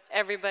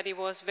everybody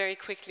was very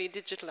quickly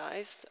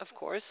digitalized, of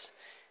course,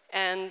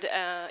 and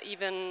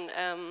even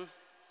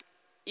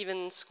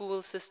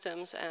school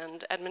systems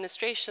and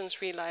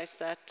administrations realize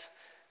that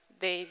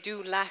they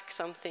do lack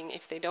something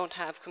if they don't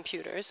have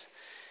computers,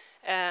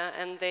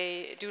 and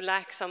they do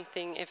lack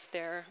something if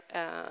their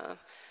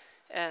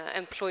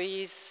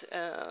employees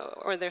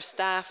or their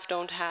staff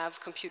don't have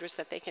computers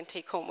that they can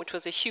take home, which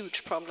was a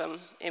huge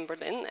problem in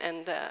Berlin.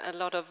 And a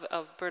lot of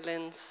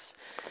Berlin's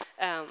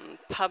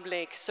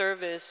public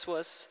service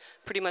was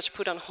pretty much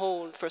put on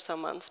hold for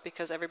some months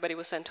because everybody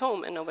was sent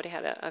home and nobody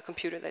had a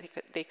computer that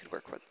they could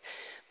work with.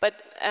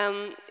 But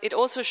it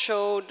also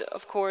showed,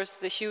 of course,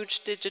 the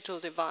huge digital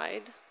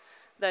divide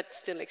that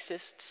still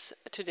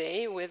exists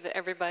today, with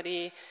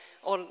everybody,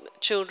 all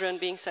children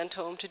being sent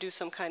home to do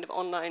some kind of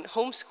online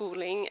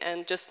homeschooling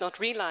and just not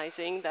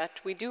realizing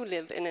that we do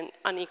live in an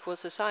unequal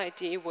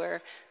society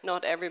where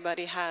not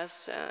everybody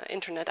has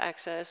internet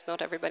access,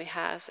 not everybody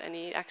has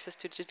any access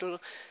to digital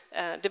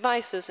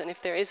devices, and if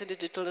there is a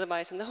digital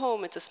device in the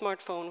home, it's a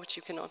smartphone which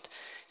you cannot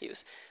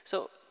use.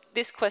 So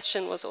this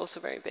question was also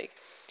very big.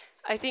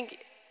 I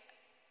think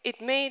it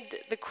made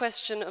the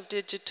question of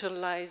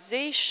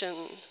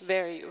digitalization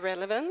very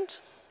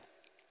relevant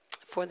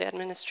for the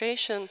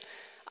administration.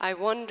 I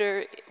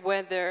wonder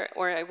whether,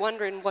 or I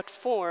wonder in what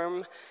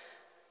form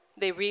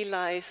they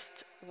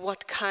realized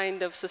what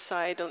kind of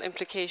societal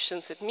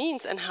implications it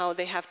means and how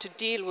they have to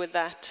deal with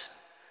that,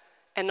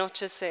 and not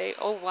just say,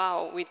 oh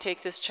wow, we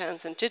take this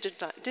chance and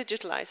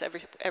digitalize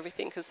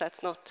everything, because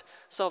that's not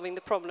solving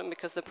the problem,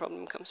 because the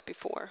problem comes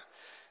before.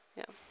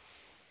 Yeah.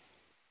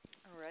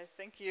 All right,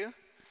 thank you.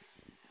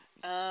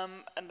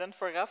 And then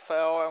for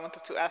Rafael, I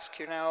wanted to ask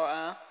you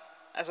now,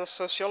 as a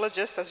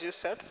sociologist, as you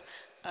said,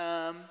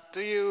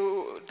 do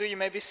you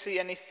maybe see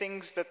any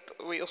things that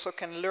we also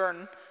can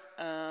learn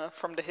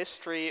from the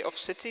history of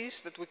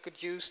cities that we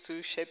could use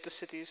to shape the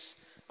cities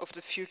of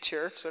the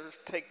future, sort of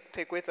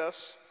take with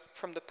us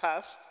from the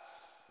past,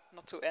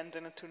 not to end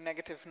in a too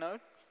negative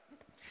note?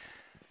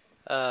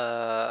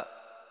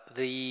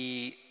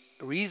 The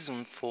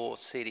reason for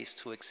cities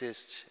to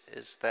exist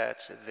is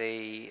that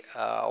they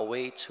are a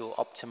way to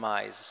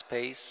optimize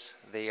space,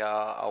 they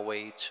are a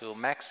way to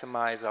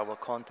maximize our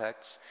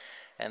contacts,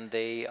 and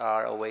they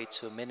are a way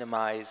to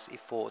minimize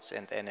efforts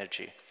and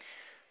energy.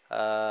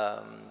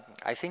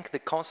 I think the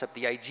concept,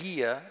 the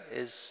idea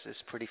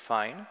is pretty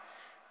fine.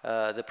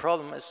 The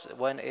problem is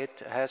when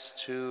it has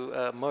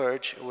to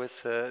merge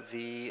with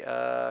the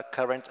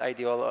current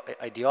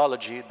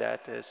ideology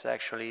that is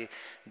actually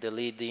the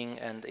leading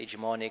and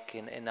hegemonic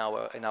in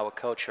our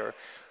culture,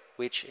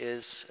 which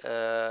is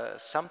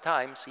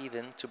sometimes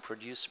even to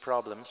produce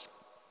problems,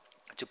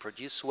 to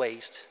produce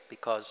waste,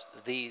 because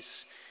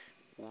these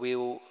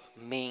will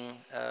mean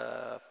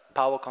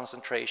power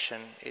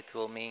concentration, it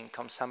will mean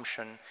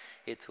consumption,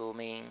 it will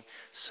mean,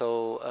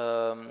 so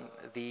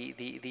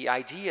the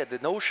idea, the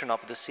notion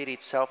of the city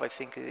itself, I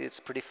think it's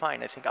pretty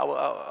fine. I think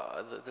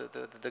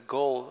the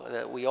goal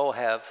that we all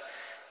have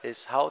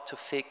is how to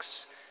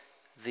fix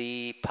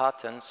the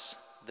patterns,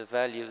 the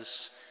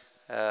values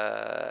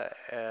that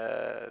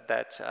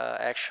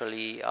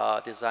actually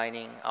are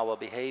designing our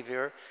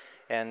behavior,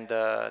 and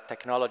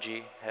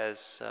technology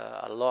has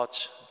a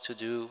lot to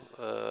do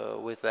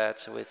with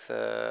that,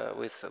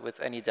 with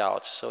any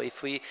doubt. So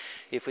if we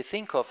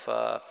think of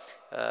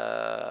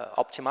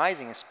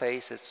optimizing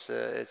space,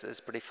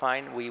 is pretty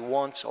fine. We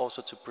want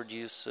also to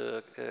produce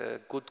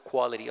good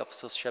quality of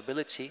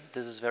sociability.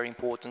 This is very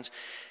important.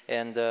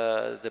 And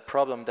the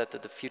problem that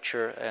the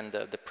future and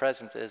the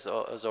present is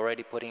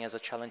already putting as a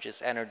challenge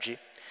is energy.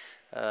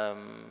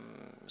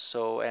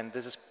 And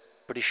this is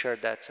pretty sure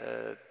that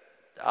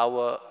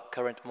our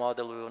current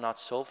model will not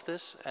solve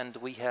this, and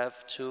we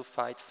have to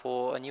fight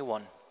for a new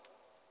one.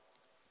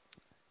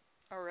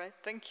 All right,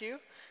 thank you.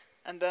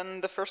 And then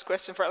the first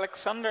question for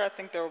Alexander, I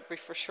think there will be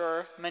for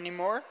sure many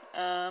more.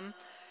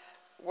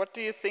 What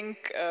do you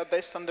think,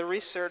 based on the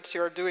research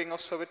you're doing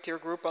also with your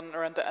group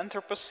around the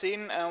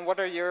Anthropocene, and what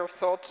are your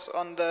thoughts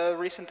on the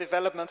recent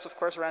developments, of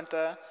course, around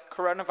the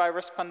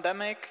coronavirus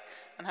pandemic,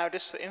 and how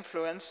this will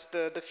influence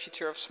the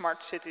future of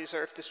smart cities,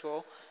 or if this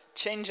will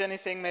change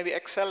anything, maybe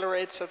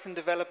accelerate certain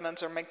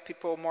developments or make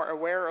people more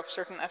aware of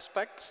certain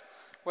aspects?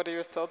 What are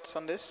your thoughts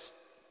on this?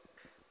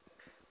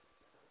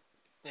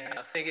 Yeah,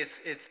 I think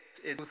it's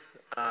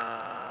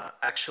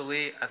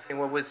actually, I think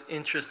what was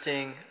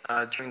interesting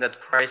during that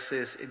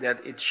crisis is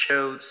that it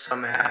showed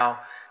somehow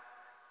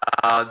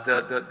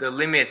the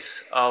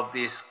limits of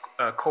this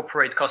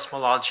corporate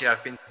cosmology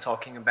I've been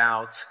talking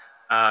about,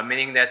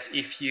 meaning that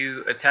if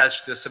you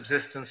attach the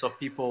subsistence of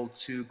people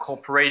to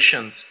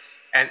corporations,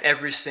 and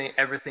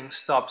everything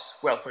stops,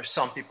 well, for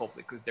some people,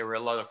 because there were a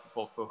lot of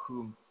people for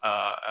whom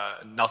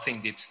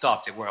nothing did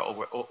stop. They were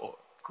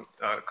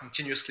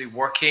continuously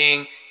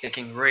working,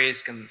 taking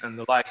risk and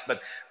the likes.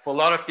 But for a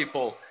lot of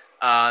people,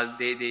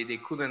 they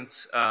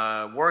couldn't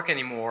work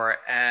anymore,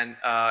 and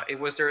it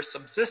was their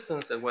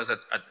subsistence that was at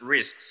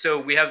risk. So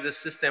we have this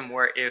system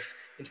where if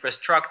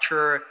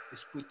infrastructure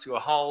is put to a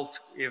halt,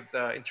 if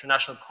the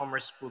international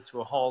commerce is put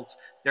to a halt,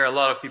 there are a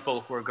lot of people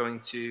who are going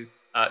to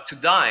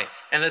die.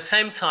 And at the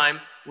same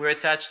time, we're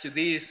attached to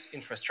these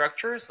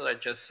infrastructures that I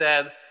just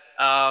said,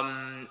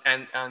 and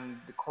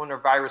the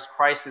coronavirus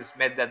crisis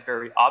made that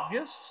very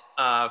obvious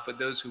for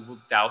those who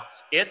would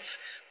doubt it.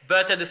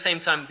 But at the same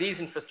time, these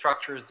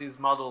infrastructures, these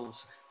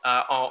models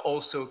are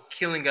also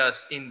killing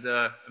us in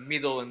the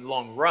middle and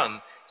long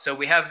run. So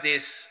we have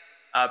this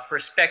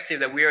perspective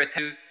that we are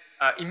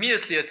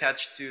immediately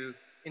attached to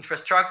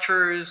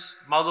infrastructures,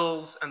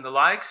 models, and the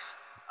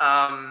likes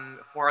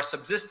for our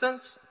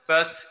subsistence.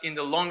 But in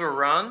the longer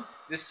run,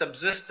 this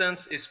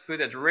subsistence is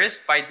put at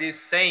risk by these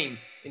same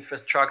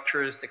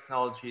infrastructures,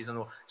 technologies, and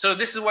all. So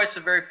this is why it's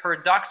a very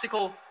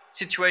paradoxical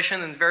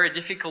situation and very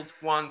difficult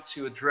one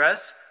to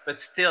address, but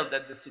still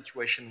that's the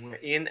situation we're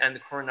in, and the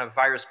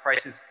coronavirus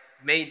crisis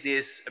made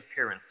this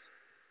apparent.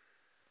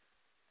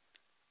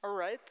 All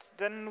right,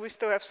 then we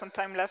still have some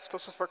time left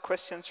also for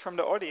questions from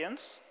the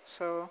audience.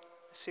 So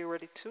I see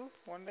already two,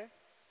 one there.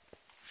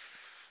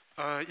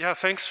 Yeah,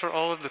 thanks for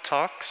all of the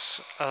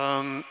talks.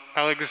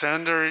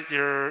 Alexander,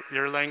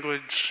 your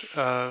language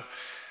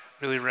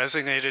really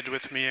resonated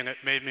with me, and it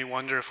made me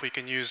wonder if we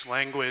can use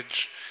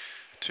language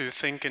to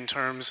think in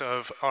terms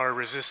of our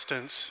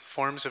resistance,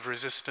 forms of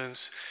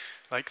resistance,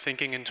 like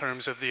thinking in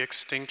terms of the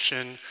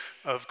extinction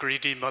of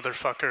greedy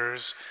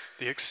motherfuckers,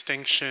 the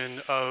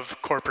extinction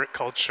of corporate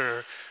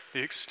culture,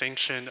 the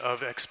extinction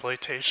of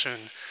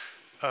exploitation,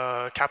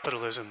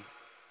 capitalism.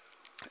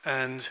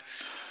 And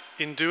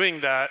in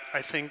doing that,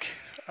 I think,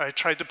 I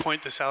tried to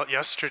point this out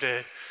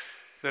yesterday,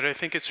 that I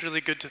think it's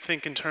really good to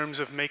think in terms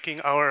of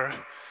making our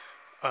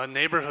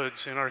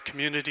neighborhoods and our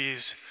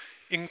communities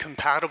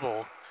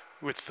incompatible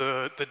with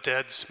the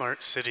dead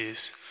smart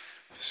cities.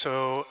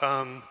 So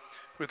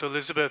with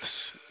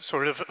Elizabeth's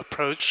sort of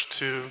approach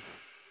to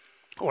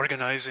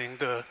organizing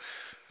the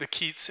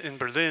Kiez in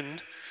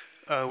Berlin,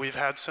 we've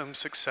had some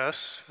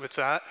success with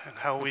that and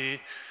how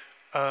we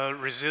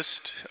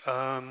resist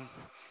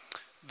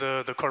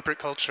the corporate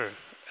culture.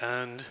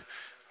 And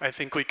I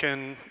think we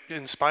can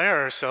inspire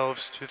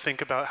ourselves to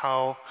think about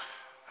how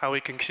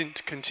we can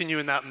continue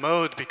in that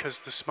mode, because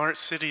the smart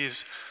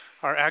cities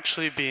are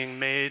actually being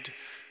made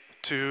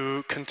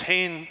to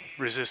contain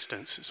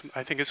resistance.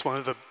 I think it's one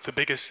of the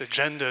biggest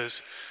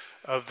agendas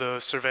of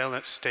the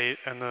surveillance state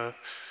and the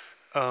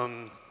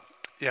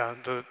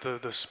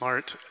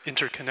smart,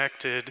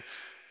 interconnected,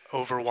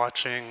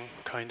 overwatching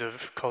kind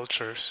of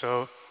culture.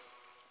 So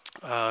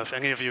if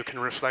any of you can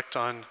reflect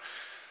on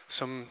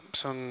some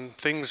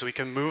things we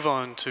can move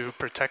on to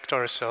protect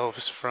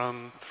ourselves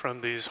from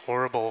these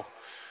horrible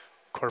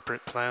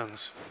corporate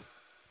plans.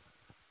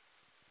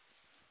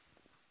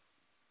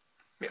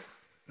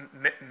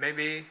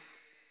 Maybe I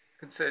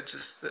could say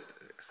just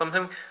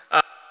something.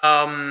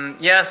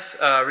 Yes,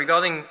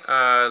 regarding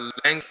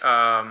language,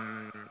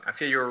 I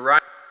feel you're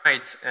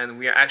right, and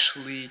we are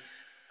actually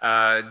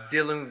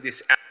dealing with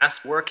this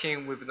aspect,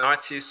 working with an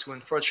artist who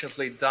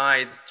unfortunately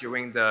died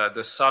during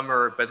the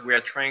summer, but we are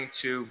trying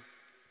to,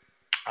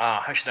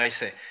 how should I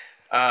say,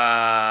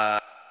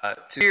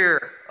 to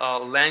hear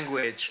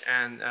language,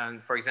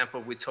 and for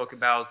example, we talk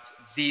about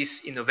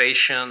this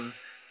innovation,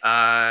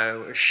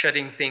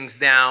 shutting things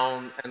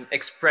down, and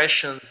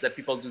expressions that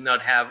people do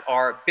not have.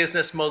 Our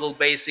business model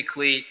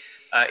basically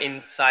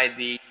inside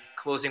the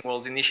Closing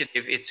World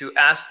Initiative is to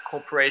ask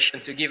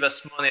corporations to give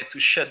us money to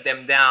shut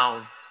them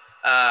down,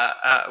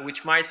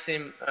 which might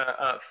seem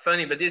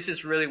funny, but this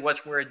is really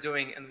what we're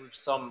doing, and with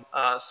some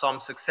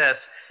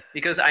success,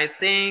 because I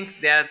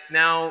think that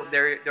now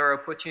there are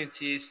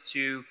opportunities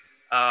to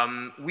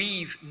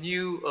weave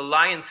new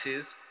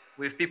alliances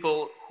with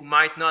people who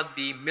might not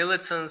be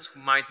militants, who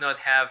might not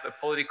have a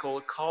political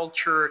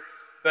culture,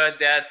 but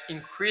that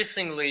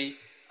increasingly,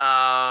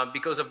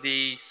 because of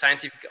the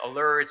scientific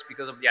alerts,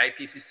 because of the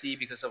IPCC,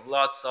 because of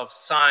lots of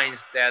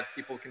signs that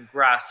people can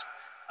grasp,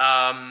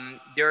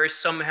 there is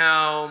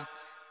somehow,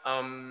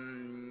 what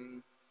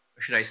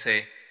should I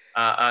say,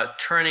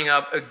 turning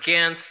up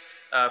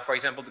against, for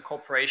example, the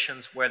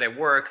corporations where they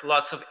work.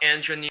 Lots of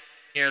engineers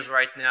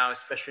right now,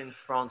 especially in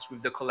France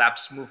with the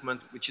collapse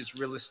movement, which is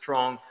really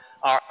strong,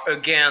 are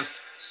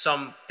against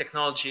some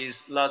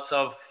technologies. Lots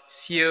of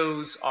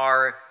CEOs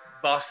are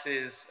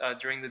bosses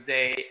during the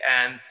day,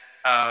 and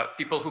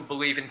people who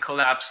believe in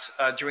collapse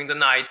during the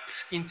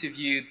night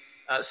interviewed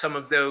some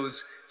of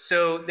those.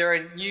 So there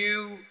are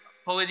new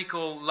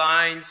political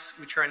lines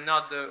which are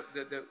not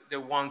the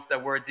ones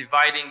that were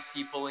dividing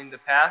people in the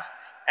past,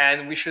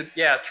 and we should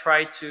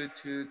try to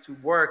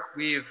work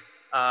with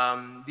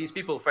these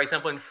people. For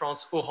example, in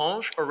France,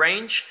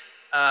 Orange,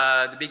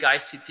 the big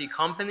ICT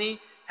company,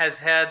 has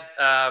had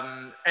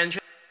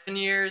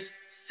engineers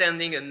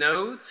sending a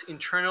note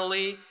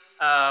internally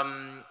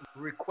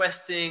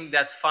requesting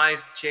that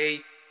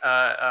 5G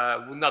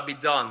would not be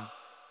done,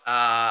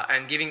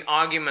 and giving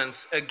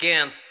arguments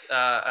against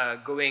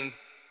going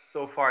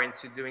so far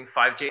into doing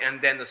 5G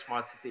and then the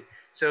smart city.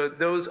 So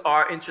those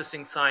are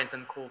interesting signs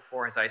and call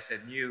for, as I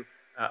said, new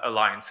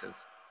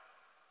alliances.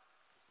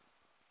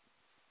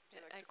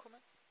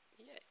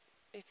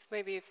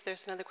 If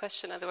there's another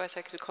question, otherwise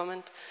I could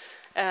comment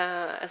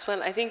as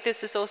well. I think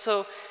this is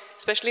also,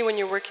 especially when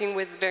you're working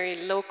with very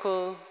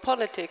local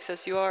politics,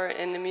 as you are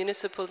in the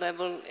municipal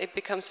level, it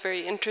becomes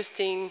very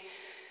interesting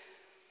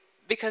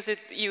because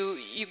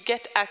you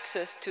get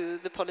access to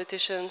the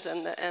politicians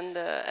and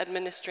the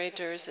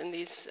administrators in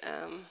these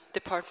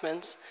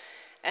departments,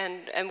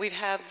 And we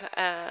have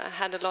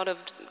had a lot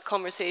of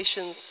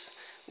conversations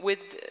with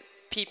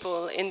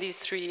people in these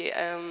three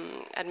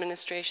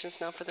administrations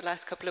now for the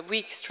last couple of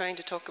weeks, trying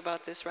to talk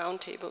about this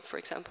roundtable, for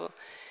example.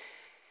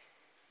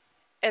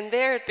 And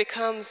there it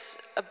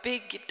becomes a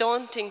big,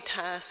 daunting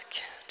task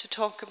to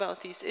talk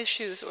about these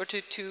issues, or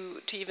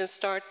to even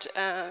start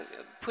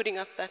putting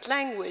up that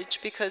language,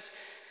 because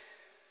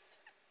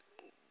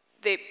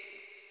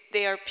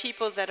they are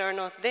people that are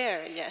not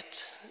there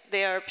yet.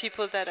 They are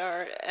people that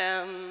are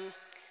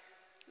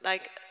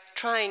like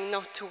trying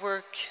not to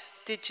work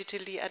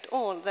digitally at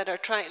all, that are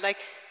trying, like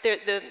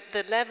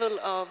the level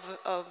of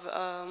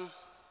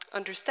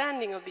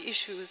understanding of the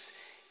issues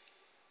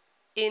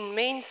in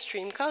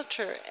mainstream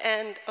culture,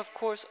 and of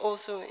course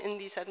also in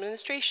these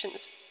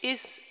administrations,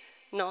 is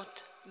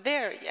not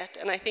there yet.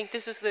 And I think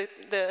this is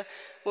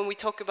when we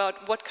talk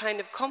about what kind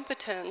of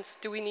competence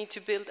do we need to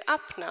build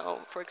up now,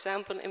 for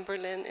example in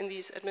Berlin in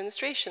these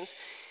administrations,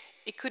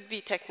 it could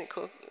be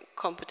technical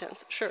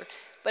competence, sure,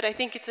 but I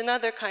think it's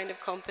another kind of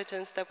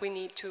competence that we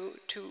need to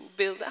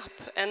build up.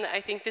 And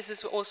I think this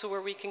is also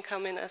where we can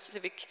come in as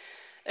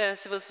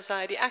civil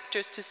society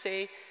actors to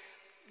say,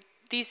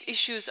 these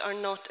issues are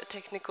not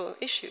technical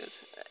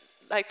issues.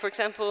 Like, for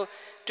example,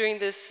 during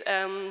this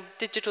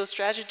digital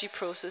strategy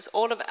process,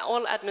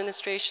 all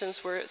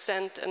administrations were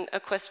sent a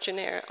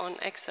questionnaire on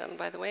Excel,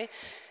 by the way,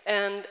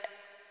 and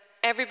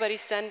everybody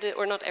sent it,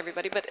 or not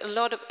everybody, but a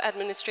lot of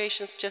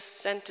administrations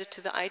just sent it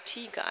to the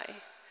IT guy.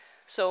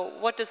 So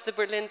what does the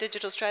Berlin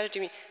digital strategy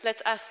mean?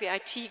 Let's ask the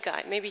IT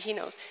guy, maybe he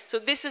knows. So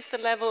this is the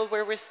level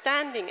where we're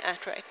standing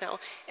at right now,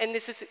 and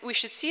this is, we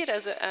should see it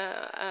as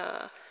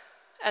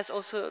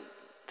also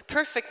the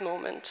perfect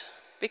moment,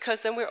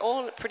 because then we're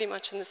all pretty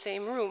much in the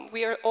same room.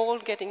 We are all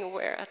getting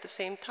aware at the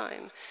same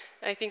time.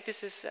 I think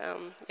this is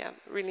yeah,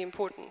 really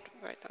important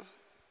right now.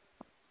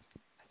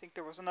 I think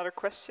there was another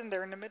question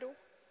there in the middle.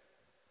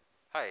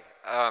 Hi,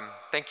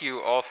 thank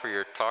you all for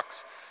your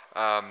talks.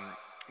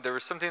 There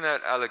was something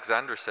that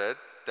Alexander said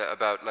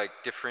about like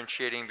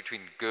differentiating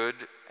between good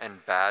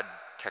and bad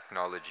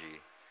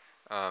technology.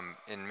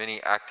 In many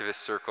activist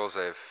circles,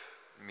 I've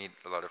meet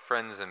a lot of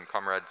friends and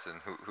comrades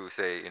and who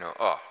say, you know,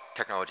 oh,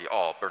 technology,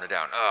 all burn it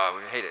down, oh,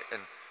 we hate it.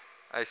 And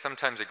I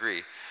sometimes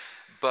agree,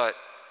 but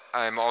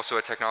I'm also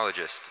a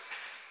technologist.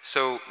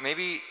 So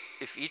maybe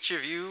if each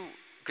of you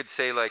could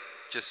say like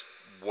just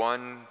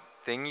one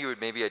thing you would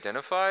maybe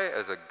identify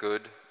as a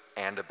good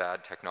and a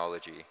bad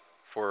technology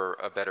for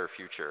a better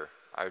future,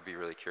 I would be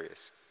really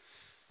curious.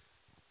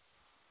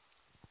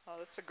 Oh,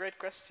 that's a great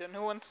question.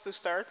 Who wants to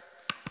start?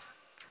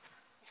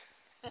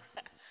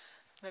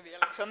 Maybe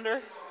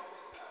Alexander?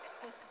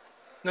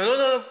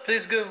 No,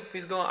 please go,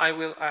 I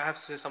have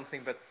to say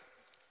something, but...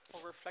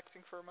 Or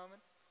reflecting for a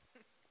moment?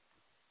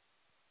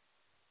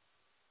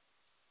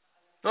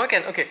 No, I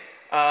can, okay.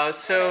 I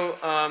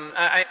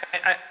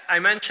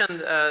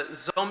mentioned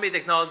zombie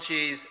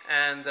technologies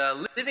and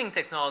living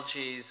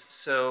technologies.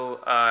 So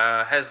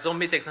as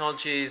zombie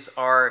technologies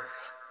are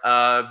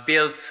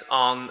built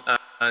on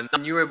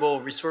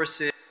renewable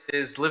resources,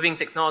 living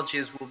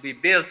technologies will be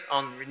built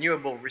on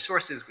renewable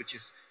resources, which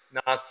is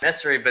not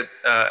necessary, but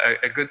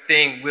a good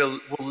thing, will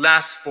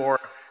last for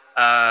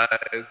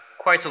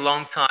quite a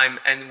long time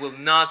and will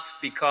not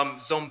become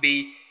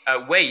zombie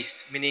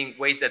waste, meaning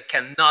waste that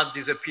cannot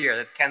disappear,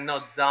 that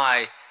cannot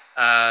die.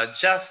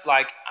 Just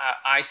like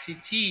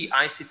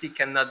ICT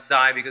cannot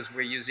die because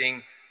we're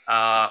using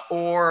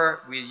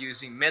ore, we're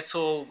using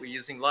metal, we're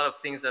using a lot of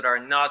things that are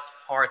not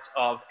part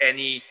of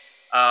any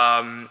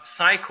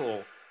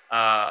cycle,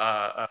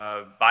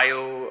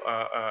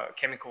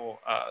 biochemical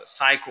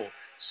cycle.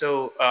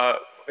 So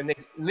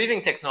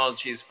living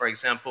technologies, for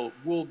example,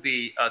 will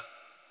be a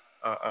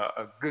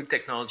good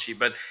technology,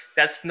 but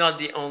that's not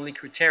the only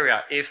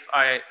criteria. If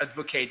I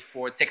advocate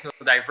for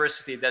technical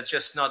diversity, that's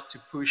just not to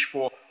push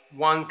for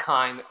one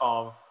kind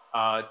of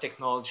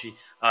technology.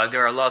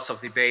 There are lots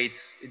of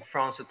debates, in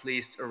France at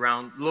least,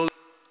 around low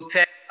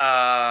tech,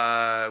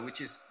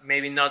 which is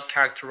maybe not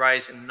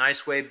characterized in a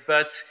nice way,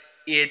 but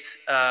it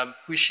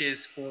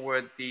pushes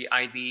forward the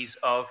ideas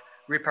of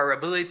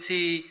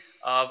repairability,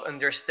 of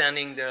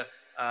understanding the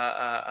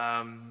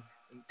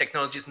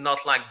technologies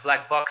not like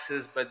black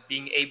boxes, but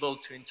being able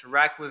to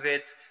interact with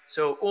it.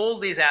 So all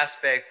these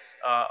aspects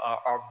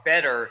are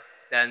better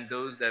than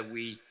those that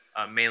we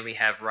mainly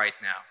have right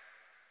now.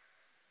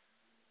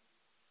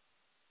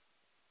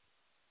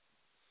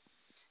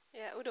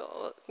 Yeah,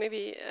 Udo,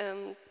 maybe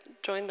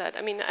join that.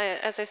 I mean,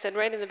 as I said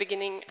right in the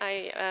beginning,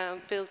 I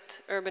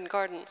built urban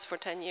gardens for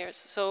 10 years.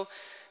 So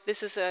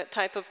this is a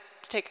type of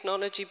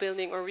technology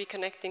building or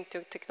reconnecting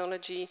to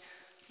technology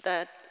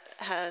that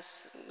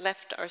has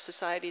left our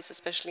societies,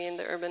 especially in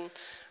the urban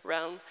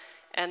realm,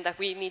 and that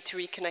we need to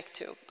reconnect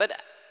to.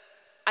 But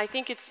I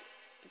think it's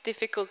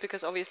difficult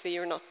because obviously you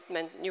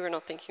were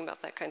not thinking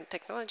about that kind of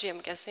technology, I'm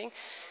guessing.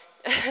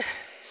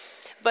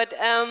 But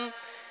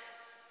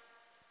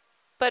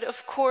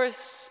of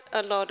course,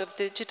 a lot of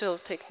digital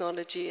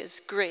technology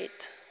is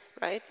great,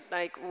 right?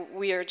 Like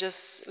we are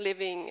just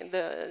living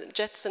the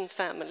Jetson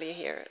family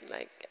here.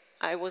 Like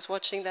I was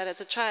watching that as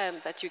a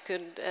child, that you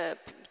could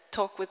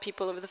talk with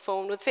people over the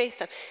phone with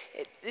FaceTime.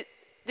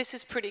 This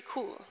is pretty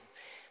cool.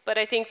 But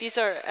I think these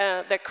are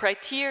the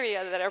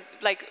criteria that are,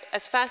 like,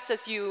 as fast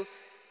as you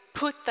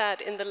put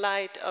that in the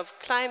light of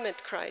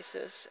climate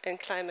crisis and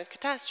climate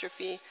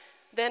catastrophe,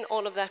 then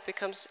all of that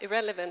becomes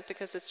irrelevant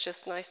because it's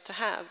just nice to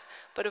have.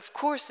 But of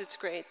course it's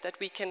great that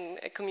we can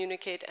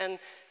communicate and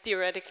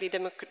theoretically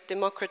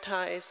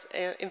democratize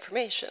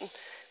information.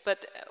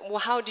 But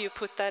how do you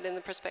put that in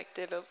the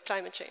perspective of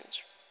climate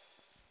change?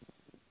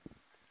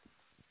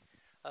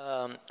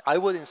 I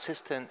would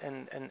insist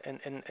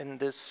in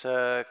this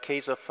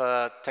case of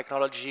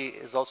technology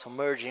is also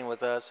merging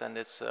with us, and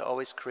it's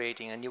always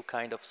creating a new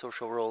kind of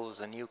social roles,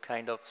 a new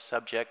kind of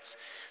subjects.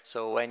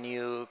 So when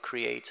you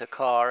create a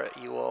car,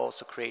 you are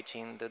also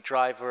creating the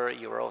driver,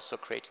 you are also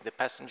creating the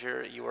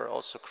passenger, you are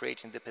also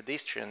creating the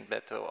pedestrian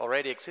that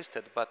already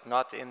existed, but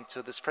not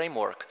into this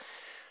framework.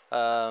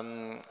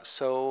 I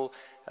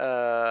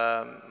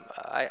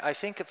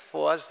think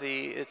for us,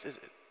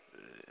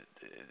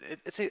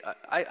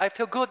 I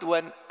feel good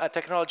when a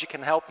technology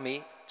can help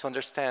me to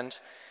understand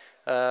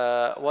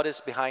what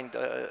is behind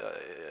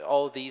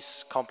all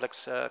these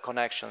complex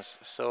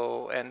connections.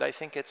 And I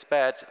think it's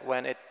bad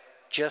when it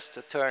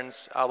just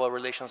turns our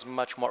relations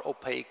much more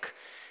opaque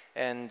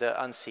and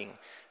unseen.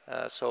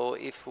 So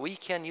if we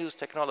can use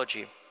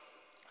technology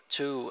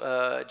to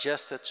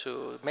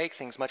to make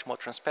things much more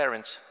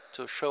transparent,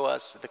 to show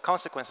us the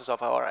consequences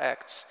of our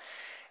acts,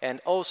 and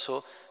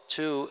also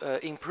to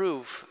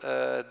improve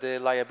the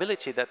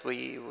liability that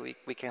we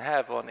can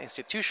have on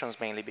institutions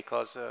mainly,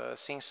 because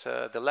since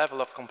the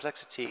level of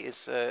complexity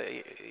is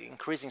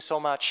increasing so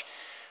much,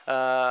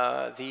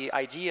 the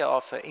idea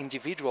of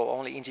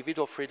only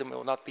individual freedom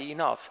will not be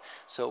enough.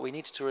 So we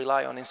need to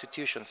rely on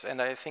institutions,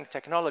 and I think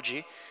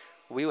technology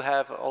will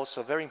have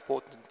also a very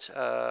important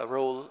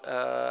role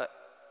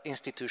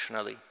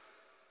institutionally.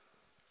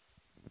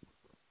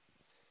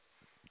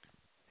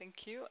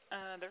 Thank you.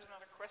 There's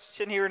another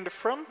question here in the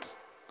front.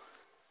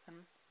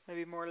 And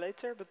maybe more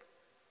later, but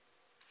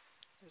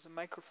there's a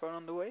microphone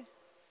on the way.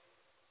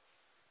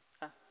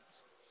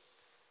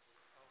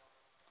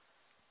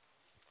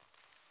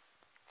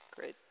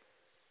 Great.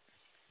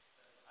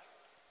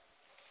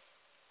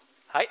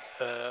 Hi.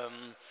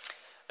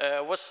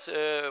 I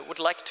would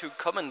like to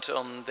comment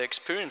on the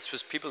experience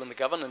with people in the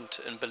government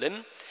in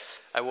Berlin.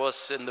 I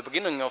was in the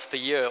beginning of the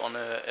year on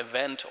an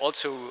event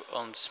also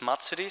on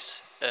smart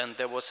cities, and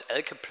there was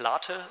Elke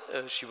Plate.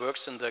 She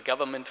works in the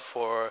government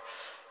for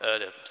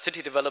the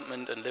city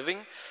development and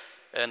living,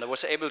 and I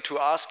was able to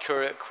ask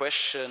her a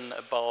question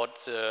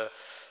about the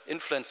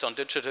influence on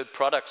digital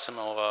products in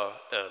our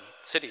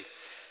city.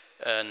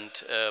 And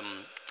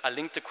I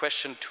linked the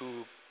question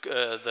to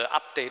the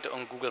update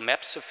on Google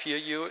Maps a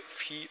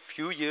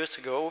few years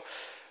ago,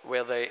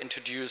 where they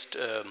introduced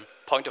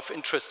point of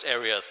interest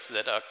areas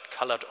that are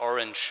colored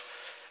orange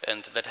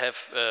and that have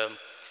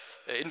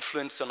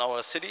influence on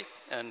our city,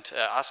 and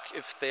ask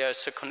if there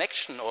is a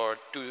connection, or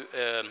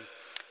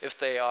if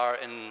they are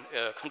in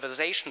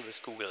conversation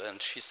with Google.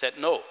 And she said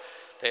no,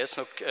 there is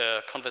no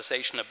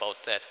conversation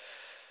about that.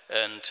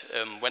 And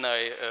when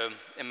I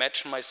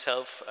imagine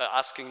myself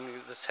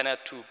asking the Senate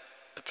to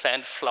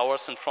plant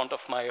flowers in front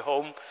of my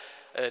home,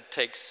 it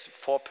takes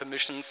 4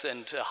 permissions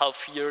and a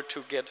half year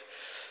to get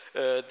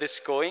this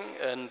going.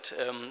 And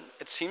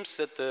it seems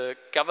that the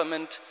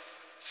government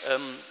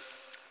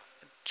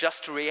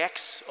just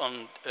reacts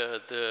on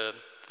the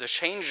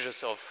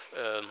changes of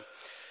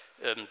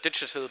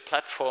digital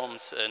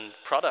platforms and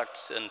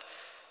products, and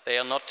they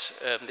are not,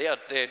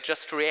 they're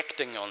just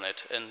reacting on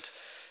it. And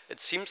it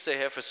seems they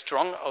have a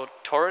strong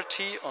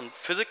authority on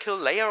physical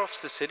layer of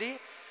the city,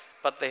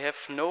 but they have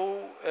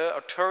no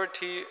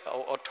authority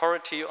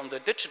on the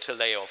digital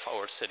layer of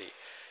our city.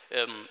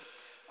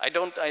 I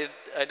don't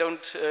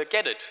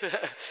get it.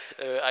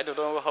 I don't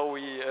know how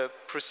we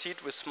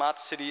proceed with smart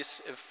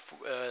cities if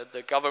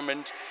the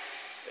government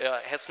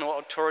has no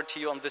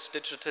authority on this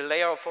digital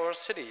layer of our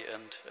city.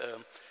 And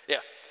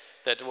yeah,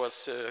 that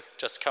was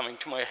just coming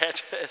to my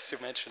head as you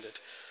mentioned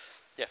it.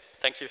 Yeah,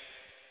 thank you.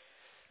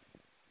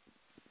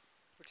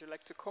 Would you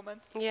like to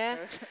comment? Yeah.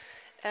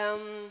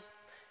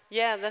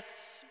 Yeah,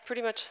 that's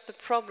pretty much the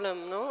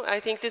problem, no? I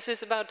think this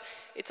is about,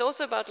 it's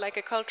also about like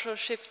a cultural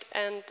shift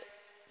and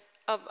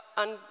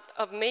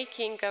of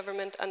making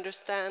government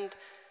understand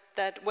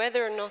that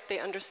whether or not they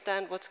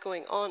understand what's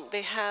going on,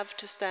 they have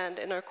to stand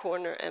in our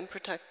corner and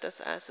protect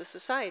us as a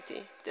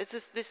society. This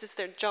is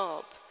their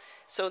job.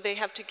 So they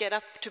have to get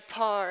up to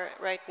par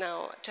right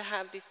now to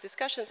have these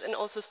discussions, and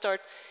also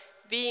start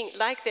being,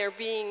 like they're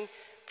being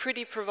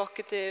pretty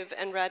provocative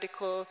and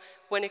radical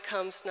when it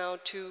comes now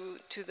to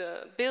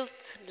the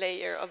built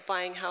layer of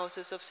buying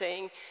houses, of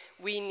saying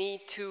we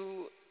need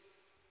to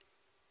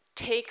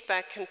take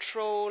back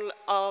control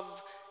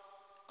of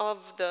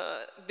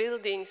the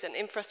buildings and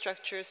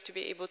infrastructures to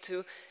be able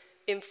to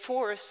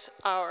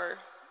enforce our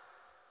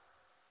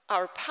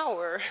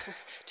power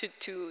to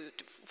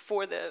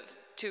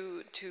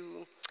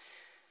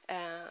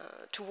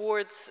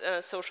towards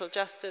social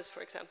justice,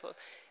 for example.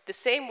 The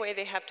same way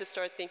they have to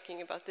start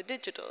thinking about the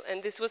digital.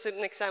 And this was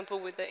an example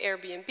with the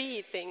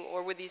Airbnb thing,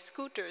 or with these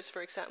scooters,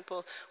 for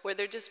example, where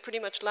they're just pretty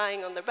much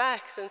lying on their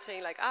backs and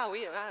saying like,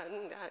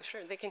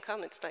 sure, they can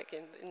come. It's like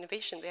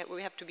innovation.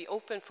 We have to be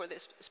open for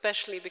this,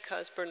 especially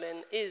because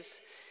Berlin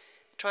is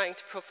trying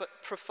to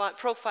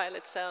profile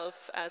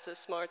itself as a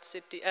smart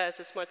city, as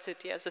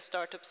a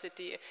startup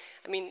city.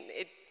 I mean,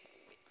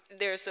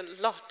 there's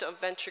a lot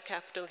of venture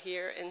capital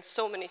here and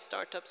so many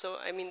startups. So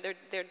I mean,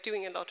 they're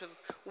doing a lot of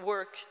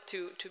work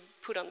to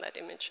put on that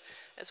image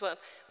as well.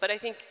 But I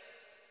think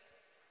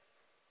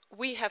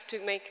we have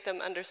to make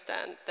them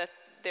understand that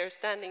they're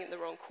standing in the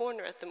wrong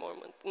corner at the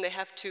moment, and they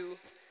have to,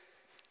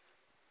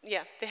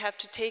 they have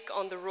to take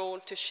on the role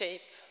to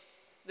shape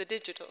the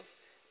digital.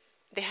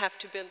 They have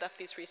to build up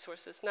these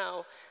resources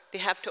now. They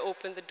have to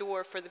open the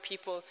door for the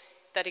people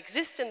that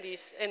exist in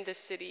this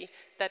city,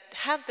 that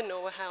have the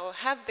know-how,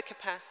 have the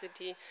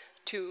capacity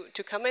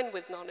to come in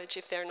with knowledge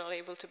if they're not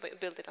able to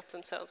build it up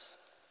themselves,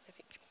 I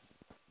think.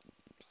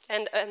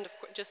 And of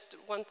course, just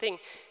one thing,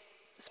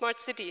 smart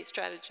city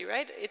strategy,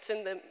 right? It's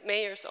in the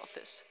mayor's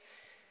office.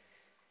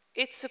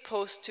 It's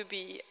supposed to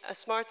be a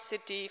smart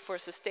city for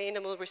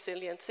sustainable,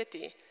 resilient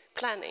city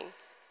planning.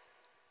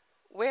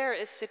 Where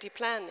is city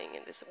planning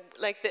in this?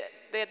 Like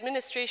the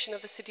administration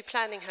of the city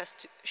planning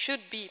should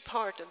be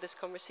part of this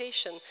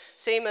conversation.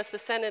 Same as the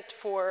Senate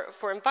for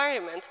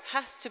Environment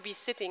has to be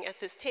sitting at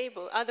this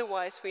table.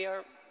 Otherwise, we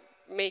are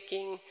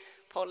making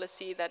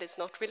policy that is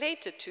not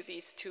related to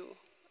these two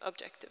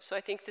objectives. So I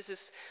think this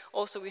is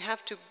also, we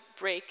have to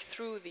break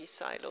through these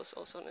silos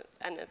also on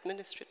an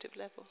administrative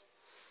level.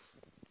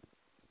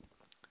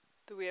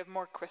 Do we have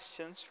more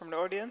questions from the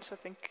audience? I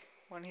think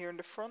one here in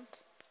the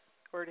front.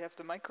 Already have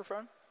the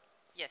microphone.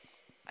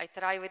 Yes, I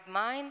try with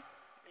mine.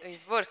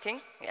 It's working,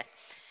 yes.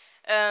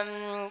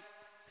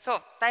 So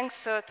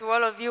thanks to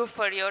all of you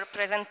for your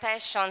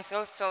presentations.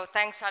 Also,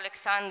 thanks,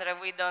 Alexandre.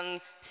 We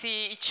don't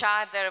see each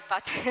other,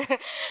 but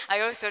I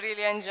also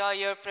really enjoy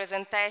your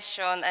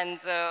presentation. And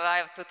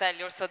I have to tell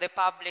you also the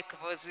public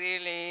was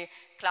really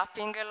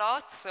clapping a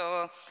lot.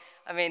 So,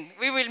 I mean,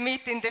 we will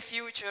meet in the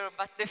future,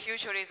 but the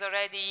future is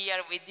already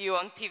here with you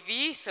on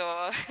TV.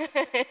 So,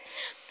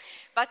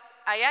 but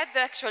I had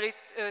actually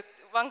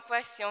one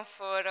question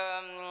for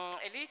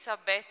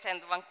Elizabeth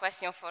and one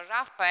question for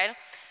Rafael.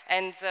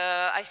 And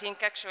I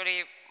think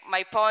actually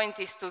my point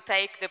is to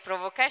take the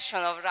provocation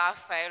of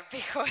Rafael,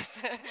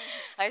 because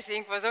I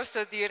think was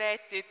also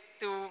directed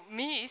to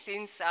me,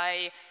 since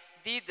I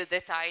did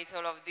the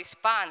title of this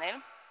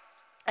panel.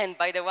 And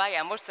by the way,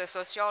 I'm also a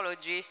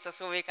sociologist,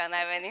 so we can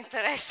have an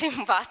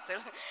interesting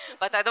battle.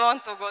 But I don't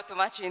want to go too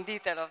much in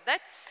detail of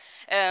that.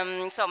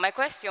 So my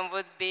question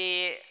would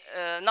be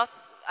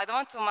I don't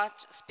want to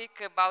much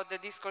speak about the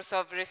discourse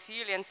of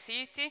resilient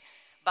city,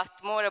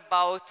 but more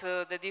about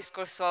the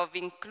discourse of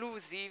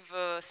inclusive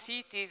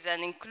cities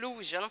and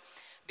inclusion,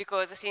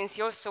 because since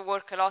you also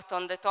work a lot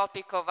on the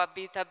topic of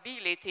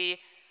habitability,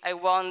 I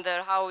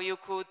wonder how you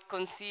could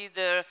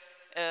consider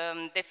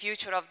the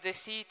future of the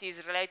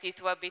cities related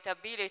to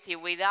habitability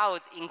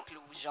without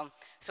inclusion.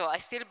 So I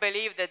still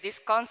believe that this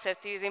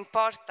concept is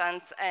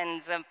important,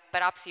 and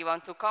perhaps you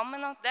want to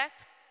comment on that.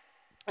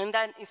 And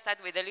then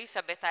instead with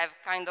Elizabeth, I have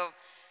kind of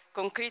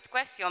concrete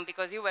question,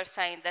 because you were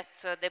saying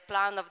that the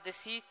plan of the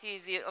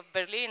cities of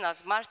Berlin, a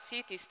smart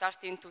city,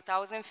 started in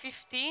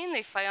 2015,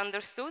 if I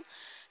understood.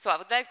 So I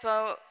would like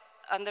to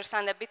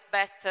understand a bit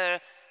better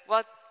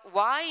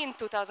why in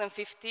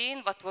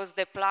 2015, what was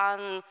the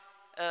plan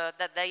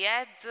that they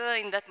had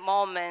in that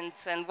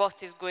moment, and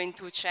what is going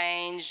to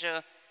change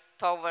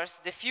towards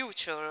the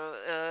future.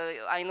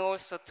 I know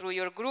also through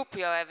your group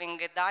you are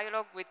having a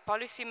dialogue with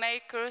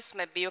policymakers.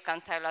 Maybe you can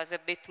tell us a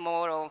bit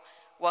more of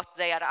what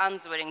they are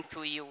answering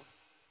to you.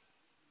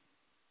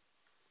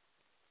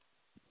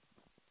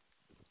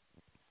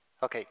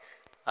 Okay.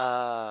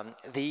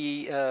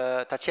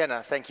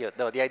 Tatiana, thank you.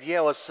 No, the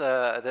idea was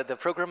that the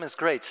program is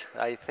great.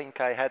 I think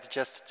I had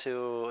just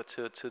to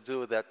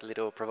do that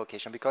little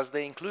provocation, because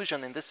the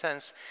inclusion in this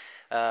sense,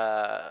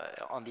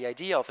 on the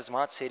idea of a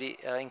smart city,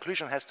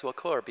 inclusion has to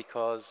occur,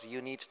 because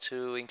you need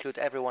to include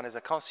everyone as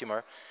a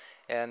consumer.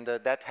 And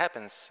that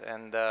happens,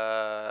 and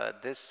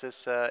this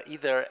is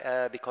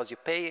either because you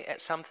pay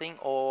something,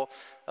 or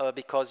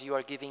because you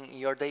are giving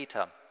your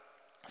data.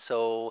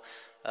 So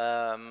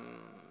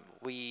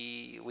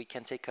we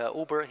can take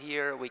Uber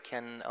here, we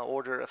can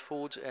order a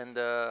food, and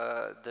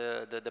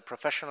the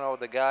professional,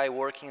 the guy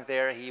working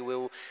there, he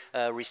will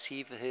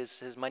receive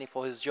his money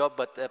for his job,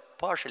 but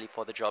partially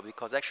for the job,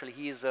 because actually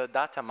he is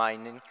data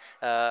mining,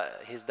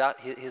 his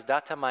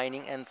data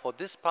mining, and for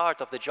this part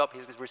of the job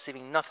he's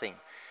receiving nothing.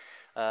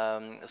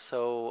 But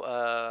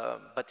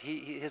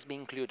he has been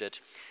included.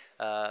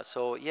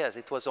 So yes,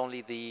 it was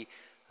only the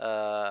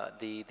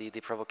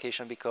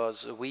provocation,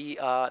 because we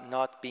are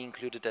not being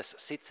included as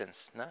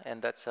citizens, no? And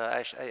that's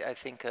I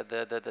think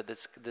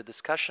the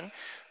discussion.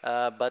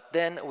 But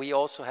then we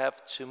also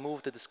have to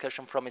move the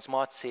discussion from a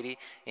smart city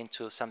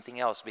into something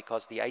else,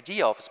 because the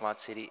idea of a smart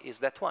city is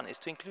that one, is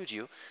to include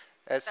you,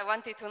 I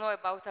wanted to know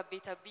about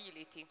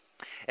habitability.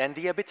 And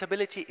the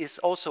habitability is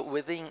also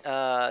within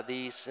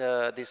this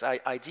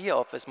idea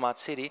of a smart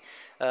city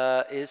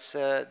is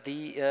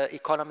the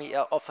economy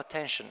of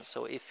attention.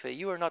 So if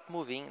you are not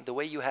moving the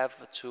way you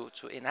have to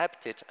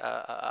inhabit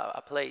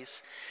a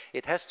place,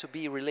 it has to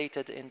be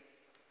related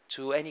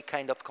to any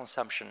kind of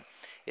consumption.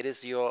 It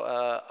is your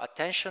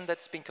attention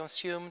that's been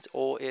consumed,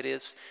 or it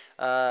is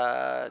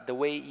the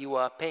way you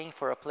are paying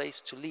for a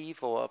place to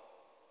live or a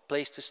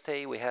place to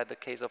stay. We had the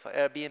case of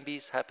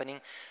Airbnbs happening,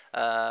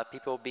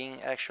 people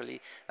being actually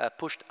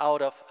pushed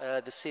out of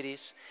the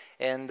cities,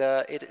 and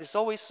it is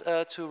always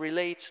to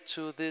relate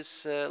to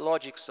this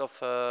logics of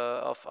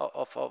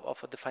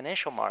the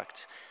financial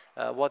market.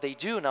 What they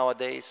do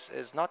nowadays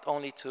is not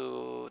only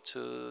to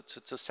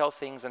sell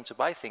things and to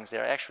buy things. They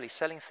are actually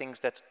selling things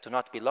that do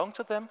not belong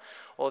to them,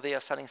 or they are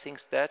selling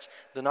things that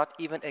do not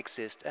even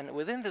exist. And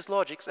within these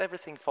logics,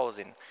 everything falls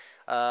in.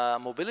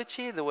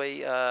 Mobility, the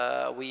way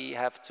we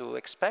have to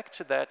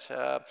expect that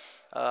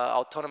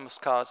autonomous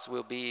cars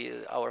will be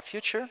our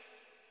future.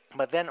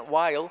 But then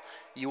while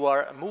you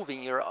are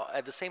moving, you're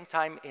at the same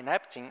time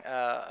inhabiting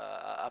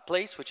a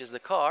place, which is the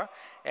car,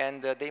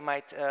 and they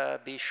might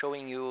be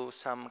showing you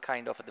some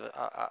kind of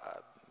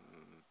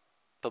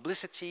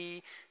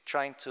publicity,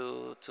 trying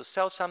to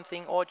sell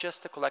something, or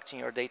just collecting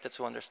your data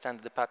to understand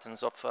the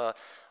patterns of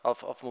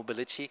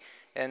mobility.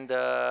 And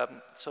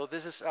so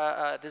this is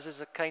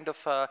a kind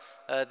of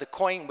the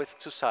coin with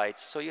two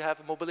sides. So you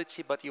have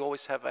mobility, but you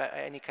always have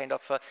any kind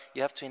of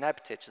you have to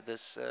inhabit it,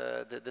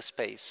 the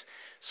space.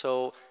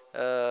 So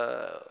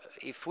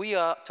if we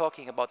are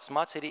talking about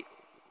smart city,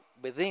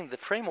 within the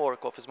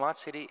framework of a smart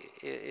city,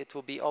 it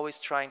will be always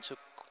trying to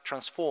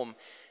transform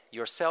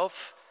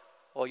yourself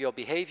or your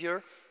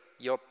behavior,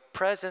 your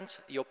present,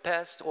 your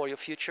past, or your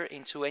future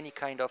into any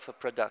kind of a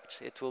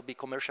product. It will be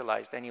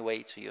commercialized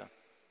anyway to you.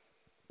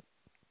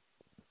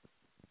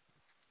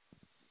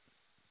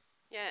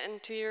 Yeah,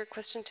 and to your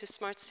question to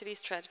smart city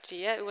strategy,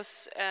 yeah, it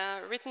was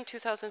written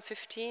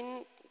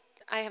 2015.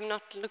 I have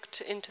not looked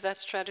into that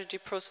strategy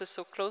process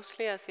so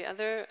closely as the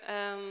other,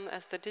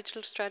 as the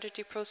digital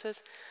strategy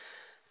process.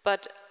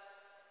 But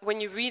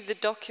when you read the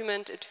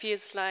document, it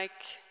feels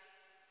like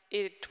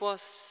it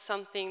was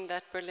something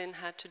that Berlin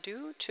had to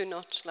do to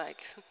not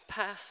like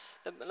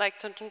pass,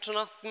 to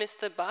not miss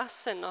the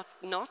bus and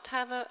not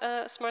have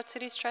a smart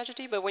city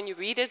strategy. But when you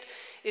read it,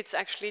 it's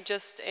actually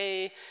just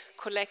a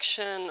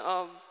collection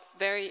of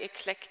very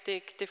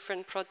eclectic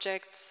different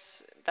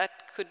projects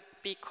that could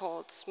be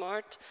called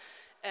smart.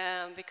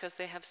 Because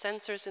they have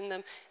sensors in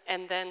them,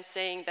 and then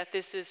saying that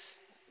this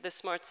is the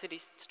smart city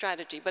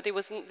strategy. But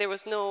there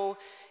was no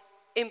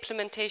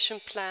implementation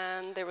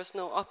plan, there was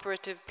no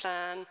operative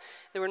plan,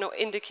 there were no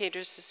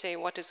indicators to say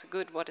what is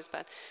good, what is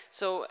bad.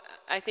 So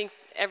I think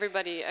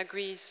everybody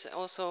agrees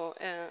also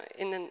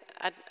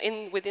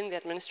within the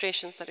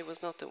administrations that it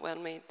was not a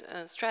well-made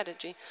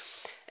strategy.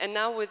 And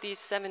now with these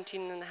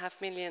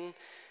 17.5 million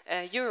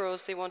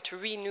euros, they want to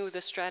renew the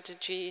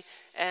strategy,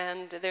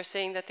 and they're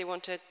saying that they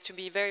want it to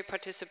be very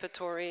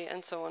participatory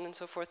and so on and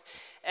so forth.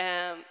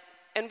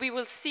 And we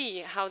will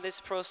see how this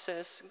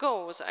process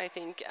goes, I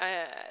think.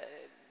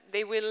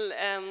 They will,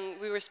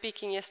 we were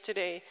speaking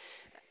yesterday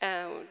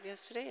with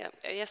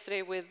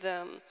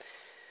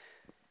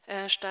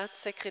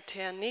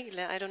Staatssekretär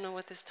Negle. I don't know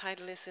what this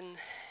title is in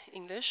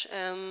English,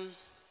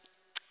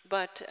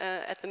 but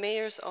at the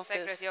mayor's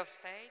office. Secretary of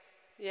State?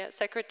 Yeah,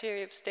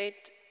 Secretary of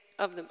State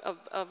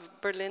of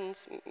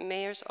Berlin's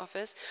mayor's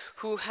office,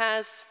 who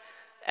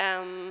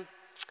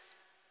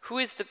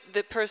is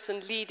the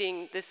person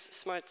leading this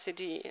smart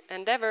city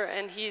endeavor,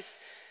 and he's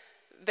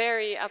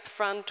very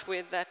upfront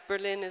with that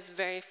Berlin is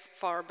very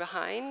far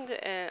behind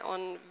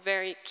on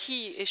very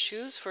key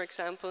issues. For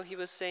example, he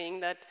was saying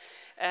that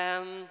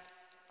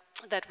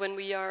that when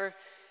we are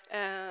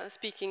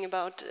speaking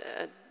about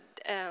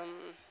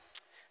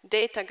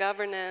data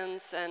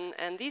governance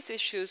and these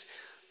issues,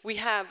 we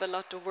have a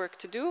lot of work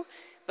to do,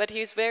 but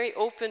he's very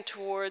open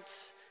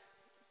towards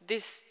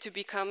this to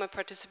become a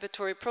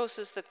participatory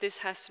process, that this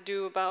has to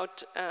do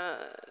about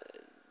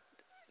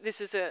this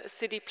is a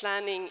city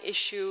planning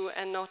issue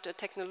and not a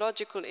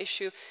technological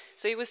issue.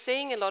 So he was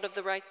saying a lot of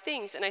the right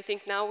things, and I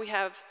think now we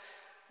have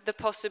the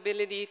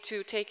possibility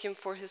to take him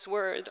for his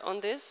word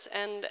on this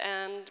and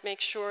make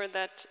sure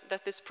that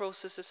this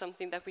process is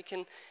something that we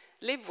can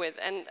live with.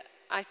 And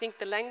I think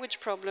the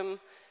language problem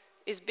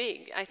is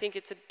big. I think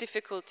it's a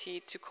difficulty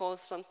to call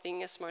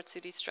something a smart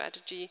city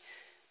strategy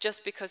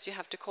just because you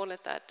have to call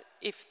it that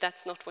if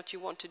that's not what you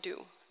want to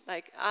do.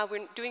 Like,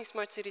 we're doing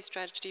smart city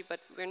strategy, but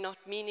we're not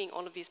meaning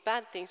all of these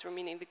bad things, we're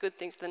meaning the good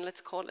things, then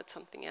let's call it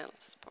something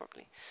else,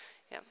 probably.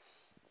 Yeah.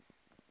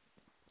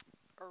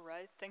 All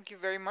right, thank you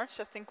very much.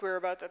 I think we're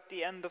about at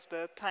the end of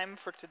the time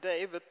for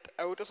today, but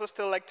I would also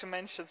still like to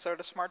mention, so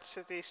the smart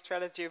city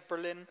strategy of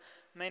Berlin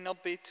may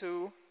not be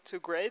too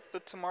great,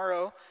 but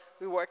tomorrow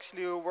we will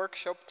actually do a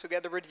workshop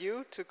together with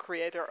you to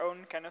create our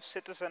own kind of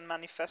citizen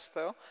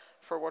manifesto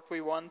for what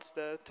we want,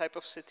 the type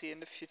of city in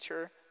the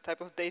future,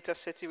 type of data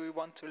city we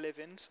want to live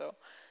in. So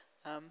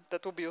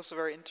That will be also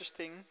very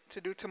interesting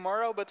to do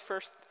tomorrow, but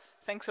first,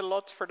 thanks a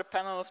lot for the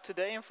panel of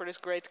today and for this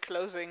great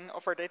closing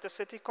of our Data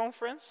City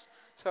conference.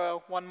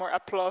 So one more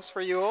applause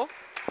for you all.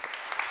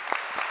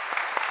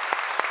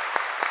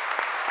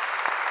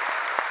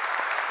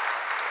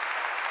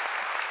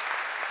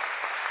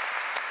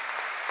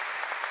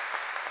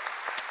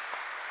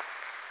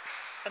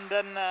 And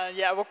then,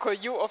 yeah, we'll call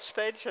you off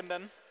stage, and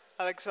then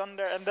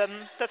Alexander, and then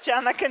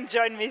Tatjana can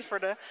join me for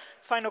the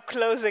final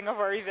closing of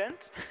our event.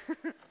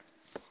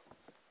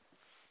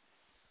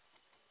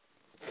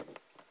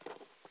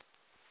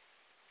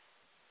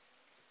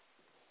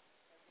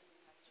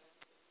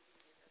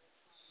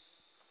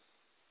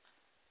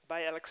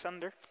 Bye,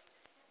 Alexander.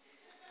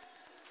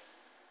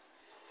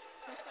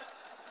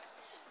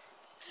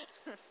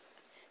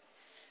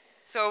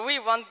 So we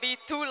won't be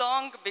too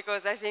long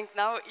because I think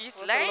now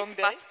is late,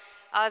 but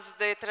as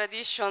the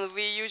tradition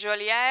we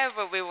usually have,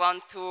 we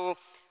want to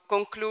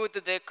conclude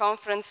the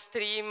conference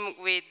stream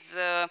with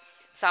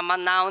some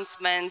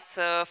announcements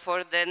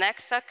for the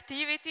next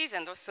activities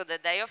and also the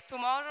day of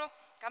tomorrow.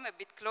 Come a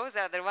bit closer,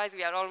 otherwise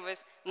we are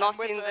always not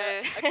in the...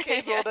 a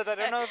cable yes. that I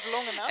don't know if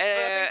long enough, but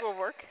I think will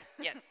work.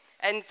 Yes.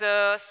 And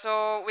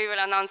so we will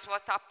announce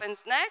what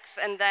happens next,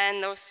 and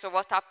then also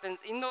what happens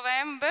in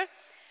November.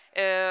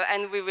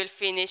 And we will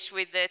finish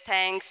with the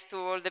thanks to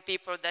all the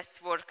people that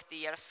worked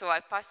here. So I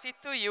pass it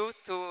to you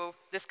to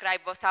describe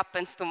what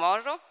happens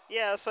tomorrow.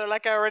 Yeah, so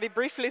like I already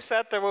briefly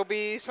said, there will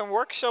be some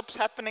workshops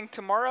happening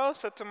tomorrow.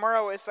 So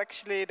tomorrow is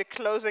actually the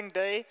closing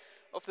day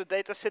of the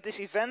Data Cities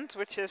event,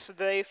 which is a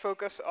day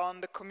focused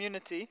on the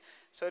community.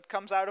 So it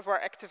comes out of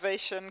our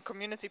activation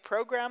community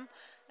program.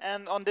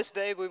 And on this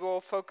day, we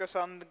will focus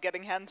on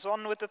getting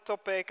hands-on with the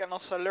topic and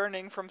also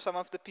learning from some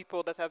of the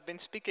people that have been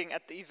speaking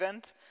at the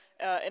event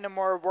in a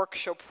more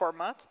workshop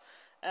format.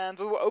 And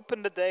we will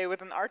open the day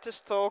with an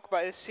artist talk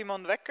by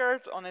Simon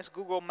Weckert on his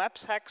Google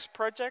Maps hacks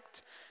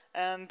project.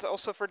 And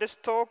also for this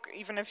talk,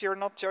 even if you're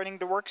not joining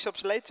the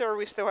workshops later,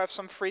 we still have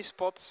some free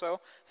spots. So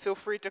feel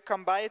free to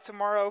come by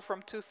tomorrow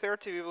from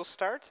 2:30 we will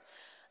start.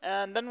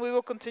 And then we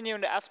will continue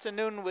in the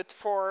afternoon with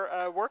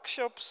 4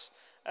 workshops.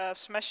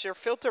 Smash your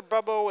filter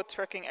bubble with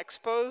tracking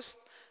exposed,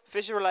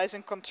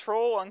 visualizing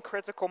control on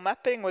critical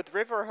mapping with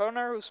River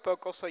Honor, who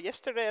spoke also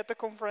yesterday at the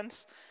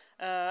conference,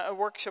 a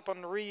workshop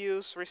on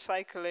reuse,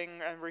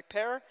 recycling and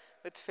repair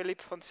with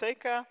Philippe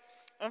Fonseca,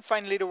 and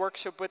finally the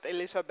workshop with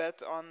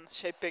Elisabeth on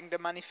shaping the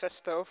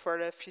manifesto for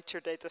the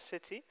future data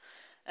city.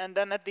 And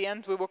then at the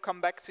end we will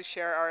come back to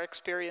share our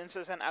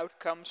experiences and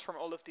outcomes from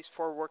all of these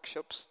 4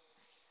 workshops.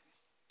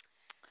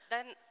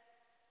 Then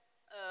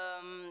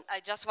I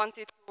just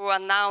wanted to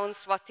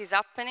announce what is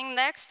happening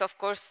next. Of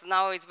course,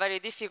 now it's very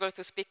difficult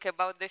to speak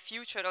about the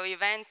future of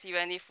events,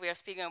 even if we are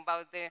speaking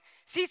about the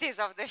cities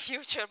of the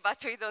future,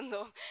 but we don't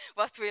know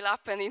what will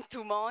happen in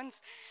 2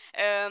 months.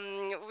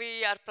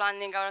 We are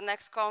planning our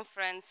next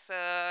conference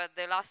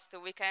the last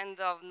weekend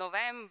of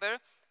November,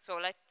 so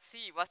let's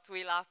see what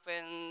will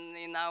happen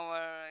in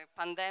our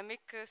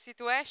pandemic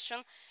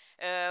situation.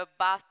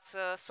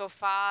 But so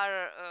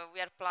far, we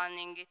are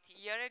planning it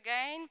here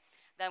again.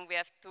 Then we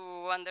have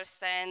to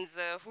understand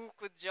who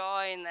could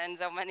join and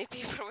how many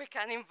people we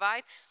can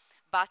invite.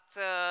 But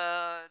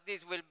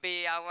this will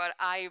be our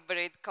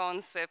hybrid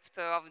concept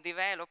of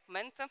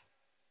development.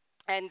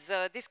 And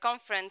this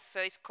conference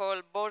is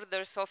called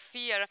Borders of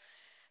Fear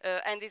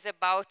and is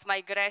about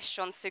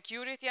migration,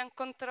 security and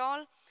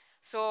control.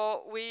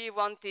 So we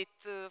wanted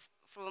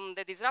from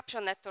the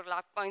Disruption Network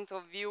Lab point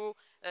of view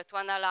to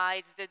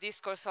analyze the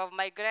discourse of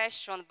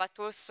migration, but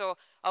also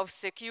of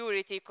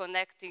security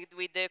connected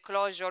with the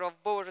closure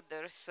of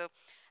borders.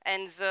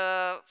 And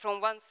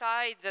from one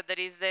side, there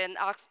is an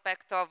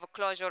aspect of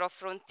closure of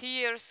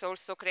frontiers,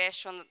 also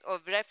creation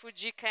of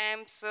refugee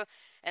camps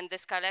and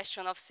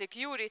escalation of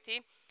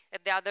security.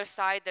 At the other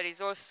side, there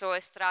is also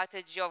a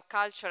strategy of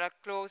cultural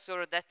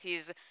closure that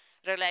is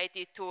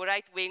related to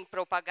right-wing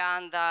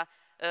propaganda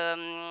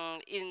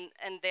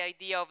and the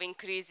idea of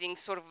increasing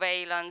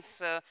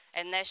surveillance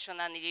and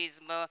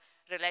nationalism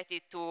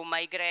related to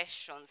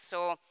migration.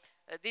 So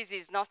this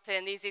is not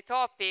an easy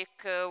topic.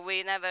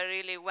 We never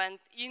really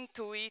went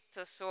into it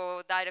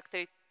so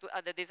directly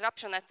at the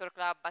Disruption Network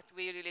Lab, but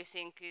we really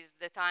think is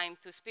the time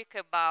to speak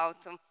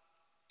about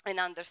and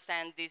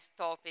understand this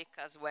topic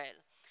as well.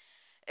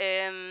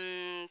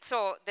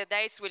 So the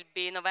dates will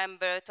be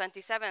November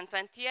 27,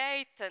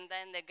 28, and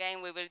then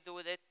again we will do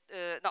the,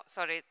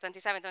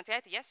 27,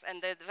 28, yes,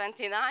 and the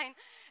 29,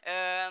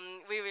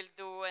 we will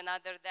do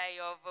another day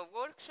of a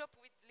workshop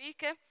with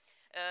Lieke.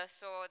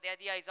 So the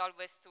idea is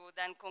always to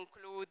then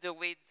conclude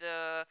with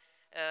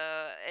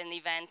an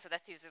event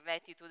that is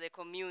related to the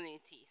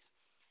communities.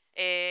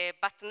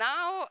 But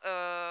now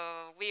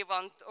we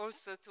want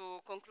also to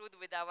conclude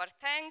with our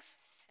thanks.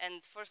 And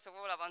first of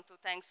all, I want to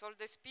thank all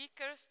the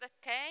speakers that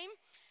came,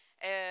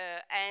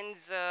 and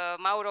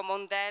Mauro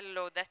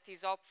Mondello, that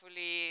is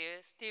hopefully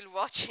still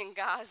watching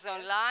us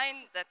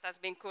online, that has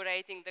been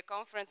curating the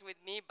conference with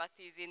me, but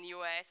is in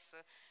US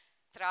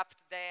trapped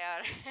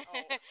there.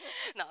 Oh.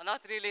 No,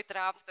 not really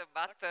trapped,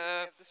 but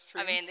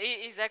I mean,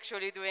 he's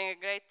actually doing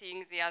great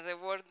things. He has a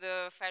world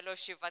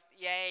fellowship at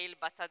Yale,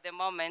 but at the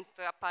moment,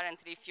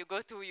 apparently, if you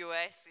go to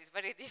US, it's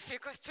very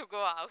difficult to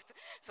go out.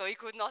 So he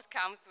could not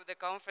come to the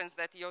conference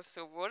that he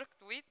also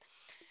worked with.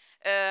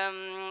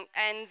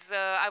 And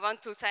I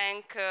want to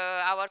thank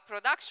our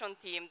production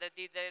team that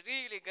did a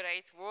really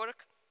great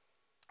work.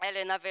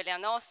 Elena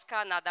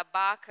Velianowska, Nada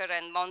Baker,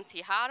 and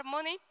Monty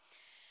Harmony.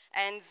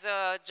 And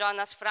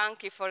Jonas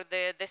Franke for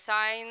the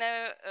design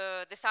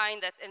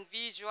that, and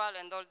visual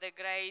and all the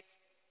great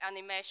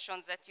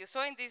animations that you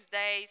saw in these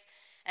days,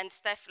 and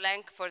Steph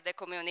Lenk for the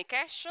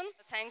communication.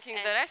 Thanking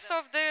the rest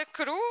of the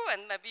crew,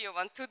 and maybe you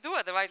want to do,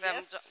 otherwise I'm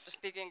just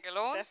speaking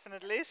alone.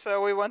 Definitely,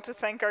 so we want to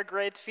thank our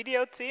great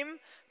video team,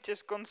 which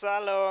is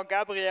Gonzalo,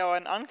 Gabriel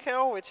and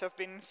Angel, which have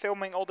been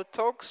filming all the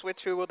talks,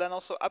 which we will then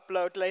also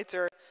upload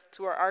later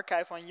to our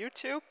archive on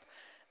YouTube.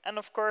 And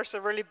of course,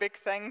 a really big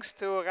thanks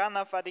to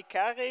Rana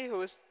Vadikari,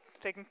 who is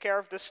taking care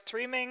of the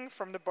streaming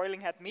from the Boiling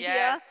Head Media.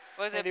 Yeah,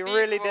 was and a he big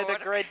really work. did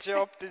a great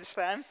job this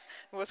time.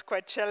 It was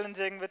quite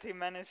challenging, but he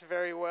managed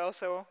very well.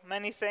 So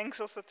many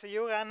thanks also to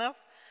you, Rana.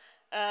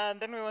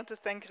 Then we want to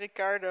thank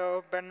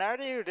Riccardo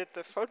Bernardi, who did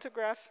the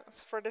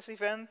photographs for this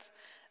event.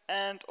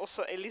 And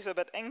also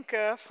Elisabeth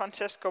Enke,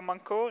 Francesco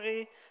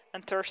Mancori,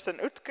 and Thorsten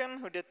Utken,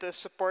 who did the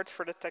support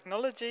for the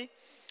technology.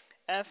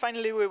 And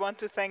finally, we want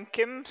to thank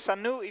Kim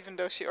Sanu, even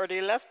though she already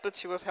left, but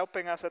she was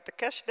helping us at the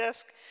cash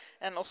desk,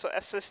 and also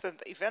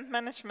assistant event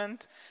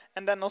management.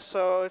 And then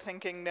also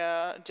thanking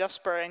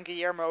Jasper and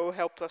Guillermo, who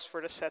helped us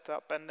for the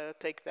setup and the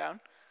takedown.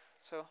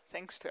 So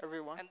thanks to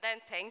everyone. And then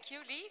thank you,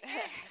 Lieke.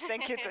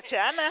 Thank you,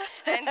 Tatjana.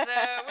 And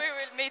we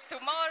will meet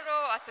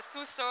tomorrow at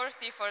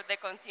 2:30 for the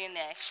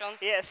continuation.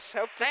 Yes,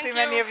 hope to Thank see you.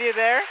 many of you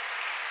there.